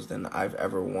vehicles than I've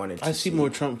ever wanted to I see more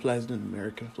Trump flags than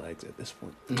American flags at this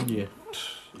point. Yeah.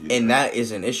 And that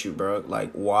is an issue, bro.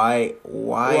 Like, why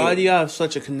do you have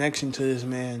such a connection to this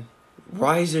man?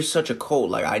 Why is there such a cult?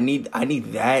 Like, I need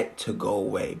that to go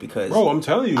away because Bro, I'm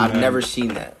telling you, I've man. never seen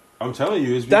that. I'm telling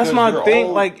you, it's That's because my they're thing.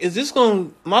 all- Like, is this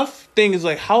going? My thing is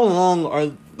like, how long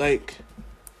are like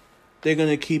they're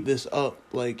gonna keep this up?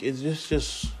 Like, is this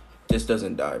just? This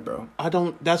doesn't die, bro. I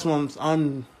don't. That's what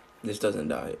I'm. This doesn't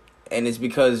die, and it's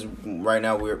because right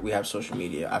now we have social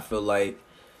media. I feel like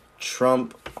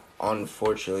Trump,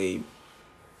 unfortunately,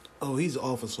 Oh, he's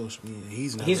off of social media.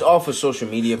 he's off of social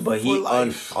media, but he For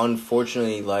life.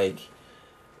 unfortunately, like,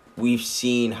 we've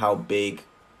seen how big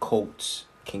cults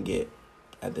can get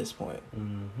at this point.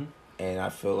 Mhm. And I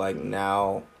feel like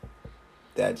now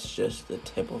that's just the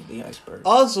tip of the iceberg.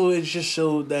 Also, it just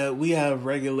showed that we have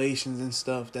regulations and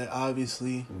stuff that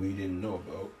obviously we didn't know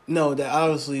about.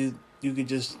 you could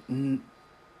just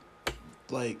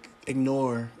like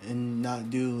ignore and not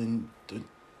do, and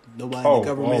nobody in the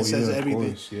government says yeah, of everything.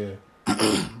 course,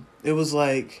 yeah. It was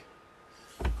like,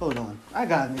 hold on, I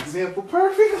got an example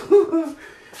perfect.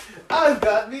 I've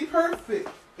got the perfect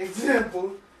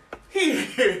example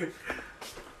here.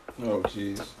 Oh,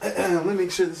 jeez. Let me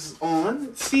make sure this is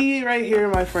on. See right here,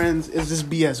 my friends, is this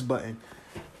BS button.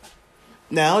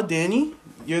 Now, Danny,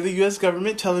 you're the U.S.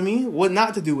 government telling me what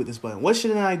not to do with this button. What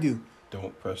should I do?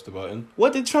 Don't press the button.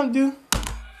 What did Trump do?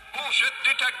 Bullshit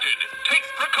detected. Take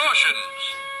precautions.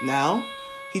 Now,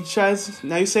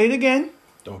 now you say it again.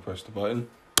 Don't press the button.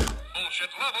 Bullshit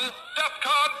level,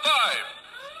 DEFCON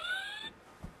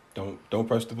 5. Don't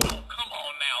press the button. Come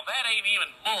on now, that ain't even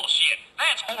bullshit.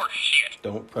 That's horse shit.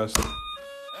 Don't press.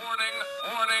 Warning,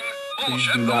 warning, Please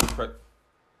bullshit. do not press.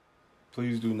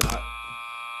 Please do not. That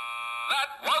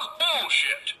was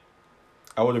bullshit.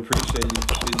 I would appreciate it if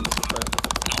you didn't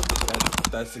press.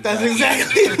 That's That's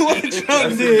exactly exactly what Trump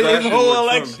that's did his exactly whole what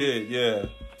election. Trump did, yeah.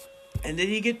 And did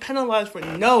he get penalized for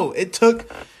it? No, it took.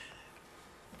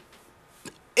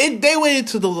 They waited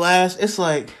to the last. It's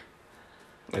like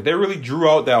Like they really drew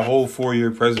out that whole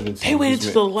 4-year presidency. they waited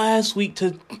to the last week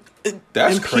to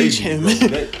That's impeach crazy, him.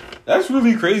 bro. That's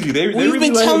really crazy. They We've really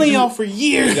been let him telling do- y'all for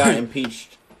years. He got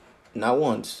impeached not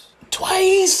once.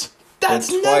 Twice.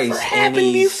 That's But never twice, and happened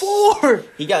he's- before.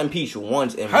 He got impeached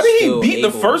once and How was did he still beat the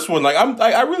able- first one? Like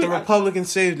I really The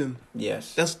Republicans saved him.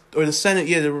 Yes. Or the Senate.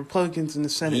 Yeah, the Republicans in the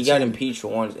Senate. He got saved him. impeached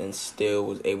once and still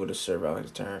was able to serve out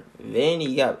his term. Then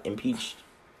he got impeached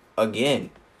again,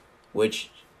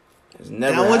 which has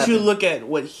never And I want you to happened. look at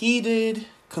what he did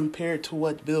compared to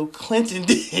what Bill Clinton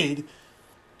did.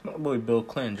 My boy Bill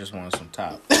Clinton just wanted some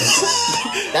top.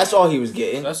 That's all he was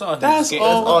getting. That's all. That's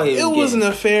all. all he was It wasn't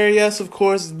getting. a fair. Yes, of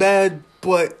course, it's bad.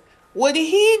 But what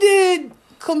he did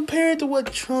compared to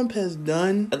what Trump has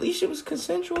done. At least it was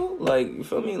consensual. Like, you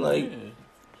feel me? Like,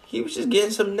 he was just getting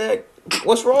some neck.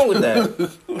 What's wrong with that?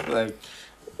 Like,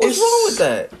 What's wrong with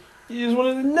that? He just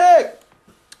wanted the neck.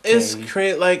 It's Okay.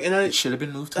 crazy. Like, and it should have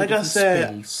been moved to Like a I different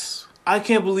said, space. I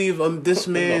can't believe this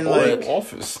man. The whole Like,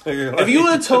 office. if you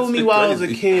would have told me while I was a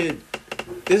Crazy. kid,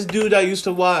 this dude I used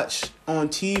to watch on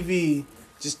TV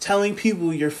just telling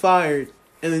people you're fired,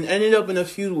 and then ended up in a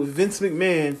feud with Vince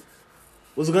McMahon,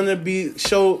 was gonna be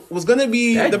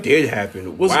That did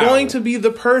happen. was Wow. going to be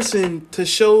the person to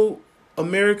show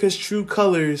America's true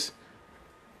colors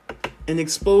and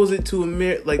expose it to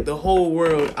like the whole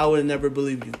world, I would have never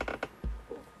believed you.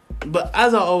 But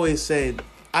as I always say,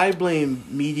 I blame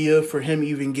media for him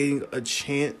even getting a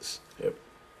chance Yep.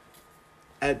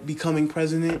 at becoming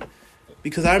president.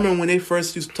 Because I remember when they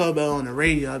first used to talk about it on the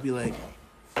radio, I'd be like,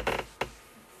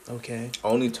 okay.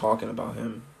 Only talking about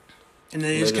him. And then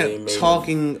they just Literally kept made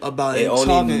talking about it it, only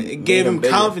talking. made It gave him him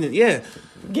bigger. confidence. Yeah.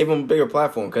 Give him a bigger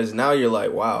platform because now you're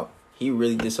like, wow, he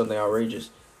really did something outrageous.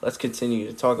 Let's continue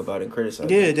to talk about it and criticize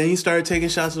Yeah, it. then he started taking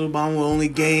shots at Obama, will only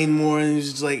gain more, and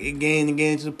it's just like it gained and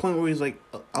gained to the point where he's like,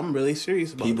 I'm really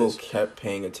serious about People this. kept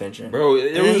paying attention. Bro,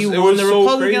 it And then he was won the so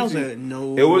Republican. I was crazy. like,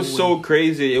 no. It was so way.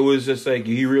 crazy. It was just like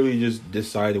he really just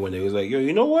decided one day. It was like, yo,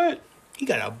 you know what? He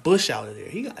got a Bush out of there.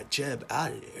 He got Jeb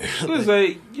out of there. It was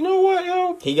like, you know what,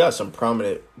 yo? He got some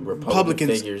prominent Republican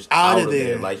Republicans figures out out of of there.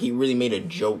 there. Like, he really made a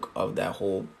joke of that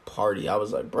whole party. I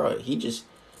was like, bro,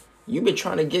 you've been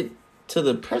trying to get to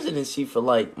the presidency for,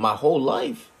 like, my whole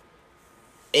life.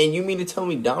 And you mean to tell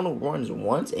me Donald runs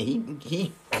once and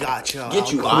he Got y'all.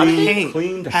 Get you out out of here? paint,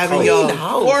 Cleaned having house. y'all Cleaned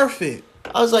house. forfeit.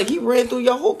 I was like, he ran through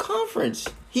your whole conference.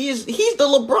 He's the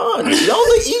LeBron. Y'all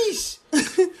the East.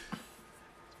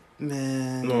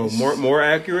 Man. No, more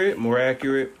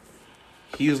accurate.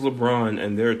 He's LeBron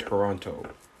and they're Toronto.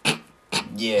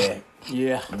 Yeah.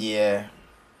 Yeah. Yeah.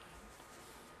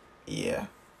 Yeah.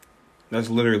 That's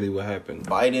literally what happened.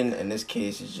 Biden in this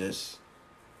case is just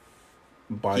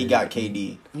Biden. he got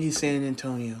KD. He's San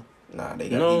Antonio. Nah,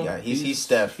 No, he's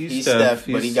Steph. he's He's Steph. Steph,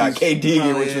 but he He's- got KD,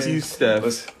 oh, which yeah. was He's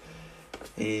Steph.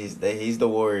 he's the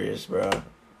Warriors, bro.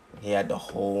 He had the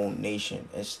whole nation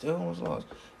and still almost lost.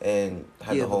 And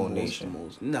had Yeah, the whole most- nation.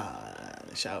 Nah,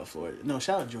 shout out Florida. No,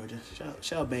 shout out Georgia.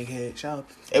 Shout out Bankhead. Shout out.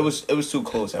 It was too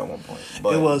close at one point.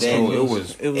 But It was then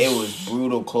close. it it was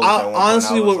brutal close at one point.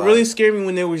 Honestly, I was what really like- scared me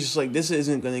when they were just like, "This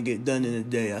isn't gonna get done in a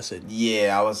day." I said,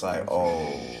 Yeah, I was like,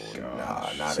 oh nah,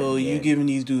 not "So you again. giving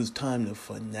these dudes time to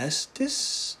finesse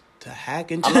this, to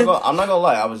hack into?" I'm not gonna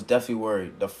lie, I was definitely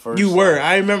worried. The first You were. like,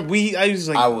 I remember. I was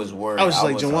like, I was worried. I was just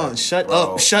like, Jawan, shut bro,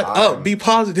 up, shut I'm- up, be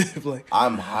positive. Like,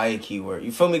 I'm high key worried.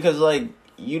 You feel me? Because, like,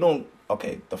 you don't...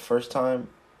 Okay, the first time,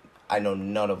 I know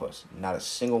none of us, not a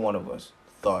single one of us,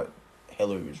 thought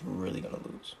Hillary was really going to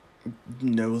lose.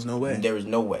 there was no way. There was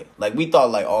no way. Like, we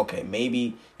thought, like, okay,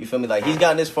 maybe, you feel me? Like, he's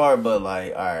gotten this far, but,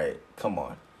 like, all right, come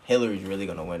on. Hillary's really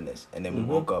going to win this. And then we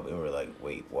woke up and we were like,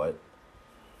 wait, what?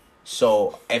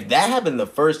 So, if that happened the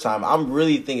first time, I'm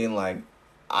really thinking, like,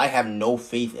 I have no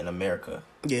faith in America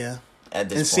Yeah, at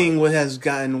this and point. seeing what has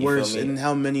gotten You worse feel me? and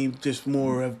how many just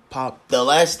more have popped. The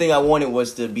last thing I wanted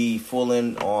was to be full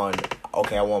in on,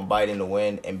 okay, I want Biden to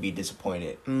win and be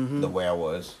disappointed the way I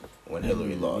was when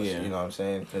Hillary lost. yeah. You know what I'm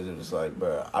saying? Because it was like,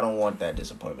 bro, I don't want that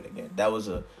disappointment again. That was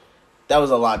that was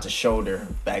a lot to shoulder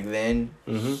back then.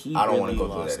 He I don't want to really go through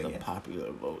lost that the again.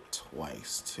 popular vote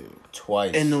twice too.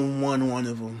 Twice. And then won one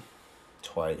of them.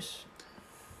 Twice.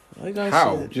 Like I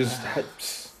How? said,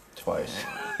 Twice.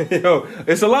 Yo,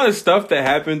 it's a lot of stuff that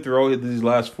happened throughout these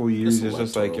last 4 years. This It's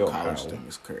just like, yo, electoral college how? thing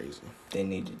is crazy. They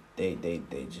need to. They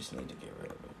just need to get rid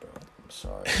of it, bro. I'm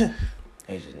sorry.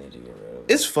 They just need to get rid of it.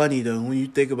 it's funny though when you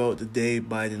think about the day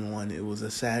Biden won. It was a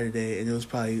Saturday, and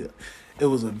it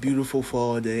was a beautiful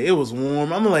fall day. It was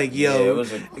warm. I'm like, yo, Yeah, it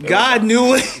was God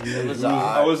knew it. It was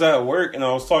I was at work and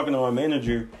I was talking to my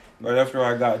manager right after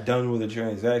I got done with the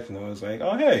transaction. I was like,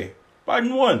 oh, hey,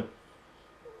 Biden won.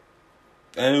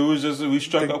 And it was just, we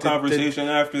struck up conversation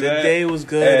after The that. day was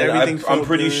good. And Everything felt I'm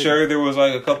pretty good. sure there was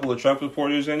like a couple of Trump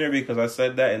supporters in there because I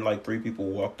said that and like 3 people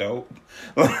walked out.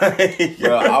 Like,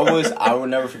 Bro, I will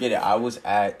never forget it. I was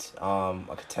at a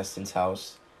contestant's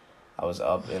house. I was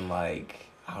up in like,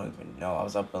 I don't even know. I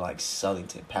was up in like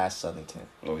Southington, past Southington.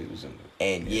 oh, he was in there.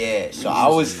 And yeah, so I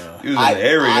was. He was in the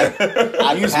area.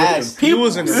 I passed. He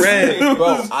was in the red.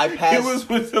 Bro, I passed. He was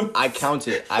with them. I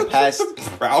counted. I passed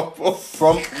Proud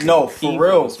from no for He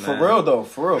real, was, for man. real though,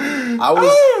 for real. I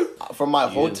was from my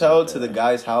hotel to the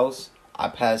guy's house. I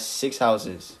passed 6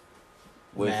 houses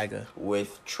MAGA.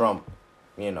 with Trump,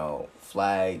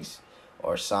 flags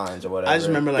or signs or whatever. I just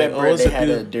remember like, That oh, bread, it's they a had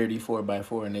a beautiful. dirty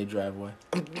 4x4 in their driveway.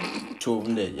 2 of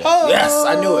them did. Yeah. Oh. Yes,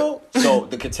 I knew it. So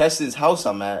the contestant's house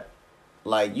I'm at,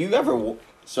 like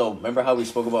so remember how we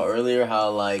spoke about earlier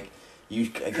how like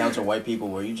you encounter white people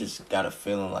where you just got a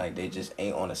feeling like they just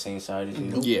ain't on the same side as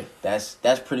you. Yeah. That's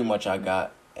pretty much I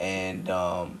got, and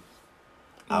I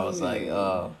was like,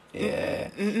 oh yeah,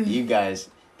 you guys,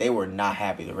 they were not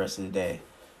happy the rest of the day.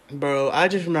 Bro, I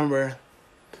just remember.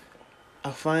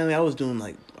 I was doing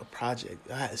like a project.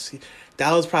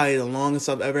 That was probably the longest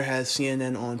I've ever had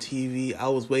CNN on TV. I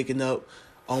was waking up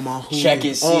on my Hulu.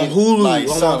 Checking on Hulu. like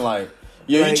on something my- like,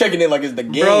 yeah, you like- checking it like it's the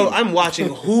game. Bro, I'm watching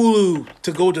Hulu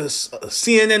to go to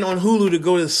CNN on Hulu to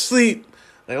go to sleep.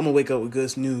 Like I'm gonna wake up with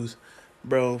good news.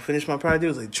 Bro, finished my project. It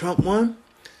was like Trump won.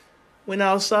 Went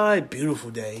outside, beautiful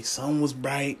day. Sun was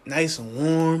bright, nice and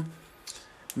warm.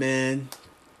 Man.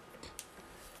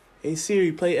 Hey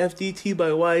Siri, play FDT by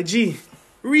YG.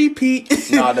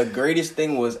 Repeat. Nah, the greatest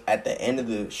thing was at the end of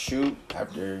the shoot,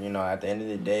 after, at the end of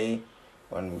the day,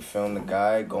 when we filmed the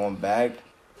guy going back,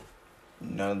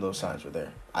 none of those signs were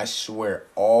there. I swear,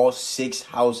 all 6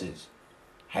 houses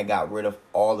had got rid of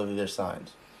all of their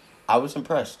signs. I was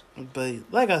impressed. But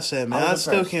like I said, man, I I was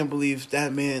still impressed. can't believe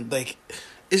that man. Like,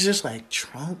 it's just like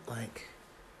Trump. Like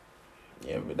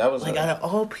Yeah, but that was out of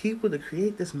all people to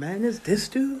create this madness, this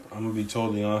dude. I'm gonna be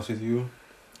totally honest with you.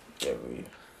 yeah,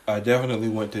 I definitely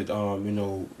went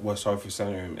to West Hartford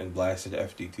Center and blasted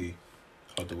FDT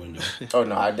out the window. oh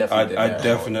no, I definitely did I that.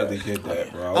 definitely did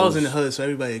that, bro. I was in the hood, so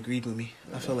everybody agreed with me.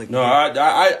 I felt like No,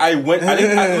 I went. I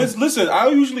didn't. Listen, I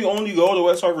usually only go to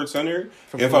West Hartford Center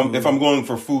if I'm going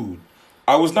for food.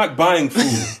 I was not buying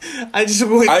food. I just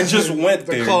went. I just went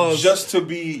there because just to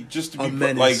be a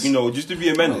menace. like just to be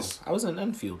a menace. I was in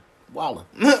Enfield. Wildin'.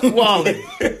 Wally.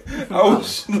 I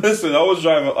was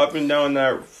driving up and down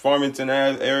that Farmington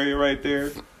Ave area right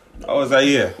there. I was like,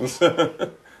 yeah,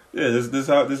 yeah. This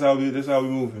how we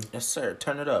moving. Yes, sir.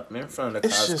 Turn it up, man. In front of the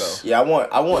It's Costco. just- Yeah, I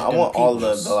want all the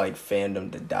peoples. like fandom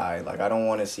to die. Like I don't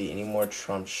want to see any more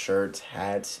Trump shirts,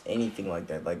 hats, anything like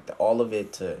that. Like all of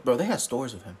it to Bro, they had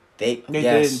stores of him. They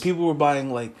yes. did. People were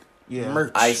buying like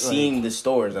Merch. I Like, seen the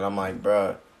stores and I'm like,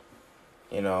 bruh,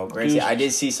 granted, Dude. I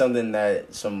did see something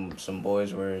that some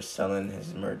boys were selling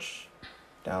his merch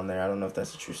down there. I don't know if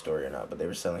that's a true story or not, but they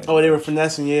were selling. His Oh, they were merch.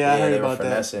 finessing. Yeah, I heard they were about that.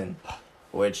 finessing.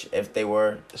 Which, if they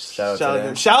were, shout out to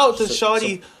them. Shout out to Su-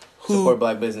 Shawty who support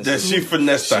black That businesses. she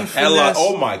finessed the She hell out. finessed-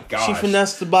 Oh my god. she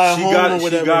finessed to buy a home or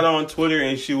whatever. She got on Twitter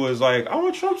and she was like, "I'm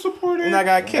a Trump supporter, And I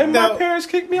got kicked and my out. parents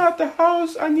kicked me out the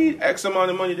house. I need X amount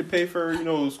of money to pay for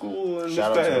school and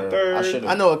Shout this, out that, to and her. I third." should've-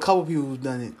 I know a couple people who've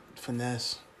done it.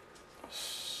 Finesse.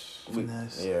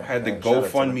 Finesse. Yeah, Had the shout out to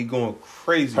GoFundMe going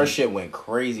crazy. her shit went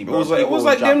crazy, It bro. was like People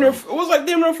damn near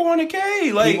dropping-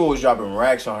 $400K. Like people was dropping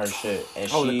racks on her shit, and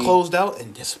Oh, she it closed out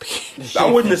and disappeared.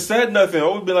 I wouldn't have said nothing. I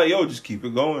would be like, "Yo, just keep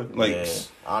it going." Like yeah,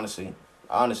 honestly,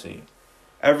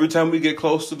 every time we get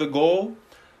close to the goal,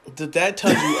 That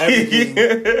tells you everything.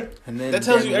 And then That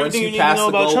tells then you once everything you need to pass know the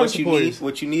about goal, Trump what you supporters.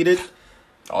 what you needed.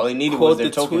 all they needed Quote was their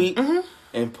the token. tweet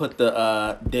and put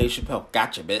the Dave Chappelle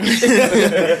gotcha,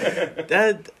 bitch.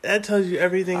 That tells you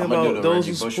everything I'ma do about the those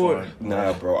Reggie who Bush support. one.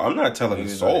 nah, bro, I'm not telling He a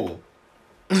was soul.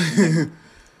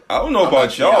 I don't know about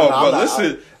not- y'all, I'm but not-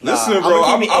 listen, nah, listen, I'ma bro.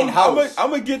 keep it in-house. I'm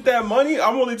gonna get that money.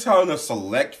 I'm only telling a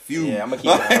select few. Yeah, I'ma keep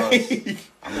it in-house.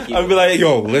 I'd be like,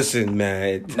 yo, listen,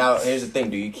 man. Now, here's the thing.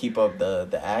 Do you keep up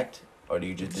the act? Or do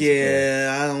you just disappear?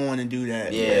 Yeah, I don't want to do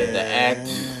that. Yeah, the act.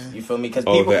 You feel me? Because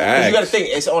Oh, people, the cause you got to act. think,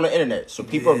 it's on the internet. So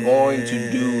people are going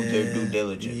to do their due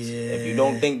diligence. If you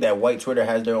don't think that white Twitter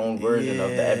has their own version of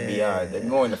the FBI, they're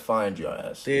going to find your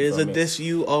ass. You There's feel a me? diss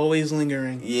you always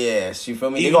lingering. Yes, you feel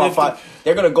me? Even They're gonna if find.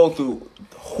 They're gonna go through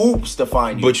hoops to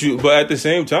find you. But at the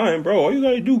same time, bro, all you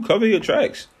gotta do cover your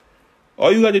tracks. All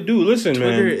you gotta do, listen,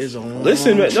 Twitter man. is a long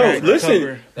Listen, man. No, track to listen,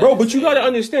 cover. bro. But you gotta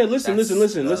understand. Listen.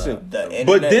 The But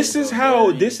internet this is is a how.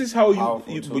 very This is how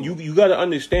powerful you. tool. You gotta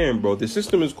understand, bro. The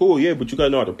system is cool, yeah, but you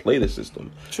gotta know how to play the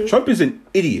system. Trump is an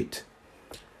idiot.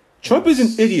 Trump is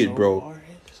an idiot, bro.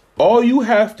 All you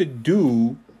have to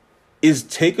do is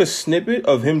take a snippet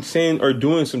of him saying or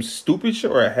doing some stupid shit,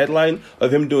 or a headline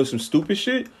of him doing some stupid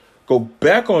shit. Go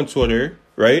back on Twitter,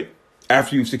 right?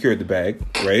 After you've secured the bag,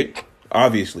 right?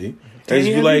 Obviously. And Danny, just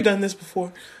be have you like, done this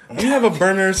before? You have a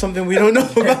burner or something we don't know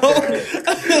about?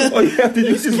 all you have to do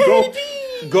is just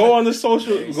go on the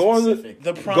social, go on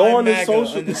The Prime go on the MAGA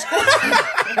social. underscore.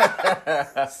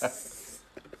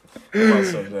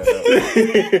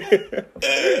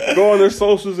 Go on their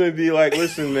socials and be like,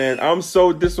 listen, man, I'm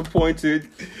so disappointed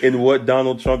in what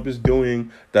Donald Trump is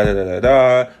doing. Da da da da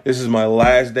da. This is my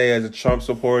last day as a Trump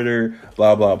supporter.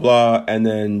 Blah blah blah. And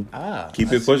then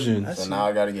keep it pushing. So now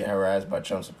I gotta get harassed by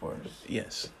Trump supporters.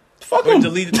 Yes. Fuck Or him.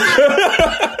 delete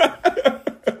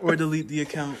or delete the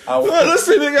account.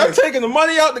 Listen, nigga, I'm taking the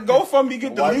money out. The GoFundMe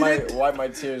get deleted. Wipe my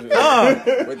tears with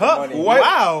the money.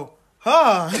 Wow.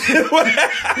 Huh.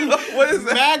 What is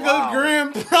that? MAGA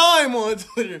Grand Prime on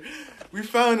Twitter. We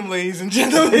found him, ladies and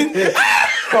gentlemen.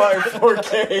 Caught in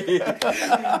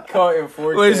 4K. Caught in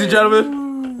 4K. Ladies and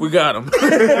gentlemen, we got him.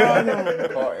 Caught in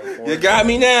 4K. You got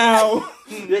me now.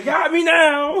 You got me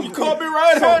now. You Caught me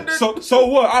right-handed. So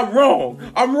what? I'm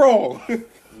wrong.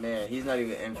 Man, he's not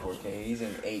even in 4K. He's in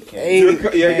 8K. You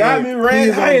got me He's on the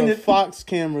red-handed. Fox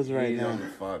cameras right He's now. on the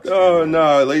Fox. Oh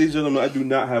no, ladies and gentlemen, I do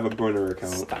not have a burner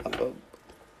account.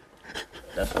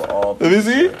 That's what all. Let me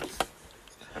see.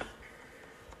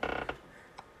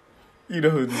 You know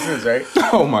who this is, right?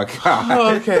 Oh my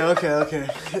god. Okay.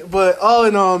 But all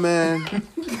in all, man,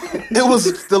 it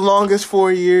was the longest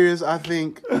 4 years I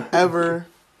think ever.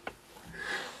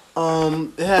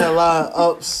 It had a lot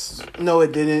of ups. No,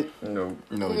 it didn't. No,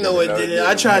 No, it didn't.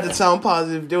 I tried to sound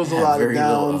positive. There was a lot of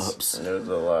downs. There was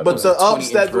a lot. But the ups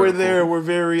 20-inch that were vertical. there were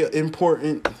very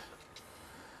important.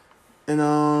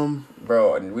 And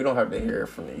Bro, and we don't have to hear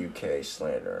from the UK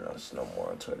slandering us no more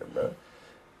on Twitter, bro.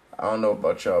 I don't know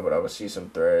about y'all, but I would see some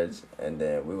threads, and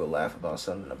then we would laugh about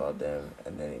something about them,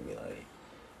 and then he'd be like,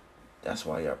 "That's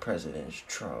why your president's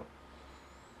Trump."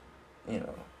 You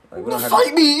know, like we don't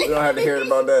have to hear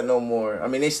about that no more. I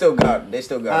mean, they still got us.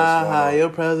 going on. your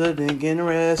president getting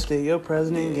arrested. Your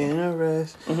president getting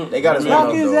arrested. They got us Knock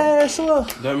going his on, though. ass up.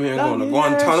 That man Knock going to his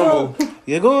Guantanamo. ass up.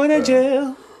 You're going to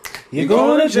jail. You're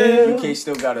going to jail. UK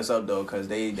still got us up though, cause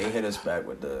they hit us back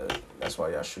with the. That's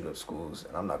why y'all shoot up schools,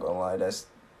 and I'm not gonna lie,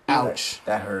 Ouch.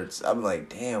 That hurts. I'm like,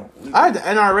 damn. The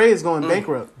NRA is going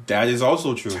bankrupt. That is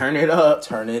also true. Turn it up.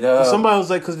 Somebody was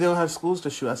like, because they don't have schools to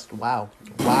shoot. I said, wow.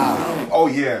 Oh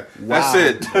yeah, that's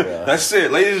it. That's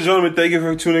it, ladies and gentlemen. Thank you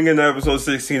for tuning in to episode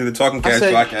 16 of the Talking I Cash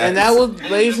said, podcast. and that was,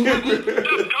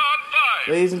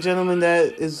 ladies and gentlemen,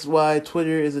 that is why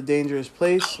Twitter is a dangerous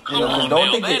place. And,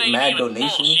 Don't they get mad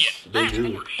donations? They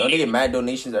do. Don't they get mad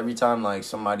donations every time like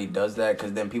somebody does that?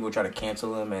 Because then people try to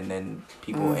cancel them, and then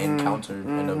people end up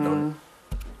doing.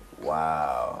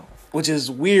 Wow. which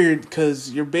is weird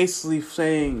because you're basically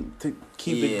saying to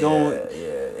keep it going.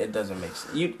 Yeah, it doesn't make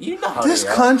sense. You know how This they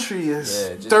are. country is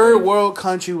just third like- world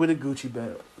country with a Gucci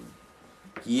belt.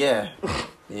 Yeah,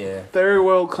 yeah, Third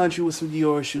world country with some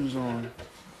Dior shoes on.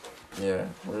 yeah.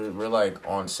 We're like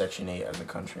on Section 8 as a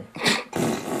country,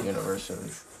 universally.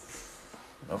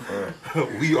 No, for real.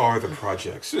 We are the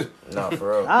projects. No,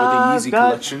 for real. I've Yeezy got-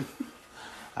 collection.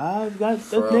 I've got the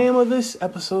For real. name of this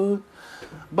episode.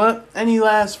 But any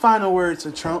last final words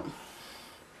to Trump?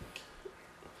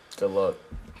 Good luck.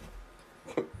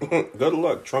 Good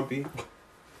luck, Trumpy.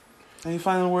 Any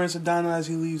final words to Donald as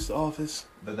he leaves the office?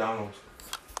 The Donald.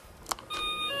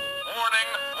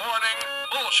 Warning,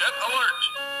 bullshit alert.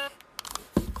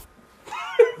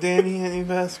 Danny, any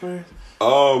last words?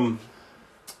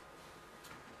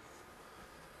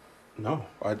 No,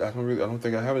 I don't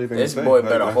think I have anything This to say. boy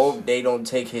better That's- hope they don't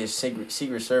take his Secret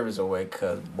Service away,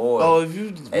 cause boy. Oh, if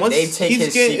you once they take he's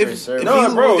his getting, Secret if, Service- if No,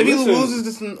 he, bro, if he listen. loses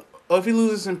this, if he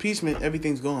loses impeachment,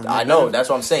 everything's gone. I know, that's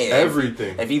what I'm saying.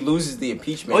 Everything. If he loses the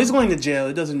impeachment, Oh, he's going to jail.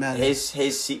 It doesn't matter.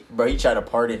 bro, he tried to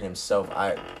pardon himself.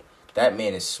 That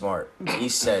man is smart. He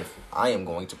said, I am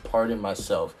going to pardon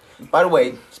myself. By the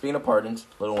way, speaking of pardons,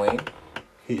 Lil Wayne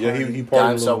He got pardoned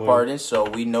himself Lil Wayne. pardoned, so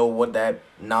we know what that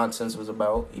nonsense was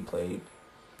about. He played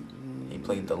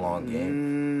the long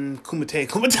game. Kumite.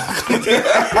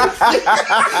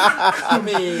 I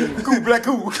mean,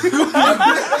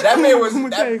 that man was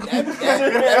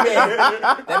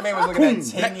that man was looking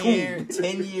at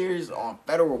 10 years on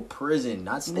federal prison,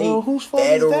 not state. Well, whose fault is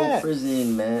federal that?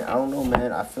 prison, man. I don't know,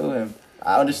 man. I feel him.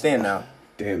 I understand now.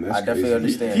 Damn, that's I definitely crazy.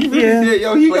 understand. He really did,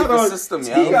 yo. He Played got the on system, He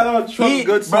yo. got on Trump's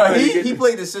good side. He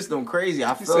played the system crazy.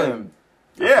 I feel said- him.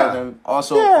 Yeah.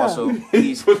 Also,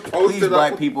 please, was posted please,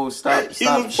 black up- people, stop He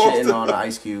was shitting posted on up.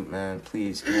 Ice Cube, man.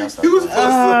 Please, can y'all stop? He was doing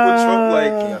posted that? up with Trump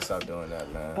like Can y'all stop doing that,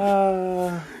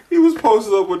 man? he was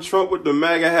posted up with Trump with the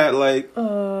MAGA hat like.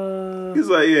 He's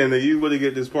like, yeah, no, you would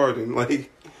get this pardon,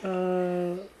 like.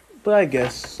 But I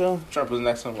guess so. Trump was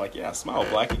next to him like, yeah, smile,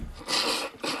 Blackie.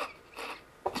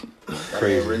 That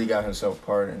Crazy. man really got himself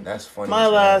pardoned. That's funny. My as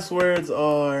hell. last words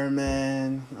are,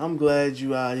 man, I'm glad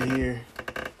you out of here.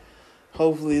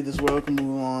 Hopefully this world can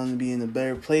move on and be in a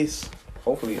better place.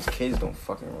 Hopefully his kids don't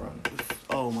fucking run.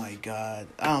 Oh my God.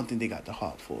 I don't think they got the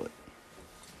heart for it.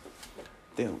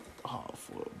 They don't got the heart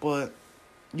for it. But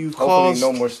you've Hopefully caused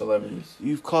no more celebrities.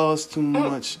 you've caused too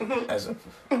much. As a,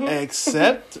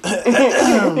 Except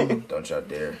don't y'all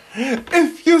dare.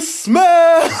 if you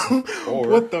smell Or-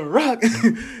 what the rock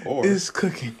Or- is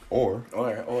cooking. Or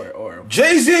Or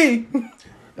Jay-Z!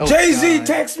 Oh, Jay-Z, God.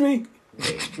 text me!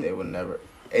 they would never.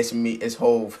 It's me. It's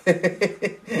Hove. Not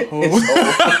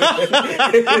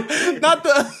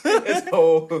the It's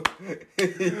Hove.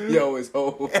 Yo, it's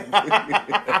Hove.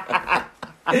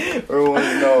 Everyone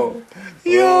know.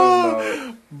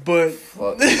 Yo. But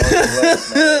Fuck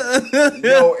less, man.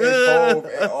 Yo, it's Hove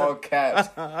in all caps.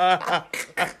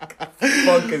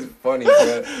 Fuck is funny,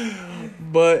 bro.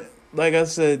 But like I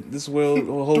said, this world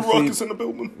will The Rock hopefully is in the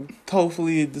building.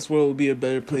 hopefully this world will be a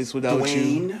better place without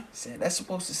you. Said that's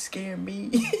supposed to scare me.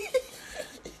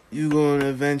 You gonna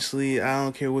eventually, I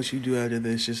don't care what you do after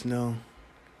this, just know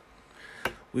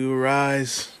we will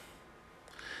rise.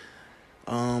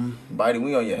 Biden,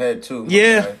 we on your head too. my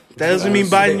Yeah, guy. that doesn't mean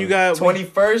Biden. You got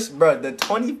 21st, bro. The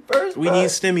 21st. we bro. need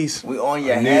stimmies. We on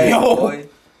your Nigga. head, Yo. boy.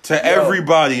 To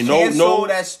everybody. No, Cancel no.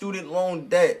 that student loan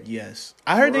debt. Yes,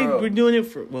 I heard they Bro. were doing it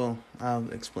for. Well, I'll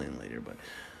explain later, but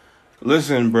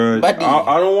Listen, bro. Buddy.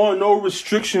 I don't want no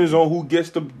restrictions on who gets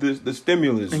the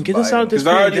stimulus. and get us out this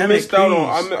Because I already pandemic, missed out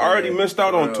on. please. I already missed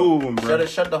out on Real. 2 of them, bro.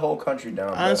 Shut the whole country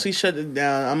down. Honestly, shut it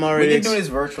down. I'm bro. we already. can do this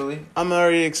virtually. I'm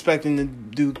already expecting to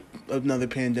do another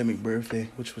pandemic birthday,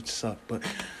 which would suck. But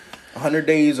 100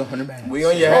 days, 100 minutes. We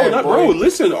on your Bro, head, bro, boy.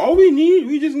 listen. All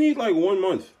we just need like 1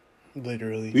 month.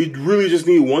 literally, We really just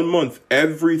need 1 month.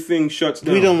 Everything shuts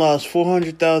down. we done lost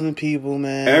 400,000 people,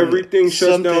 man. Everything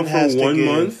shuts Something down has for to 1 give.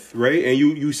 month, right? And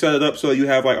you set it up so that you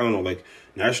have like, I don't know, like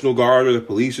National Guard or the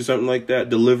police or something like that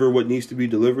deliver what needs to be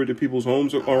delivered to people's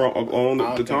homes on I the don't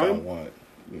think I time. want,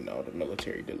 the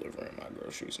military delivering my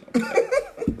groceries. No, I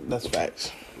That's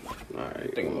facts. All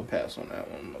right. think I'm gonna pass on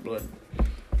that one. My blood.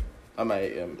 I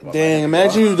might. Dang,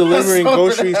 imagine you delivering Something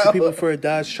groceries to else. people for a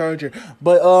Dodge Charger.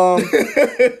 But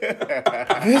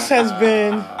this has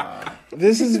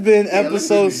been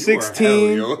episode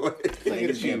 16.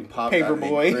 Niggas getting popped Paper out of their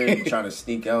boy. crib, trying to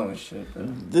sneak out and shit, bro.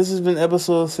 This has been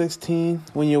episode 16.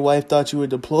 When your wife thought you were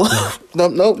deployed.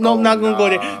 Nope, not gonna go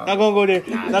there. Not gonna go there.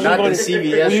 Not Not gonna go the there.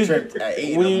 CVS When you- trip at 8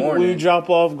 in When the you, morning. when you drop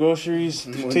off groceries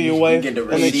to your you wife get the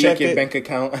and they receipt, check your it, bank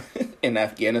account in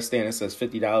Afghanistan. It says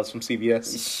 $50 from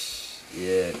CVS.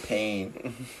 Yeah,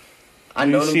 pain. I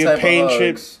you know them see a type plane of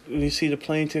trip. hugs. You see the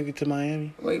plane ticket to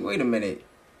Miami. Wait a minute.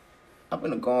 I've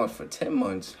been gone for 10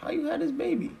 months. How you had this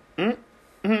baby?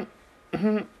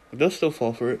 They'll still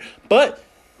fall for it. But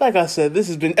like I said, this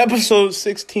has been episode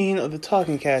 16 of the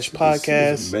Talking Cash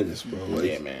podcast. Menace, bro. Like,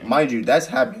 Yeah, man. Mind you, that's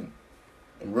happened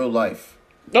in real life.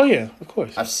 Oh yeah, of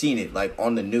course. I've seen it, like,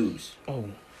 on the news. Oh,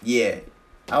 Yeah.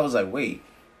 I was like, wait.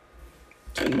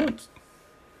 10 months.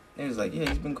 It was like, yeah,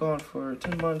 he's been gone for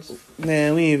 10 months.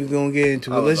 man, we ain't even gonna get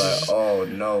into I it. was Let's like, just oh,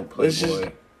 no, let's just-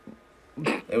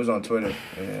 Playboy. It was on Twitter.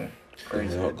 Yeah.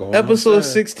 Crazy. episode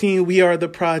 16. We are the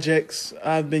projects.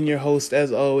 I've been your host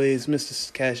as always,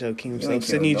 Mr. Cash Out King You himself, ain't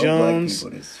killing Sydney no black Jones.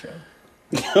 people this show.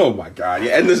 Oh my god!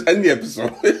 Yeah, end the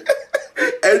episode.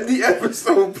 End the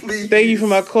episode, please. Thank you for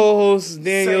my co-hosts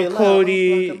Daniel, Say it loud,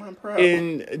 Cody, motherfucker, I'm proud.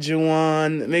 and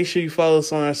Juwan. Make sure you follow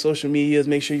us on our social medias.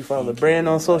 Make sure you follow the brand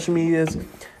on social medias.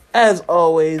 As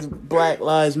always, Black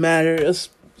Lives Matter.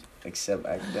 Except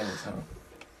academics, huh?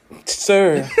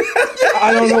 Sir,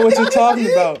 I don't know what you're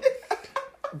talking about.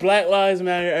 Black Lives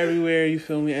Matter everywhere. You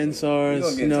feel me? We gonna NSARS.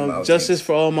 get You know, some outtakes. justice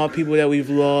for all my people that we've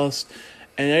lost.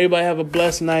 And everybody have a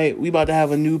blessed night. We about to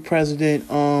have a new president.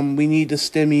 We need the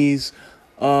stimmies.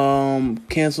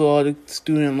 Cancel all the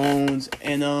student loans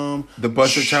and The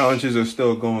Buster challenges are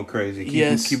still going crazy.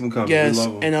 Keep them coming. Yes, We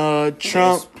love them. and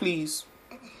Trump. Yes, please.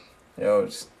 Yo,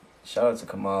 shout out to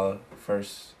Kamala,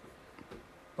 first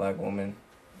black woman.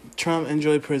 Trump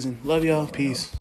enjoy prison. Love y'all. Peace.